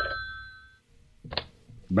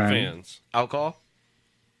 Ban. Fans. Alcohol?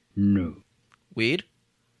 No. Weed?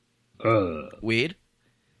 Weed?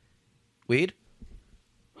 Weed?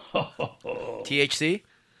 THC?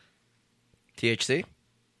 THC?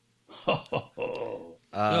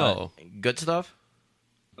 No. Good stuff?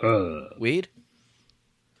 Weed?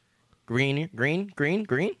 Green?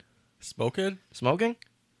 Smoking? Smoking?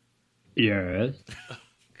 Yes.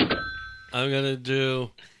 I'm gonna do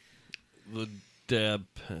the dab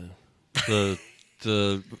pen.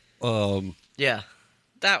 Yeah.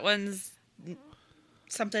 That one's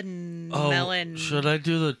something melon. Should I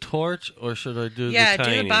do the torch or should I do Yeah, the do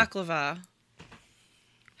tiny? the baklava.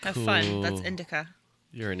 Have fun. That's Cool. indica.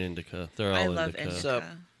 You're an indica. They're all I love indica. indica. So,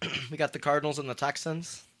 we got the Cardinals and the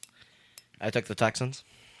Texans. I took the Texans.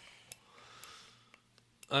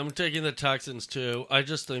 I'm taking the Texans too. I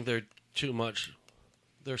just think they're too much.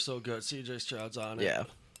 They're so good. CJ Stroud's on it. Yeah.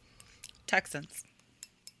 Texans.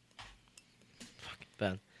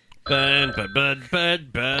 Ben. Ben.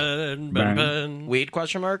 Weed,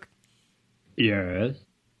 question mark? Yes.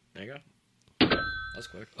 There you go. That's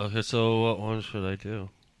quick. Okay, so what one should I do?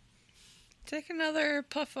 Take another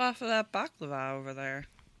puff off of that baklava over there.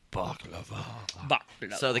 Baklava.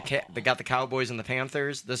 Baklava. So they got the Cowboys and the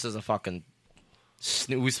Panthers. This is a fucking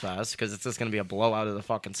snooze fest because it's just going to be a blowout of the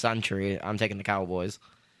fucking century. I'm taking the Cowboys.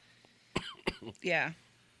 Yeah.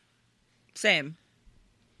 Same.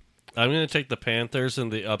 I'm going to take the Panthers in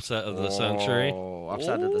the upset of the century. Oh,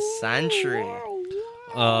 upset of the century.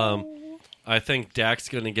 I think Dak's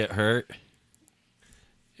going to get hurt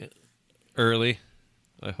early,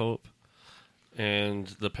 I hope. And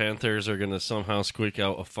the Panthers are going to somehow squeak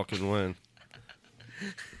out a fucking win.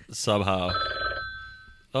 Somehow.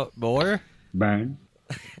 Oh, more? Ban.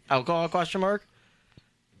 Alcohol, question mark?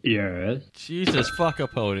 Yes. Jesus, fuck a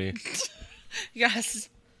pony. You gotta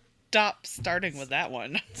stop starting with that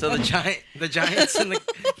one. So the Giants and the Giants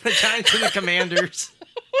and the Commanders.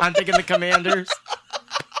 I'm taking the Commanders.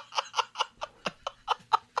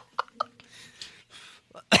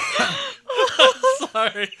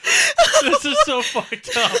 Sorry. This is so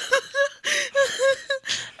fucked up.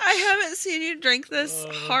 I haven't seen you drink this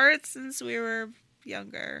hard since we were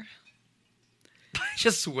younger.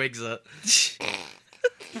 Just swigs it.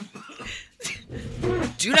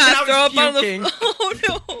 Do I not was throw up on puking. the. Oh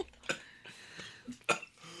no!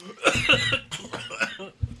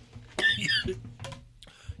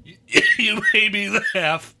 You made me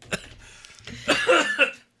laugh.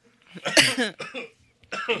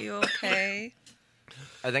 Are you okay?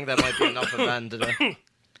 I think that might be enough of Ben today.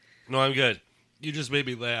 No, I'm good. You just made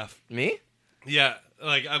me laugh. Me? Yeah,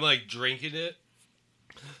 like I'm like drinking it,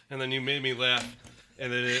 and then you made me laugh,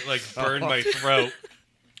 and then it like burned my throat.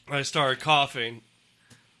 I started coughing.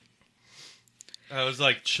 I was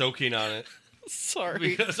like choking on it Sorry.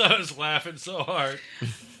 because I was laughing so hard.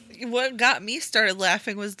 What got me started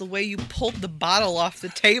laughing was the way you pulled the bottle off the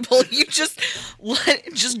table. You just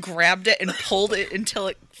grabbed it and pulled it until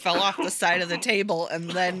it fell off the side of the table,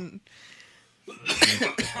 and then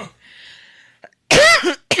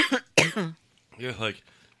You're like,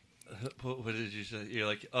 what did you say? You're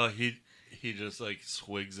like, oh, he just like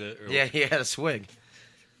swigs it. Or Yeah, he had a swig.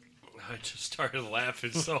 I just started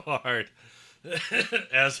laughing so hard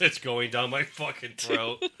as it's going down my fucking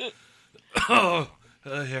throat. Oh,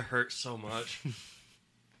 it hurt so much.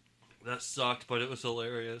 That sucked, but it was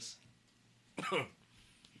hilarious.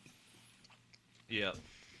 Yeah.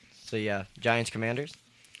 So yeah, Giants, Commanders.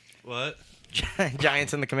 What?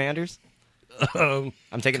 Giants and the Commanders. Um,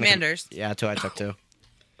 I'm taking Commanders. Yeah, that's who I took too.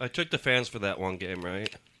 I took the fans for that one game,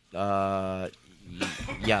 right?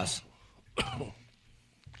 Yes.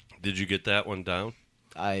 Did you get that one down?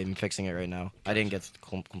 I'm fixing it right now. I didn't get it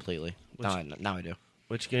completely. Now I do.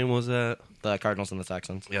 Which game was that? The Cardinals and the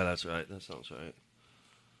Texans. Yeah, that's right. That sounds right.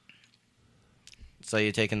 So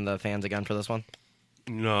you taking the fans again for this one?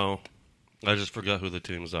 No. I just forgot who the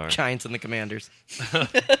teams are. Giants and the Commanders.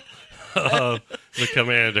 The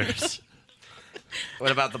Commanders.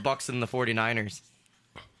 What about the Bucks and the 49ers?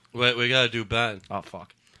 Wait, we gotta do Ben. Oh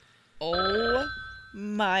fuck. oh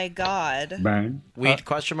My God. Burn. Weed?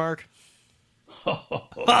 Question mark.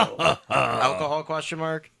 Alcohol? Question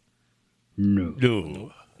mark. No.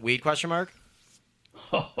 No. Weed? Question mark.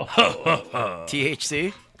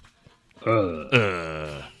 THC?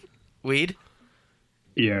 Weed?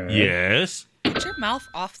 Yes. Yes. Get your mouth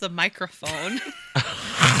off the microphone.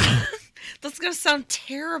 That's gonna sound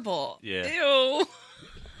terrible. Yeah. Ew.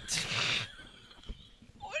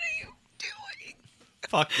 What are you doing?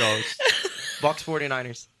 Fuck those. Bucks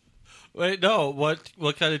 49ers. Wait, no. What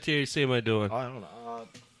kind of THC am I doing? Oh, I don't know.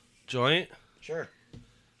 Joint? Sure.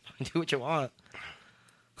 Do what you want.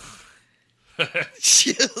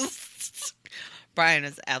 Brian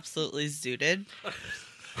is absolutely zooted.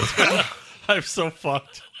 I'm so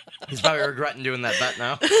fucked. He's probably regretting doing that bet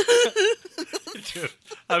now. Dude,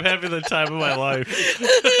 I'm having the time of my life.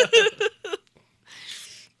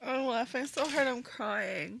 I'm laughing so hard I'm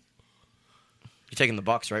crying. You're taking the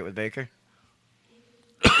Bucks, right, with Baker?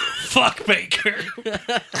 Fuck Baker.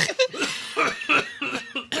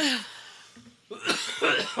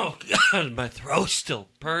 Oh God, my throat still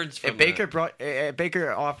burns from If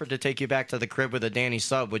Baker offered to take you back to the crib with a Danny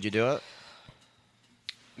sub, would you do it?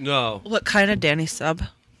 No. What kind of Danny sub?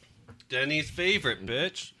 Denny's favorite,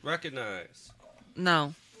 bitch. Recognize.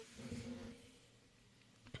 No.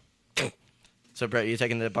 So, Brett, you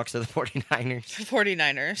taking the Bucks to the 49ers?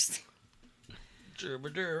 49ers.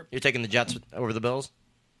 You're taking the Jets over the Bills?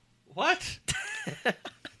 What?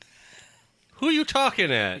 Who you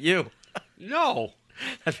talking at? You. No.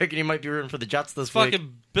 I figured you might be rooting for the Jets this Fucking week.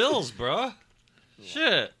 Bills, bro.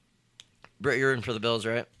 Shit. Brett, you're rooting for the Bills,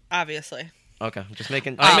 right? Obviously. Okay, just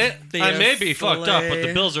making... I may be fucked up, but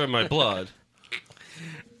the Bills are in my blood.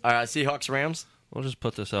 All right, Seahawks, Rams. We'll just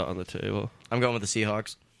put this out on the table. I'm going with the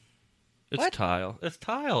Seahawks. It's What? tile. It's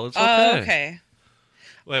tile. It's okay. Oh, okay.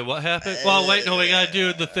 Wait, what happened? Well, wait, no, we gotta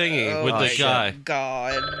do the thingy with the shit. guy.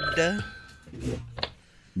 God.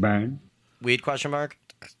 Burn. Weed, question mark?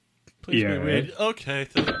 Please Yeah. be weed. Okay,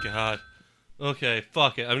 thank God. Okay,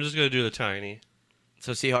 fuck it. I'm just gonna do the tiny.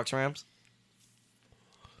 So, Seahawks, Rams?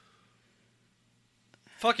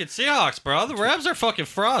 Fucking Seahawks, bro. The Rams are fucking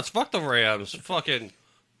frauds. Fuck the Rams. Fucking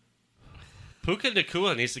Puka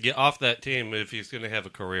Nacua needs to get off that team if he's gonna have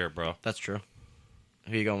a career, bro. That's true.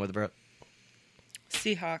 Who you going with, Brett?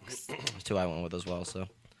 Seahawks. That's who I went with as well, so...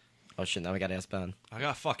 Oh, shit, now we gotta ask Ben. I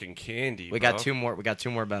got fucking candy, We bro. got two more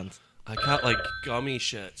Bens. I got like gummy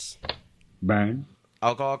shits. Burn.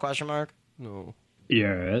 Alcohol, question mark? No.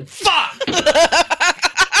 Yes. Fuck!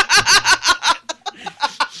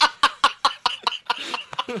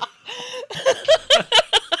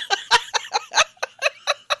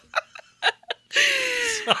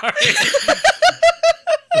 Sorry.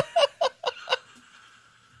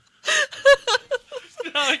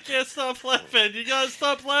 No, I can't stop laughing. You gotta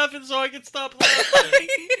stop laughing so I can stop laughing.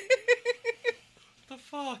 What the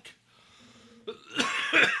fuck?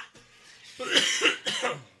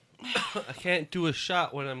 I can't do a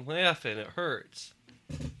shot when I'm laughing. It hurts.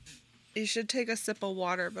 You should take a sip of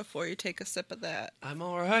water before you take a sip of that. I'm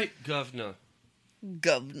alright, governor.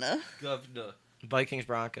 Governor. Governor. Vikings,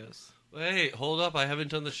 Broncos. Wait, hold up. I haven't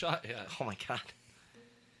done the shot yet. Oh, my God.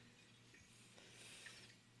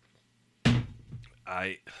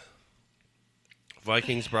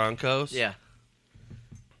 Vikings, Broncos? Yeah.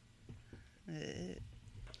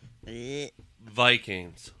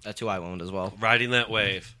 Vikings. That's who I went with as well. Riding that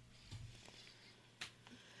wave.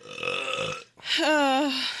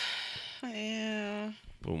 Yeah.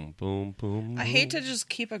 Boom, boom, boom. I hate to just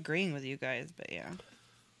keep agreeing with you guys, but yeah.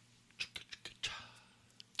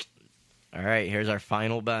 All right, here's our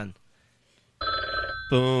final Ben.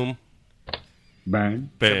 Boom. Burn.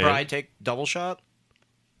 Should Bang. Bride take double shot?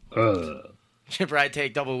 Should Bride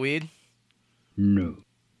take double weed? No.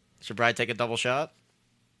 Should Bride take a double shot?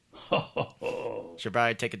 Should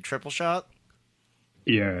Bride take a triple shot?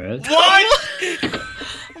 Yes. What?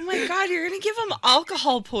 Oh my God, you're gonna give him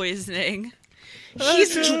alcohol poisoning. Look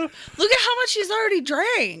at how much he's already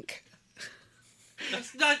drank.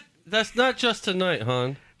 That's not just tonight,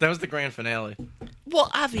 hon. That was the grand finale. Well,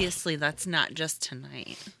 obviously that's not just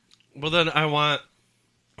tonight. Well, then I want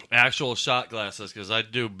actual shot glasses because I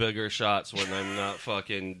do bigger shots when I'm not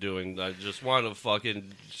fucking doing. I just want a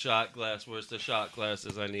fucking shot glass. Where's the shot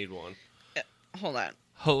glasses? I need one. Hold on.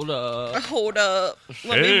 Hold up. Hold up.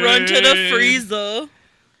 Let me run to the freezer.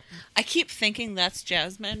 I keep thinking that's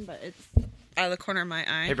Jasmine, but it's out of the corner of my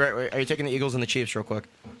eye. Hey, Brett, wait, are you taking the Eagles and the Chiefs real quick?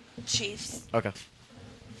 Chiefs. Okay.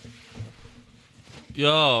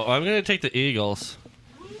 Yo, I'm gonna take the Eagles.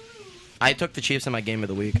 I took the Chiefs in my game of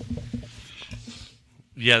the week.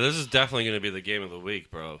 Yeah, this is definitely gonna be the game of the week,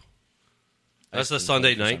 bro. That's the Iceland's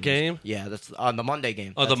Sunday good for night some game? reason. Yeah, that's on the Monday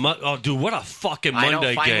game. Oh, dude, what a fucking Monday I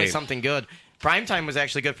know, finally game. something good. Primetime was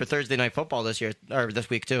actually good for Thursday Night Football this year, or this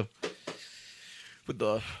week, too. With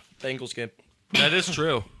the Bengals game. That is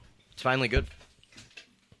true. It's finally good.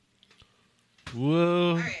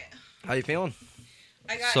 Whoa. All right. How you feeling?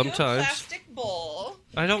 I got Sometimes. you a plastic bowl.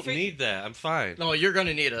 I don't need that. I'm fine. No, you're going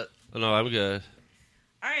to need it. Oh, no, I'm good.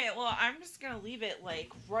 All right, well, I'm just going to leave it,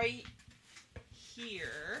 like, right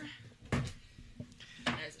here.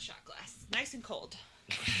 There's a shot glass. Nice and cold.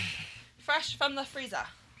 Fresh from the freezer.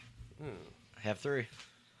 Have 3.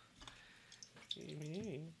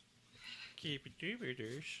 Keep it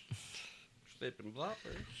doobers. Slipping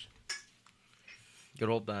bloppers. Good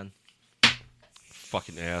old Ben.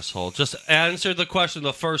 Fucking asshole. Just answer the question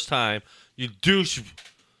the first time. You douche.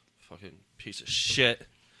 Fucking piece of shit.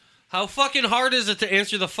 How fucking hard is it to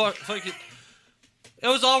answer the fucking... It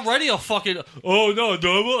was already a fucking... Oh, no,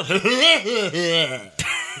 double?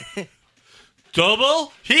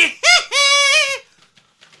 Double?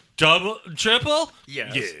 Double? Triple?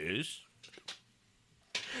 Yes. Yes.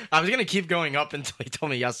 I was going to keep going up until he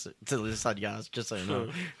told me yes, until he said yes, just so you know.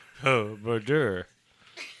 Oh, but dude,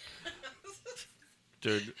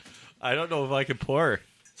 I don't know if I can pour.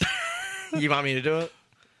 You want me to do it?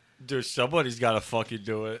 Dude, somebody's got to fucking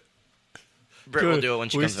do it. Britt will do it when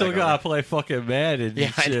she we comes still back gotta over. play fucking Madden.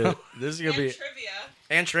 Yeah, I shit. know. This is gonna be. Trivia.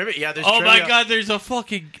 And trivia. Yeah, there's Oh trivia. my god, there's a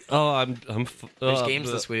fucking. Oh, I'm. There's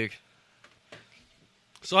games this week.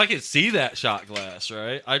 So I can see that shot glass,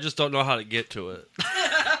 right? I just don't know how to get to it.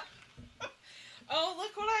 Oh,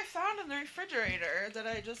 look what I found in the refrigerator that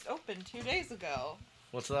I just opened 2 days ago.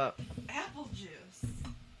 What's that? Apple juice.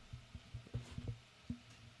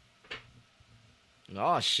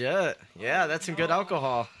 Oh, shit. Yeah, that's some good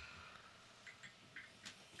alcohol.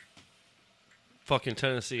 Fucking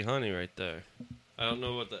Tennessee honey right there. I don't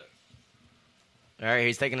know what that. All right,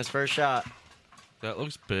 he's taking his first shot. That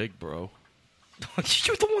looks big, bro.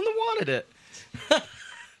 You're the one that wanted it.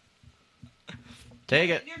 Take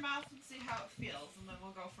Put it. in your mouth and see how it feels, and then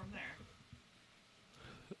we'll go from there.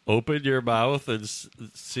 Open your mouth and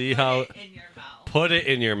see how. Put it in your mouth, Put it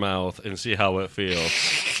in your mouth and see how it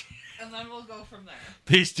feels. and then we'll go from there.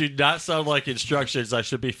 These do not sound like instructions I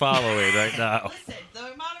should be following right now. Listen, the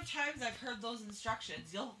amount of times I've heard those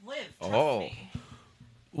instructions, you'll live. Trust me.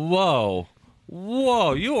 Whoa.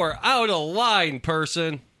 Whoa, you are out of line,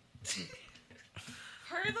 person.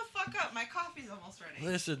 Hurry the fuck up. My coffee's almost ready.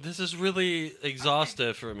 Listen, this is really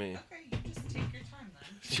exhaustive for me. Okay, you just take your time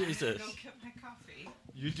then. Jesus. Go get my coffee.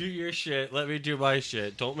 You do your shit, let me do my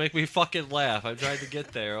shit. Don't make me fucking laugh. I'm trying to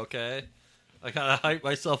get there, okay? I gotta hype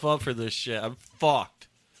myself up for this shit. I'm fucked.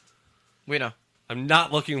 We know. I'm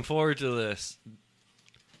not looking forward to this.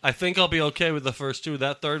 I think I'll be okay with the first 2.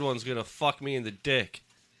 That third one's gonna fuck me in the dick.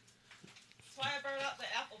 That's why I brought out the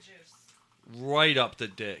apple juice. Right up the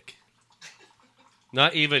dick.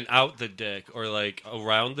 Not even out the dick or like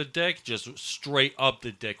around the dick, just straight up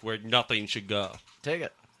the dick where nothing should go. Take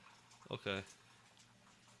it. Okay.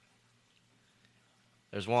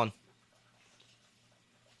 There's one.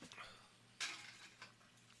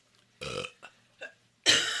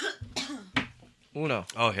 Uno.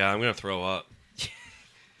 Oh yeah, I'm gonna throw up.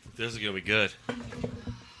 This is gonna be good.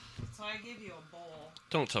 So I gave you a bowl.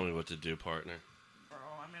 Don't tell me what to do, partner. Bro,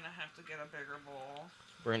 I'm gonna have to get a bigger bowl.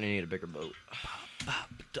 We're gonna need a bigger boat. At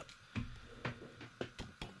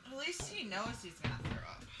least he knows he's gonna throw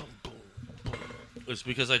up. It's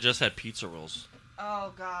because I just had pizza rolls.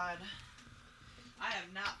 Oh god. I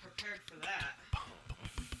am not prepared for that.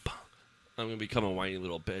 I'm gonna become a whiny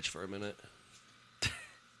little bitch for a minute.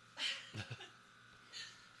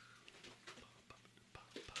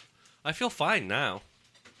 I feel fine now.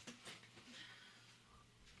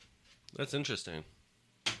 That's interesting.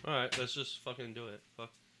 Alright, let's just fucking do it.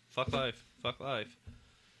 Fuck life. Fuck life.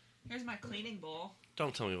 Here's my cleaning bowl.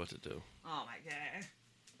 Don't tell me what to do. Oh my god.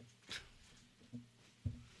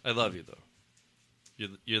 I love you, though.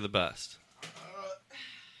 You're the best.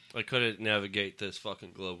 I couldn't navigate this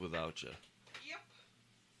fucking globe without you. Yep.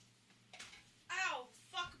 Ow,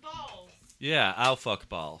 fuck balls. Yeah, ow fuck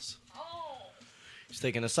balls. Oh. He's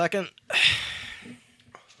taking a second.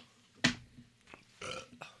 Fucking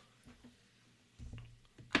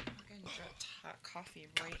dripped hot coffee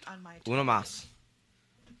right on my Uno mas.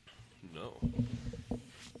 No.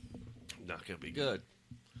 Not gonna be good.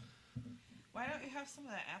 Why don't you have some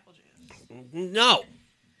of that apple juice? No!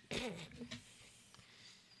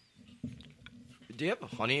 Do you have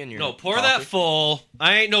honey in your No, pour coffee? that full.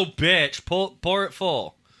 I ain't no bitch. Pour it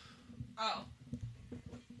full. Oh.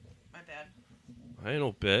 My bad. I ain't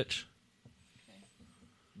no bitch.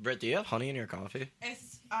 Britt, do you have honey in your coffee?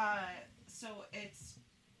 It's So it's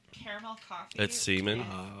caramel coffee. It's semen. with,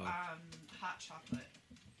 hot chocolate.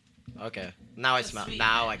 Okay. Now I The smell. sweet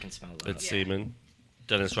Now bit. I can smell that. It's semen.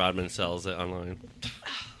 Dennis Rodman sells it online.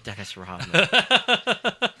 Dennis Rodman.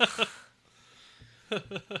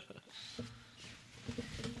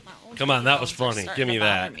 Come on, that was funny. Give me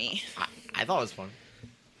that. I thought it was fun.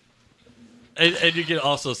 And you can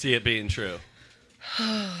also see it being true.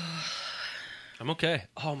 I'm okay.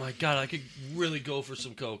 Oh my god, I could really go for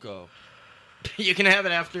some cocoa. You can have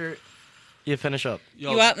it after you finish up.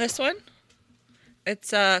 Yo, You want this one?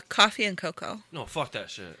 It's coffee and cocoa. no, fuck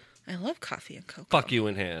that shit. I love coffee and cocoa. Fuck you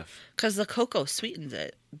in half. Because the cocoa sweetens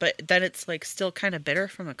it, but then it's like still kind of bitter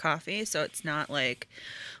from the coffee, so it's not like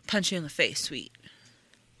punch you in the face sweet.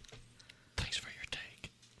 Thanks for your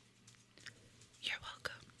take. You're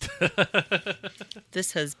welcome.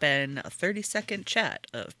 This has been a 30-second chat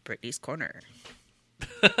of Brittany's Corner.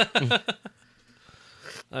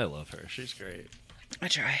 I love her. She's great. I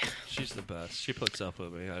try. She's the best. She puts up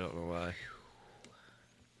with me. I don't know why.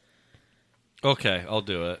 Okay, I'll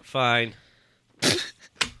do it. Fine.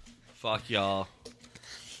 Fuck y'all.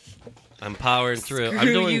 I'm powering through. I'm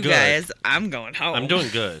Screw doing you good. guys. I'm going home. I'm doing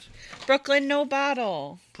good. Brooklyn, no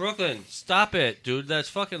bottle. Brooklyn, stop it, dude. That's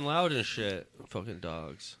fucking loud and shit. Fucking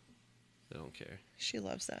dogs. They don't care. She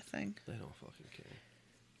loves that thing. They don't fucking care.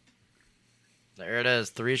 There it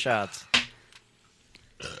is. 3 shots.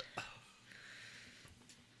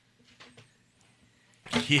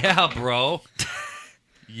 Yeah, bro.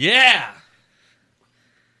 Yeah.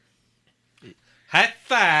 High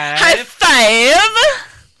five. High five!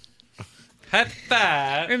 High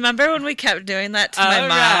five. Remember when we kept doing that to my All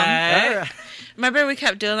mom? right. Remember we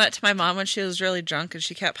kept doing that to my mom when she was really drunk and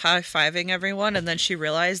she kept high-fiving everyone and then she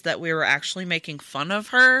realized that we were actually making fun of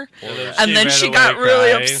her. And then she got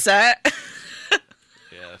really upset.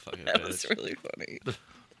 Yeah, fucking That bitch. was really funny.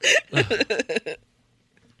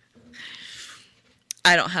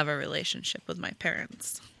 I don't have a relationship with my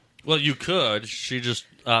parents. Well, you could. She just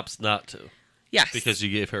opts not to. Yes. Because you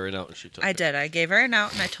gave her an out and she took I it. did. I gave her an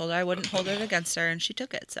out and I told her I wouldn't hold it against her and she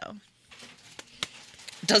took it, so.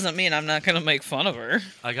 Doesn't mean I'm not going to make fun of her.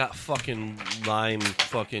 I got fucking lime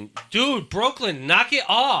fucking... Dude, Brooklyn, knock it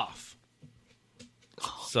off.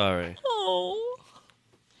 Sorry. Oh.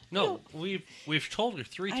 No, we've told her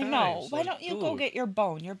 3 times. I know. Why Like, don't you go dude. get your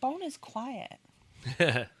bone? Your bone is quiet.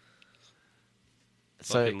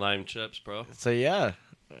 Fucking lime chips, bro. So yeah,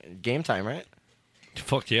 game time, right?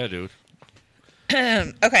 Fuck yeah, dude.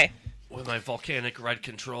 Okay. With my volcanic red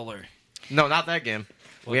controller. No, not that game.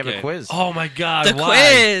 We have a Okay. quiz. Oh my god, The why?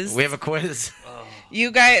 quiz. We have a quiz.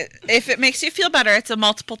 You guys, if it makes you feel better, it's a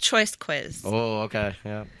multiple choice quiz. Oh, okay.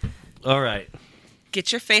 Yeah. All right.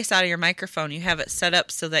 Get your face out of your microphone. You have it set up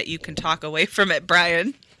so that you can talk away from it,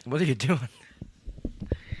 Brian. What are you doing?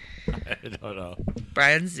 I don't know.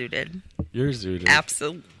 Brian's zooted. You're zooted.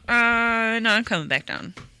 Absolutely. No, I'm coming back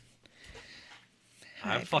down.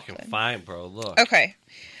 I'm fucking fine, bro. Look. Okay.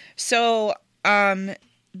 So,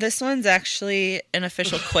 this one's actually an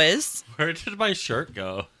official quiz. Where did my shirt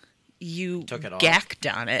go? You Took it off. gacked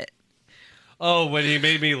on it. Oh, when he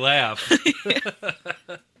made me laugh.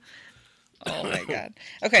 Oh my god.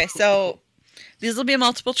 Okay, so these will be a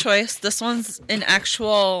multiple choice. This one's an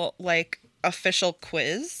actual like official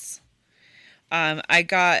quiz. I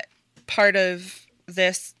got part of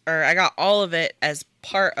this, or I got all of it as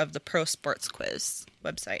part of the Pro Sports Quiz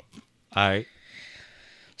website. All right.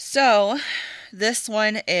 So, this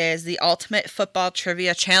one is the Ultimate Football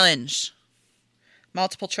Trivia Challenge.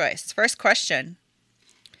 Multiple choice. First question.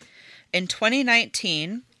 In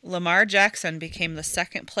 2019, Lamar Jackson became the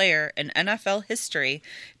second player in NFL history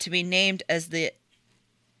to be named as the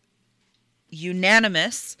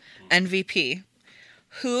unanimous MVP.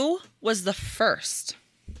 Who was the first?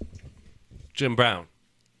 Jim Brown.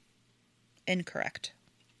 Incorrect.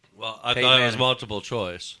 Well, I Peyton thought it was Manning. multiple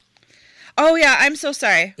choice. Oh, yeah, I'm so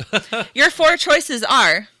sorry. Your 4 choices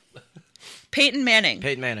are Peyton Manning,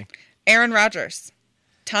 Peyton Manning. Aaron Rodgers,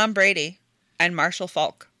 Tom Brady, and Marshall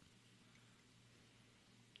Faulk.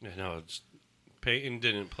 Yeah, no, it's Peyton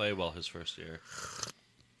didn't play well his first year.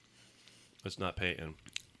 It's not Peyton.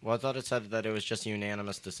 Well, I thought it said that it was just a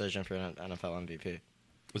unanimous decision for an NFL MVP.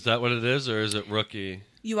 Is that what it is, or is it rookie?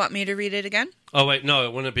 You want me to read it again? Oh wait, no,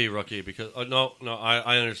 it wouldn't be rookie because no,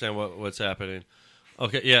 I understand what's happening.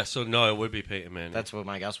 Okay, yeah, so no, it would be Peyton Manning. That's what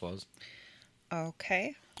my guess was.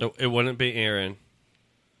 Okay. It wouldn't be Aaron.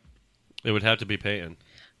 It would have to be Peyton.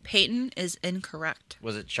 Peyton is incorrect.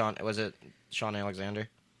 Was it Sean Alexander?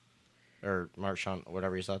 Or Marshawn,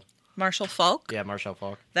 whatever you said? Marshall Faulk? Yeah, Marshall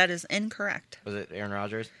Faulk. That is incorrect. Was it Aaron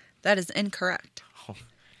Rodgers? That is incorrect. Oh.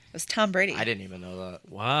 It was Tom Brady. I didn't even know that.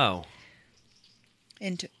 Wow.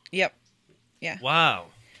 Yep. Yeah. Wow.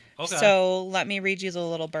 Okay. So let me read you the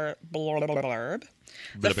little blurb.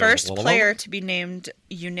 The first player to be named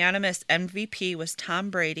unanimous MVP was Tom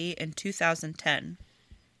Brady in 2010.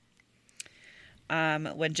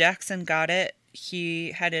 When Jackson got it,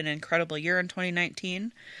 he had an incredible year in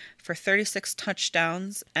 2019 for 36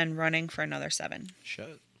 touchdowns and running for another 7.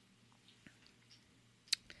 Shit.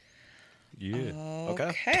 Yeah.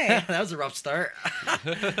 Okay. That was a rough start.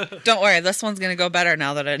 Don't worry, this one's going to go better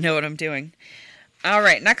now that I know what I'm doing. All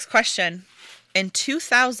right, next question. In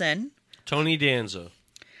 2000, Tony Danza.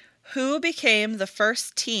 who became the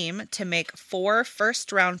first team to make 4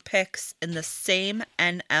 first-round picks in the same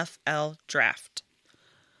NFL draft?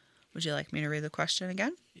 Would you like me to read the question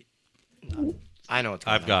again? I know what's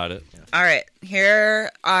going on. I've got it. All right,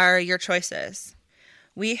 here are your choices.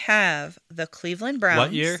 We have the Cleveland Browns.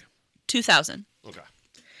 What year? 2000. Okay.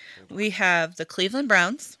 We have the Cleveland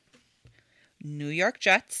Browns, New York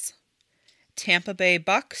Jets, Tampa Bay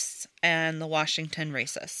Bucks, and the Washington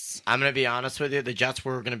Racists. I'm going to be honest with you. The Jets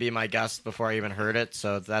were going to be my guess before I even heard it,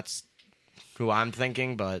 so that's who I'm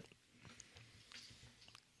thinking, but...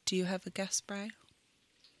 Do you have a guess, Bri?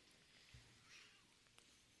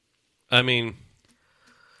 I mean,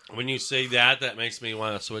 when you say that, that makes me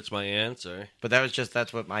want to switch my answer. But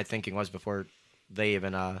that's what my thinking was before they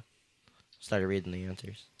even started reading the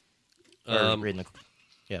answers. Or reading the...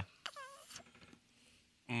 Yeah.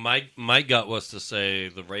 My gut was to say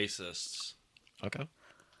the Racists. Okay.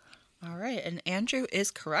 All right, and Andrew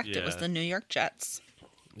is correct. It was Yeah. the New York Jets.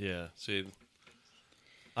 Yeah, see,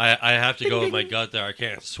 I have to go with my gut there. I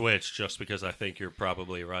can't switch just because I think you're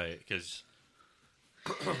probably right. Because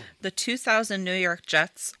The 2000 New York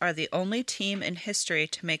Jets are the only team in history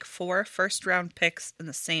to make 4 first-round picks in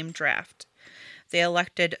the same draft. They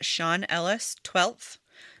elected Sean Ellis, 12th,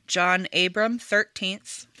 John Abram,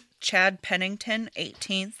 13th, Chad Pennington,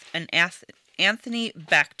 18th, and Anthony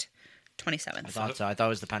Becht, 27th. I thought so. I thought it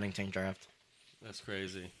was the Pennington draft. that's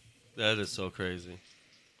crazy. That is so crazy.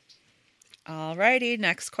 All righty,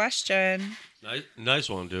 next question. Nice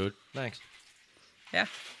one, dude. Thanks. Yeah.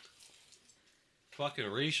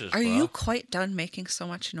 Fucking Reese's, Are bro. you quite done making so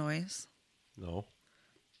much noise? No.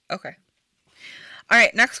 Okay. All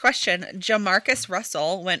right, next question. Jamarcus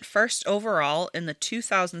Russell went first overall in the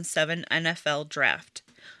 2007 NFL Draft.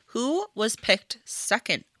 Who was picked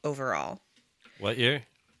second overall? What year?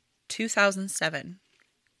 2007.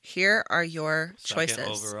 Here are your choices.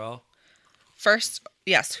 Second overall. First,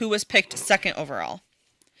 yes, who was picked second overall?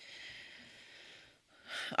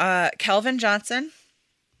 Calvin Johnson,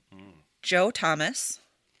 Joe Thomas,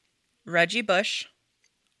 Reggie Bush,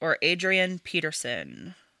 or Adrian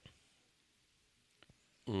Peterson?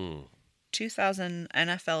 2000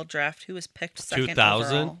 NFL Draft. Who was picked second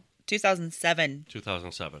 2000? overall? 2007.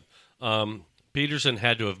 2007. Peterson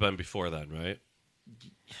had to have been before then, right?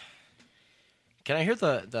 Can I hear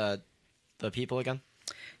the people again?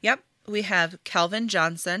 Yep. We have Calvin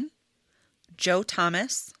Johnson, Joe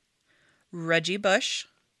Thomas, Reggie Bush,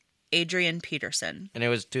 Adrian Peterson. And it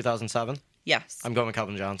was 2007? Yes. I'm going with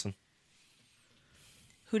Calvin Johnson.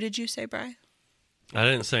 Who did you say, Bri? I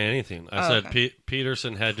didn't say anything. I said okay.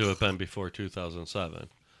 Peterson had to have been before 2007.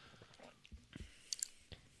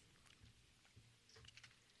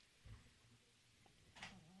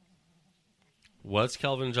 Was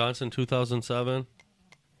Calvin Johnson 2007?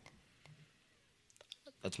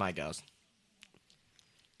 That's my guess.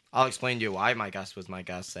 I'll explain to you why my guess was my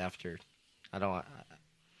guess after. I don't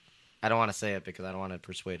want to say it because I don't want to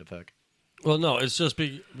persuade a pick. Well, no, it's just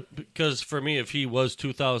because for me, if he was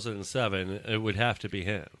 2007, it would have to be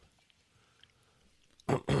him.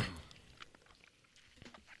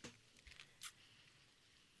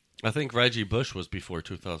 I think Reggie Bush was before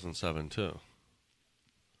 2007, too.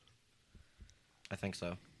 I think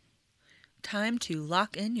so. Time to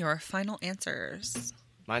lock in your final answers.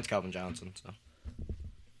 Mine's Calvin Johnson. So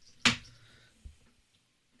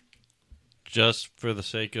Just for the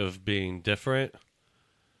sake of being different,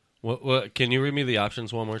 what? Can you read me the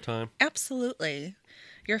options one more time? Absolutely.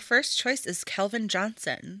 Your first choice is Calvin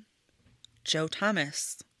Johnson, Joe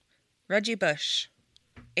Thomas, Reggie Bush,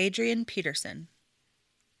 Adrian Peterson.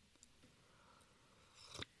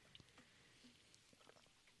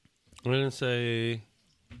 I'm going to say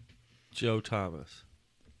Joe Thomas.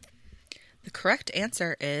 The correct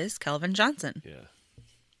answer is Calvin Johnson. Yeah.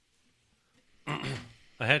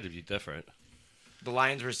 I had to be different. the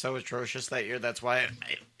Lions were so atrocious that year. That's why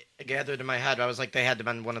I gathered in my head. I was like, they had to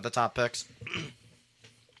have been one of the top picks.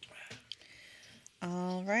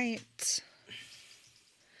 All right.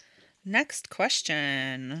 Next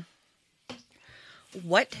question.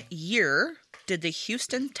 What year did the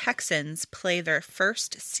Houston Texans play their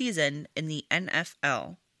first season in the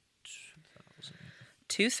NFL?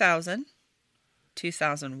 2000,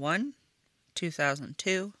 2001,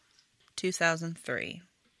 2002, 2003.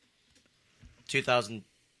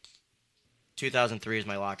 2003 is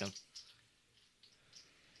my lock-in.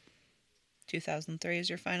 2003 is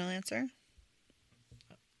your final answer?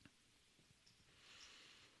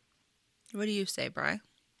 What do you say, Bri?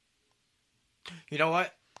 You know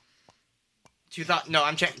what?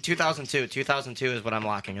 2002. 2002 is what I'm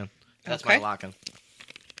locking in. That's my Okay. lock-in.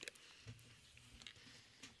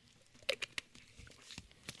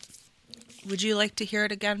 Would you like to hear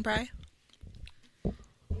it again, Bri?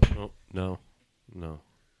 Oh, no.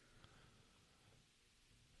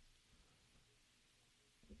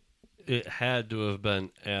 It had to have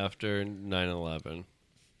been after 9/11.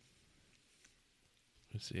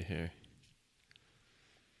 Let's see here.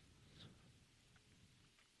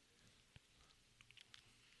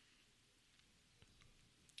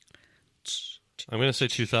 I'm going to say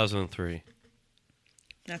 2003.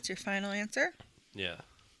 That's your final answer? Yeah.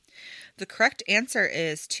 The correct answer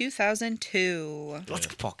is 2002. Let's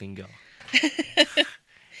fucking go.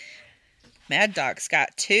 Mad Dog's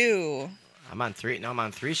got 2. I'm on 3. No, I'm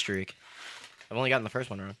on 3 streak. I've only gotten the first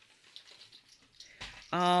one wrong.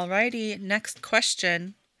 Alrighty, next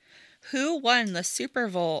question. Who won the Super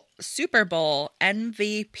Bowl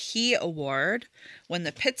MVP award when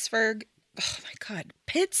the Pittsburgh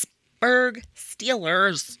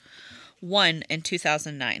Steelers won in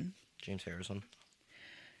 2009? James Harrison.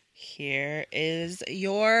 Here is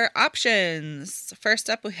your options. First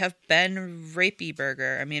up, we have Ben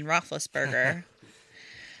Roethlisberger.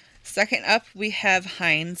 Second up, we have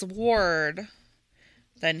Hines Ward.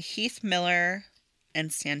 Then Heath Miller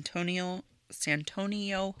and Santonio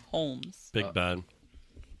Holmes. Big Ben.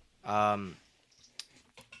 I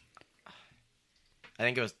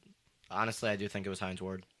think it was... Honestly, I do think it was Hines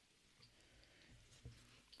Ward.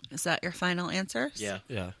 Is that your final answer? Yeah.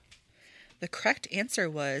 Yeah. The correct answer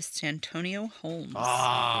was Santonio Holmes.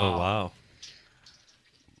 Oh, wow.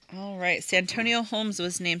 All right. Santonio Holmes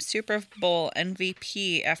was named Super Bowl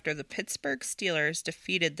MVP after the Pittsburgh Steelers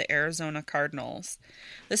defeated the Arizona Cardinals.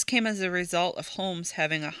 This came as a result of Holmes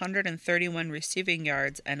having 131 receiving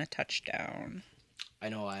yards and a touchdown. I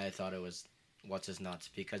know why I thought it was what's-his-nuts,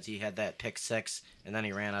 because he had that pick 6, and then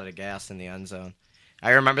he ran out of gas in the end zone. I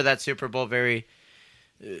remember that Super Bowl very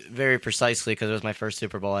precisely because it was my first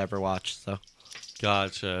Super Bowl I ever watched. So,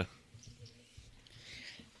 Gotcha.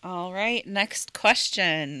 All right, next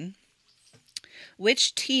question.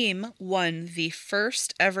 Which team won the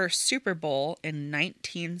first ever Super Bowl in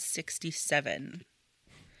 1967?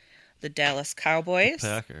 The Dallas Cowboys,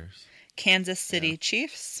 Packers. Kansas City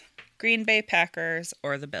Chiefs, Green Bay Packers,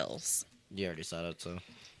 or the Bills? you already said it, so.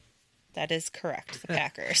 That is correct, the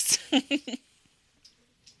Packers.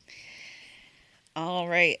 All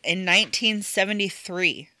right, in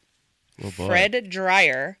 1973, Fred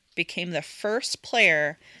Dreyer became the first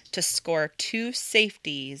player to score 2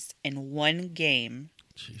 safeties in one game.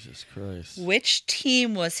 Jesus Christ. Which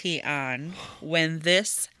team was he on when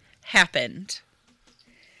this happened?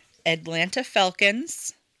 Atlanta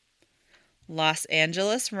Falcons, Los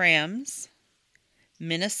Angeles Rams,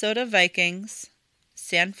 Minnesota Vikings,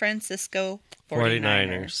 San Francisco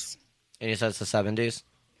 49ers. And you said it's the 70s?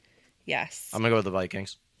 Yes. I'm going to go with the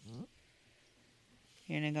Vikings.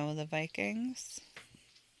 You're going to go with the Vikings?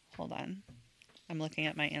 Hold on. I'm looking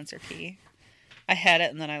at my answer key. I had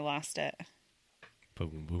it and then I lost it.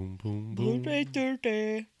 Boom, boom, boom, boom.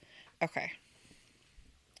 Okay.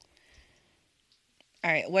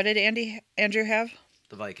 All right. What did Andrew have?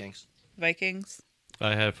 The Vikings. Vikings.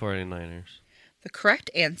 I had 49ers. The correct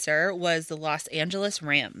answer was the Los Angeles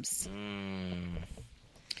Rams.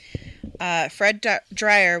 Fred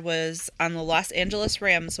Dreyer was on the Los Angeles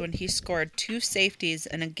Rams when he scored 2 safeties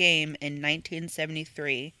in a game in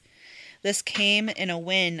 1973. This came in a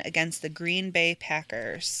win against the Green Bay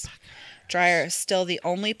Packers. Dreyer is still the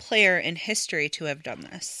only player in history to have done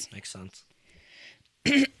this. Makes sense.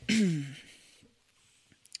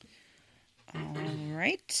 All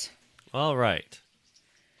right. All right.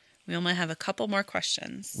 We only have a couple more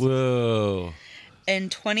questions. Whoa. In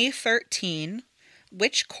 2013,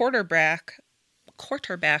 which quarterback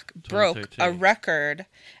broke a record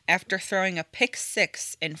after throwing a pick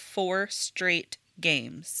 6 in 4 straight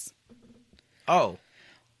games? Oh.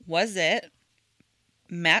 Was it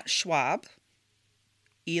Matt Schwab,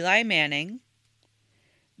 Eli Manning,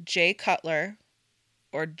 Jay Cutler,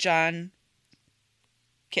 or John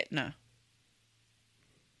Kitna?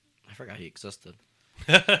 I forgot he existed.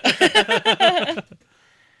 Read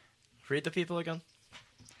the people again.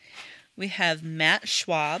 We have Matt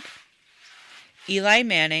Schwab, Eli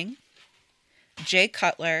Manning, Jay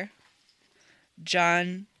Cutler,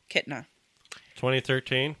 John Kitna.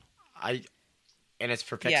 2013. And it's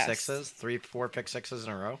for pick Yes. sixes? 4 pick sixes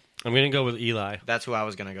in a row? I'm going to go with Eli. That's who I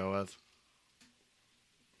was going to go with.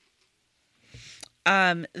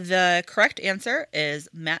 The correct answer is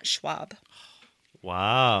Matt Schwab.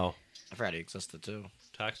 Wow. I forgot he existed, too.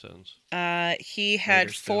 Texans. He had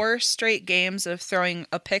Raiders, too. 4 straight games of throwing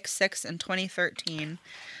a pick six in 2013.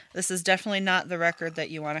 This is definitely not the record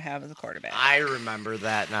that you want to have as a quarterback. I remember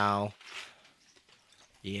that now.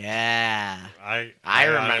 Yeah. I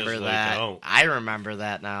remember honestly that. don't. I remember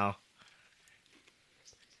that now.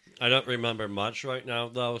 I don't remember much right now,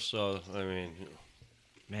 though, so, I mean...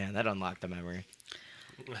 Man, that unlocked the memory.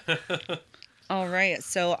 All right,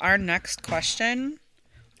 so our next question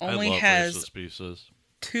only I love has Reese's Pieces.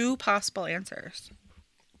 2 possible answers.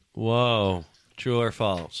 Whoa. True or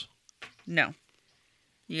false? No.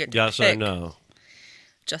 You get to Yes or pick. no?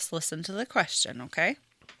 Just listen to the question, okay?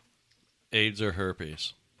 AIDS or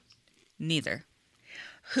herpes? Neither.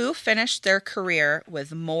 Who finished their career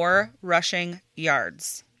with more rushing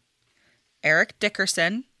yards? Eric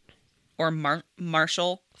Dickerson or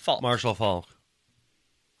Marshall Faulk? Marshall Falk.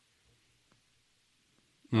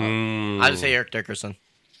 I would say Eric Dickerson.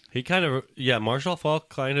 He kind of... Yeah, Marshall Falk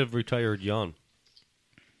kind of retired young.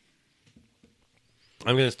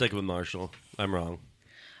 I'm going to stick with Marshall. I'm wrong.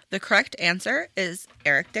 The correct answer is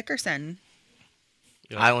Eric Dickerson.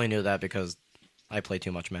 Yeah. I only knew that because I play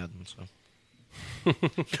too much Madden. So.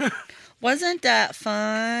 Wasn't that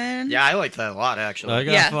fun? Yeah, I liked that a lot, actually. I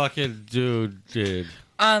got Yeah. fucking dude.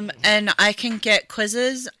 And I can get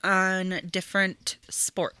quizzes on different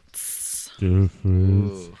sports.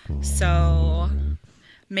 Ooh. So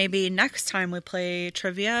maybe next time we play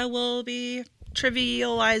trivia, we'll be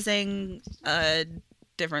trivializing a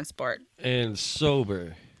different sport. And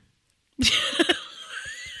sober.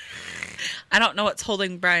 I don't know what's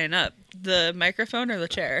holding Brian up, the microphone or the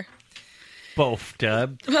chair. Both,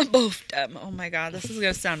 Deb. Both of them. Oh my god, this is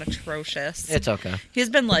going to sound atrocious. It's okay. He's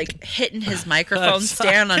been like hitting his microphone I'm sorry,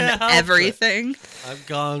 stand on I can't help everything. I'm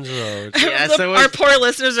gonzo. Yeah, so Our it's- poor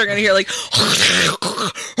listeners are going to hear like,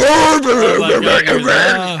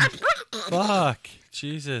 Fuck.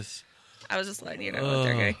 Jesus. I was just letting you know what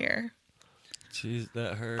they're going to hear. Jeez,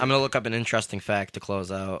 that hurt. I'm going to look up an interesting fact to close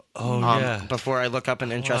out. Oh, yeah. Before I look up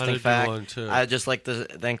an interesting to do fact, one, too. I'd just like to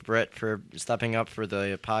thank Britt for stepping up for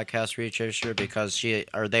the podcast reach this year because they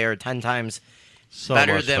are 10 times so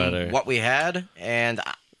better much than better. what we had. And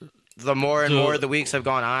the more and more the weeks have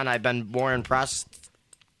gone on, I've been more impressed.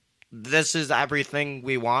 This is everything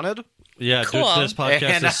we wanted. Yeah, Cool. dude, this podcast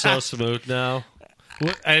And, is so smooth now.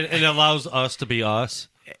 And it allows us to be us.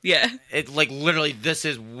 Yeah. It like literally, this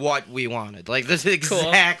is what we wanted. Like this is Cool.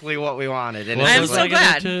 exactly what we wanted. And What I'm it's was so I like,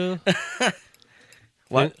 gonna glad. do?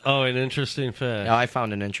 What? An interesting fact. Oh, I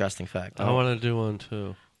found an interesting fact. I want to do one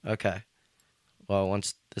too. Okay. Well,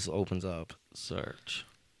 once this opens up, Search.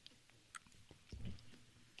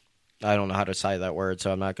 I don't know how to say that word,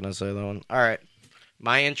 so I'm not going to say that one. All right.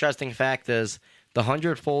 My interesting fact is the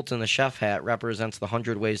 100 folds in the chef hat represents the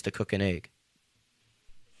 100 ways to cook an egg.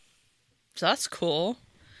 So that's cool.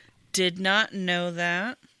 Did not know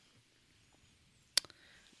that.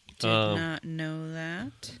 Did not know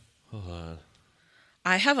that. Hold on.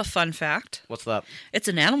 I have a fun fact. What's that? It's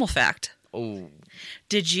an animal fact. Oh,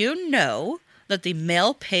 Did you know that the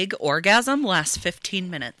male pig orgasm lasts 15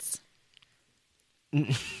 minutes?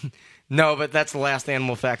 no, but that's the last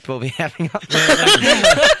animal fact we'll be having up.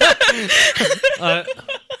 I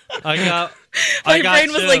got. My I got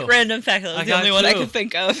brain was two. like random fact. That was I the got only one I two. could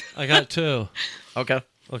think of. I got two. Okay.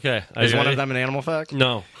 Okay. Are Is you one ready? of them an animal fact?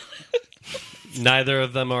 No. Neither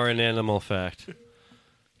of them are an animal fact.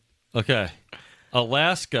 Okay.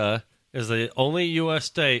 Alaska is the only U.S.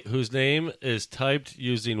 state whose name is typed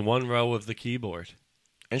using one row of the keyboard.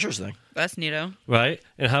 Interesting. That's neato. Right?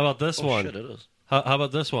 And how about this one? Shit, it is. How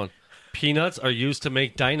about this one? Peanuts are used to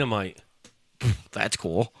make dynamite. That's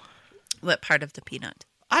cool. What part of the peanut?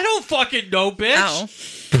 I don't fucking know, bitch.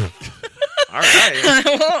 Oh. All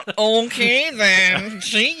right. Okay then.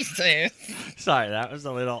 Jesus. Sorry, that was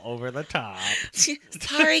a little over the top.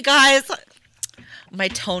 Sorry, guys. My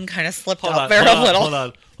tone kind of slipped Hold out on, there hold a on,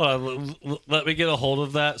 little. hold on. Let me get a hold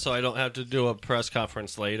of that so I don't have to do a press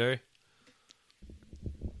conference later.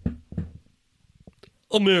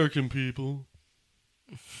 American people,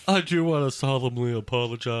 I do want to solemnly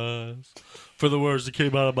apologize for the words that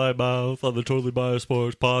came out of my mouth on the Totally Biased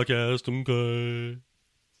Sports podcast. Okay.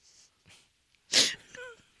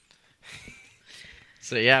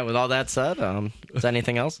 So yeah, with all that said, is there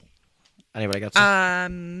anything else? Anybody got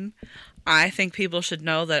some? I think people should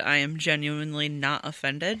know that I am genuinely not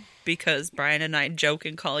offended because Brian and I joke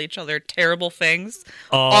and call each other terrible things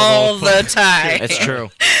all the time. It's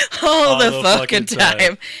true. all the fucking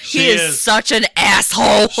time. He is such an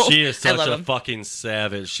asshole. She is such a him. fucking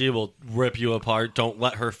savage. She will rip you apart. Don't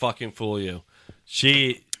let her fucking fool you.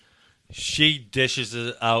 She dishes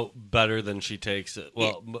it out better than she takes it.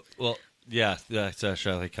 Well, yeah, that's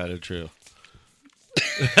actually kind of true.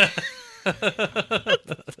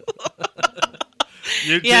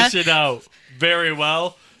 You dish it out very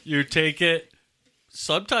well. You take it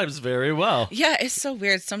sometimes very well. Yeah, it's so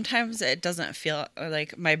weird. Sometimes it doesn't feel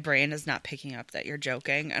like my brain is not picking up that you're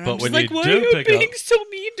joking. And But I'm just when like, you why do are you pick being up- so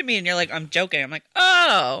mean to me? And you're like, I'm joking. I'm like,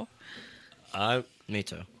 oh. Me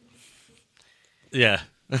too. Yeah.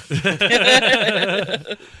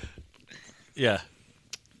 Yeah.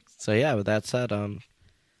 So yeah, with that said,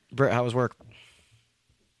 Britt, how was work?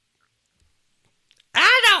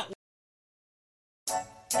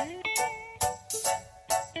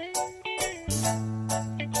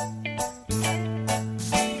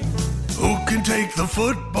 Who can take the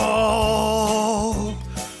football,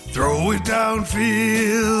 throw it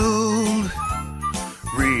downfield,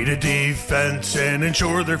 read a defense and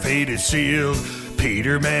ensure their fate is sealed?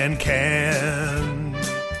 Peterman can.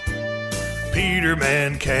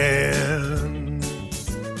 Peterman can.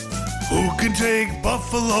 Who can take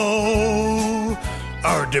Buffalo,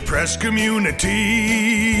 our depressed community,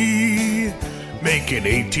 make an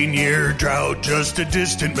 18-year drought just a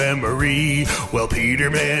distant memory? Well,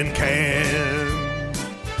 Peterman can.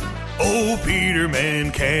 Oh,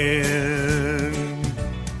 Peterman can.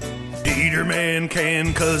 Peterman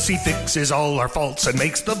can, 'cause he fixes all our faults and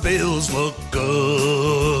makes the Bills look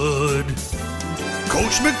good.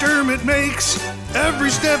 Coach McDermott makes every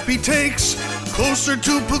step he takes closer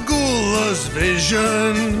to Pagula's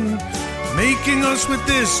vision, making us with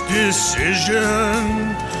this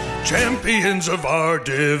decision champions of our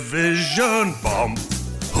division. Bump.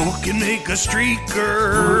 Who can make a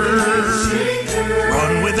streaker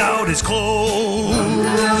run without his clothes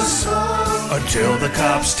until the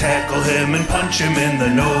cops tackle him and punch him in the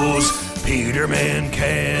nose? Peterman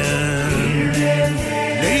can.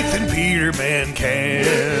 Nathan Peterman can.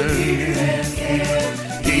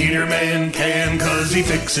 Peterman can, 'cause he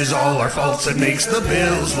fixes all our faults and makes the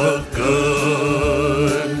Bills look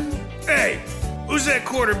good. Hey, who's that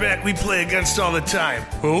quarterback we play against all the time?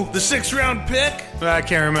 Who? The 6th-round pick? I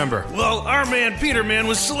can't remember. Well, our man Peterman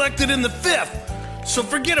was selected in the 5th. So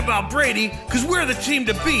forget about Brady, because we're the team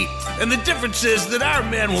to beat. And the difference is that our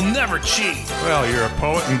man will never cheat. Well, you're a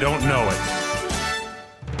poet and don't know it.